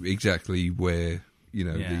tells you exactly where,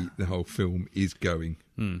 the whole film is going.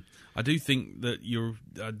 I do think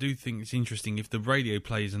it's interesting if the radio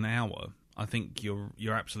plays an hour. I think you're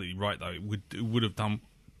absolutely right, though. It would have done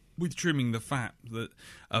with trimming the fat that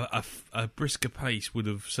a brisker pace would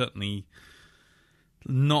have certainly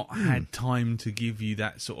not had time to give you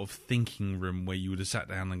that sort of thinking room where you would have sat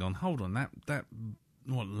down and gone, hold on, that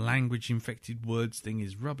what language infected words thing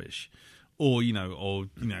is rubbish, or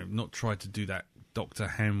not try to do that Dr.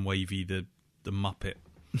 Handwavy the Muppet.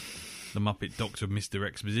 The Muppet Doctor Mr.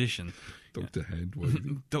 Exposition. Dr.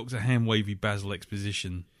 Handwavy. Dr. Handwavy Basil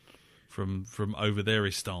Exposition from over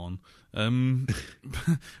thereistan.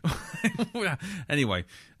 Anyway,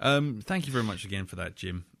 thank you very much again for that,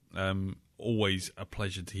 Jim. Always a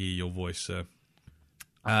pleasure to hear your voice, sir.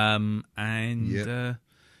 I think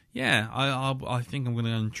I'm going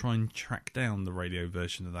to try and track down the radio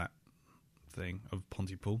version of that thing, of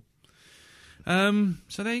Pontypool.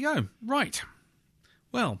 So there you go. Right.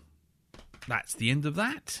 Well, that's the end of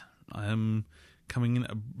that. coming in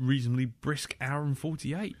at a reasonably brisk hour and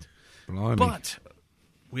 48. Blimey. But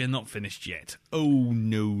we are not finished yet. Oh,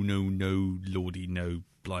 no, lordy, no,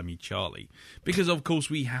 blimey Charlie. Because, of course,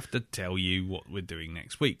 we have to tell you what we're doing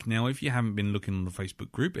next week. Now, if you haven't been looking on the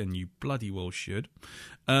Facebook group, and you bloody well should,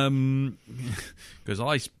 because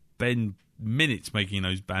I spend minutes making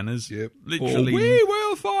those banners. Yep. Literally. Oh, we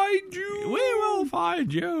will find you. We will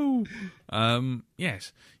find you.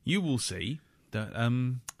 Yes, you will see that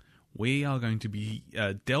we are going to be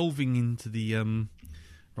delving into the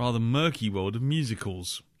rather murky world of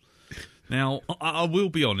musicals. Now, I will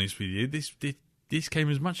be honest with you. This came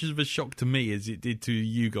as much of a shock to me as it did to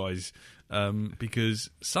you guys, because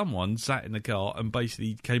someone sat in the car and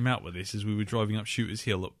basically came out with this as we were driving up Shooters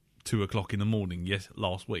Hill at 2:00 in the morning. Yes,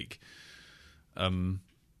 last week.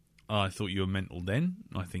 I thought you were mental then.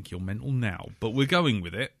 I think you're mental now. But we're going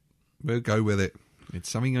with it. We'll go with it. It's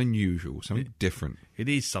something unusual, something different. It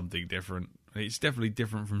is something different. It's definitely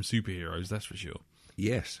different from superheroes, that's for sure.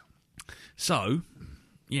 Yes. So,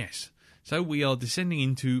 yes. So we are descending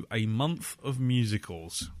into a month of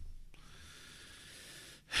musicals.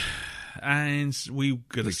 And we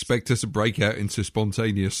could expect us to break out into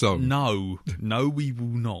spontaneous song. No, we will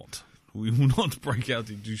not. We will not break out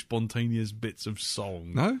into spontaneous bits of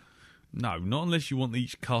song. No? No, not unless you want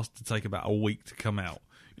each cast to take about a week to come out.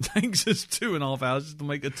 It takes us 2.5 hours just to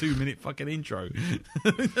make a 2-minute fucking intro.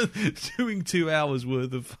 Doing 2 hours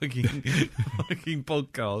worth of fucking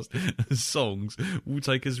podcast songs will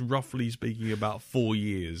take us, roughly speaking, about 4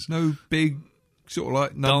 years. No big sort of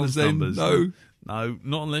like numbers Dance then? numbers. No,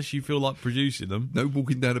 not unless you feel like producing them. No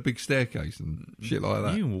walking down a big staircase and shit like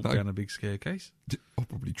that. You can walk No. down a big staircase. I'll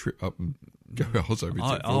probably trip up and go arse over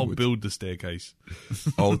tip I'll forward. build the staircase.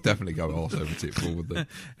 I'll definitely go arse over tip forward then.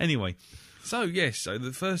 Anyway, so yes, so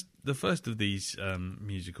the first of these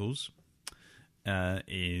musicals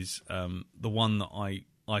is the one that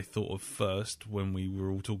I thought of first when we were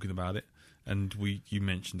all talking about it, and you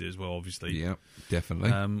mentioned it as well, obviously. Yeah, definitely.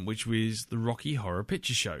 Which was the Rocky Horror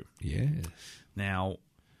Picture Show. Yes. Now,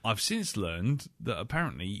 I've since learned that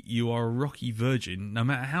apparently you are a Rocky virgin, no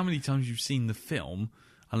matter how many times you've seen the film,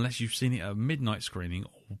 unless you've seen it at a midnight screening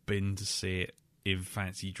or been to see it in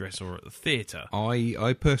fancy dress or at the theatre.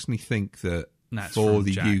 I personally think that That's for from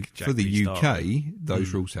the Jack for the V. UK, Starr.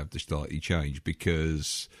 those rules have to slightly change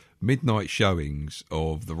because midnight showings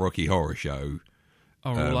of the Rocky Horror Show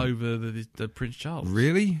Are all over the Prince Charles.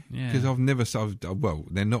 really? Yeah. Because I've never well,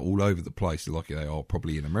 they're not all over the place like they are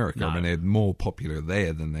probably in America. No. I mean, they're more popular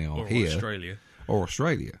there than they are Or here Australia. or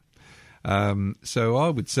Australia. So I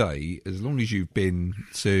would say, as long as you've been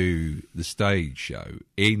to the stage show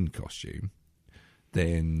in costume,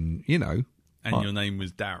 then you know. And your name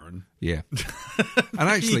was Darren. Yeah, and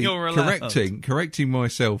actually You're allowed. correcting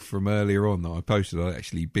myself from earlier on that I posted. I'd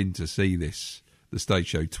actually been to see the stage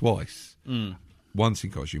show twice. Once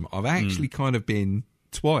in costume. I've actually kind of been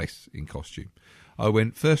twice in costume. I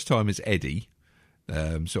went first time as Eddie,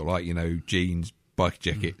 sort of like jeans, bike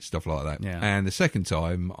jacket, stuff like that. Yeah. And the second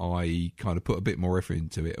time I kind of put a bit more effort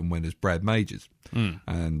into it and went as Brad Majors.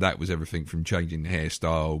 And that was everything from changing the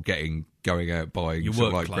hairstyle, going out buying Your sort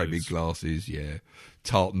of work like great big clothes. glasses,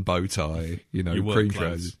 tartan bow tie, Your work cream clothes.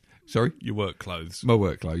 trousers. Sorry? Your work clothes. My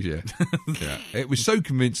work clothes, yeah. Yeah. It was so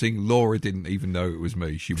convincing, Laura didn't even know it was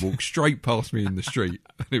me. She walked straight past me in the street,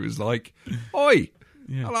 and it was like, oi,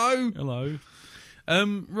 Yeah. hello.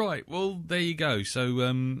 Right, well, there you go.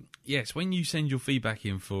 So, yes, when you send your feedback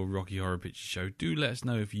in for Rocky Horror Picture Show, do let us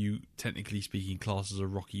know if you, technically speaking, class as a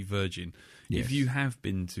Rocky virgin. Yes. If you have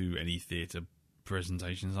been to any theatre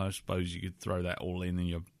presentations, I suppose you could throw that all in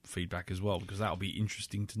your feedback as well, because that'll be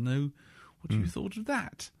interesting to know what you thought of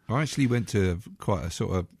that. I actually went to quite a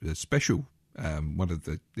sort of a special, one of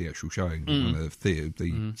the actual showing, one of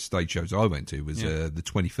the stage shows I went to was the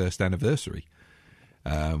 21st anniversary,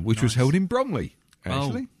 which was held in Bromley,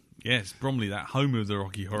 actually. Oh, yes, Bromley, that home of the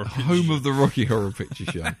Rocky Horror Picture Home Show. of the Rocky Horror Picture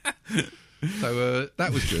Show. So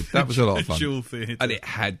that was good. That was a lot of fun. Dual theatre. And it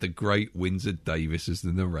had the great Windsor Davis as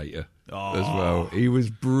the narrator Oh. as well. He was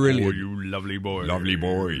brilliant. Oh, you lovely boy. Lovely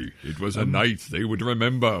boy. It was a night they would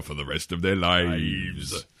remember for the rest of their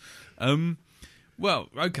lives. Well,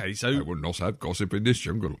 okay, so... I will not have gossip in this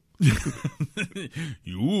jungle.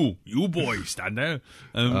 You boy, stand there.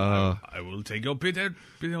 I will take your pith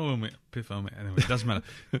helmet. Anyway, it doesn't matter.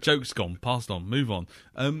 Joke's gone, passed on, move on.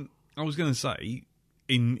 I was going to say,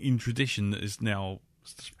 in tradition that has now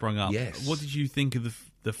sprung up, Yes. what did you think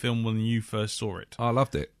of the film when you first saw it? I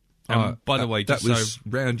loved it. By the way, that just was so...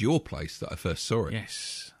 round your place that I first saw it.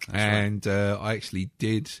 Yes. And I actually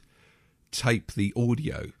did tape the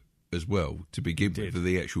audio as well to begin with for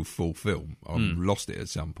the actual full film. I lost it at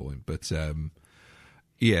some point, but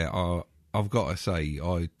I've got to say,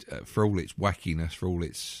 for all its wackiness, for all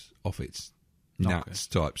its off its nuts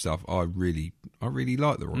type stuff, I really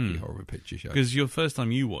like the Rocky Horror Picture Show. Because your first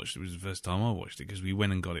time you watched it was the first time I watched it, because we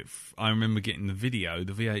went and got it. I remember getting the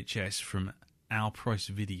VHS from Our Price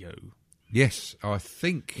Video. Yes, I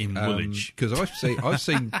think in Woolwich, because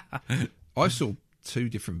I saw 2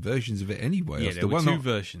 different versions of it anyway. Yeah, there were 2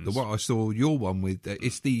 versions. The one I saw, your one with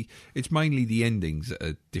it's mainly the endings that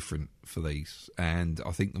are different for these, and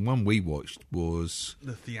I think the one we watched was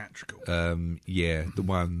the theatrical. The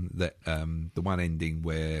one that the one ending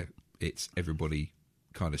where it's everybody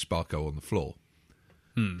kind of sparko on the floor.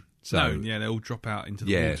 So they all drop out into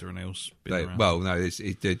the water and they all spin around. Well, no,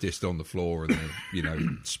 they're just on the floor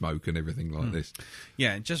and smoke and everything like this.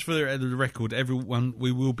 Yeah, just for the record, everyone,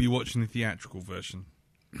 we will be watching the theatrical version.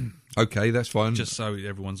 Okay, that's fine. Just so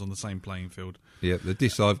everyone's on the same playing field. Yeah, the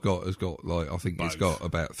disc I've got has got I think both. It's got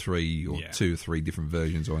about 2 or 3 different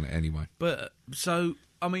versions on it anyway. But so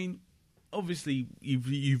I mean, obviously you've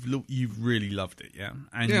really loved it, yeah.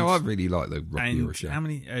 And I really like the Rocky Horror Show. How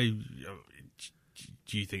many?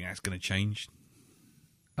 Do you think that's going to change?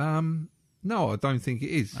 No, I don't think it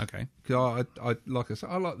is. Okay, because I like I said,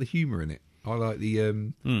 I like the humour in it. I like the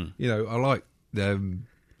I like the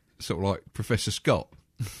sort of like Professor Scott.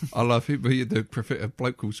 I love him. A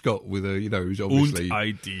bloke called Scott with a who's obviously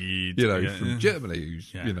from Germany.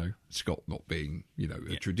 Who's Scott not being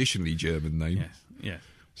a traditionally German name. Yes, yes.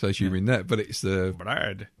 So you're in that, but it's the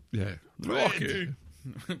Brad. Yeah, Bread.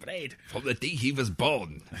 Bread. From the day he was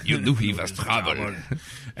born, you knew he was trouble.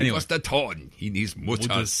 He was the thorn in his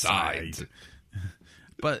mother's side.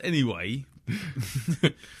 But anyway,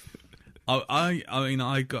 I've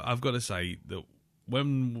got to say that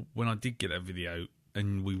when I did get that video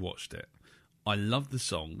and we watched it, I loved the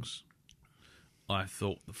songs. I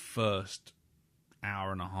thought the first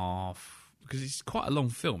hour and a half, because it's quite a long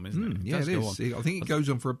film, isn't it? Yeah, it is. I think it goes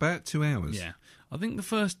on for about 2 hours. Yeah, I think the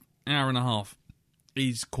first hour and a half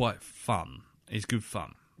is quite fun. It's good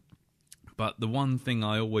fun. But the one thing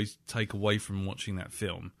I always take away from watching that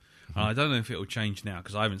film, and I don't know if it will change now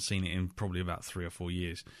because I haven't seen it in probably about 3 or 4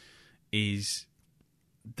 years, is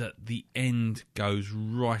that the end goes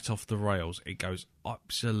right off the rails. It goes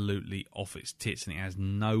absolutely off its tits, and it has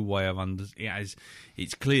no way of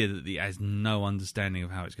it's clear that it has no understanding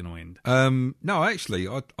of how it's going to end. No, actually,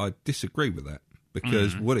 I disagree with that,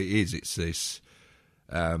 because what it is, it's this.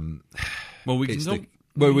 Well, we can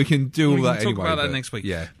we can do all that talk anyway. About that next week.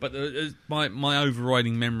 Yeah, but my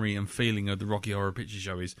overriding memory and feeling of the Rocky Horror Picture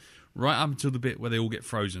Show is right up until the bit where they all get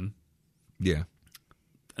frozen. Yeah,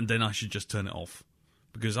 and then I should just turn it off,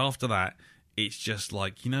 because after that, it's just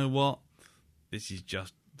like, you know what, this is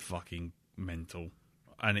just fucking mental,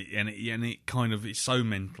 and it kind of, it's so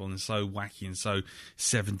mental and so wacky and so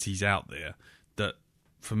 70s out there that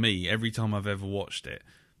for me, every time I've ever watched it,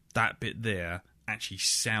 that bit there actually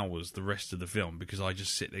sours the rest of the film, because I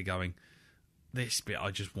just sit there going, this bit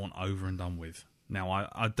I just want over and done with. Now,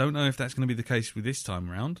 I don't know if that's going to be the case with this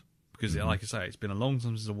time around, because like I say, it's been a long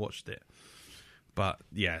time since I watched it. But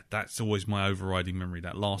yeah, that's always my overriding memory.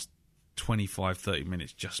 That last 25, 30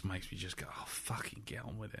 minutes just makes me just go, oh, fucking get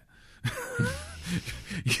on with it.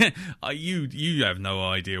 You have no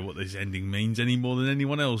idea what this ending means any more than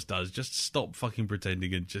anyone else does. Just stop fucking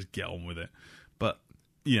pretending and just get on with it. But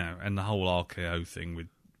and the whole RKO thing with,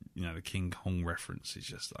 the King Kong reference is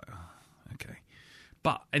just like, oh, okay.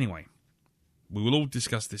 But anyway, we will all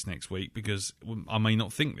discuss this next week, because I may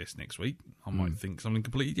not think this next week. I might think something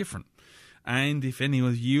completely different. And if any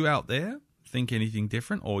of you out there think anything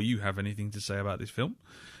different, or you have anything to say about this film,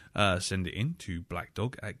 send it in to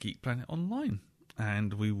Blackdog at Geek Planet Online.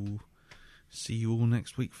 And we will see you all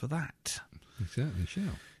next week for that. We certainly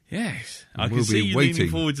shall. Yes, I can see you leaning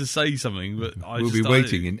forward to say something, but we'll be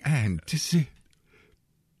waiting in anticipation.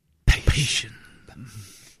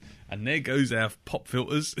 And there goes our pop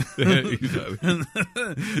filters.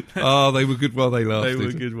 Oh, they were good while they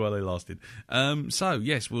lasted. So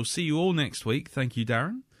yes, we'll see you all next weweek. Thank you,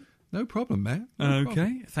 Darren. No problem, man. No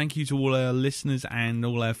problem. Thank you to all our listeners and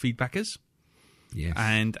all our feedbackers. Yes.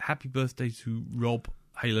 And happy birthday to Rob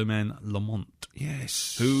Halo Man Lamont.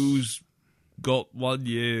 Yes. Who's got 1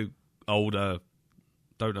 year older.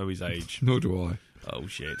 Don't know his age. Nor do I. Oh,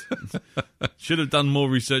 shit. Should have done more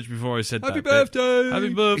research before I said Happy that. Birthday! Happy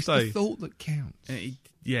birthday! It's the thought that counts.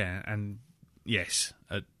 Yeah, and yes.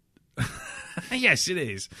 Yes, it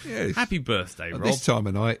is. Yes. Happy birthday, Rob. This time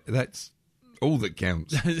of night, that's all that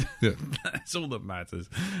counts. Yeah. That's all that matters.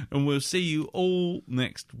 And we'll see you all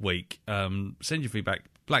next week. Send your feedback.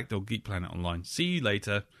 Blackdog Geek Planet Online. See you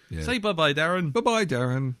later. Yeah. Say bye-bye, Darren. Bye-bye,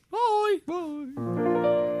 Darren. Bye. Bye.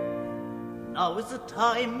 Now is the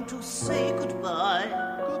time to say goodbye.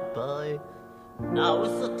 Goodbye. Now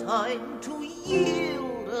is the time to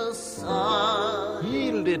yield a sigh.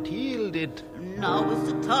 Yield it, yield it. Now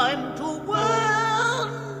is the time to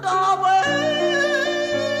wend our way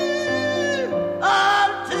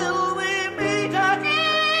until we meet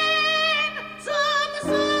again some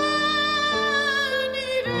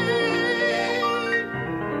sunny day.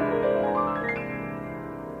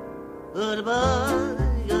 Goodbye,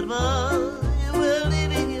 goodbye, we're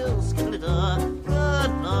leaving you, Skeletor.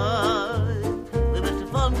 Goodbye, we wish you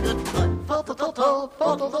fun. Goodbye,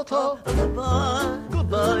 goodbye,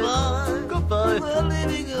 goodbye, goodbye. We're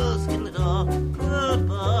leaving you, Skeletor.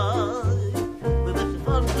 Goodbye, we wish you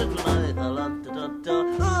fun. Goodbye,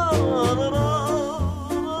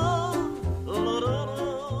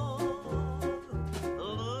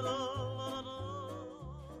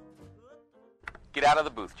 Get out of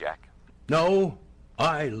the booth, Jack. No,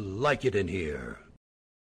 I like it in here.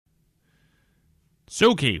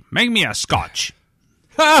 Suki, make me a scotch.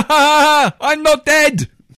 Ha ha ha! I'm not dead!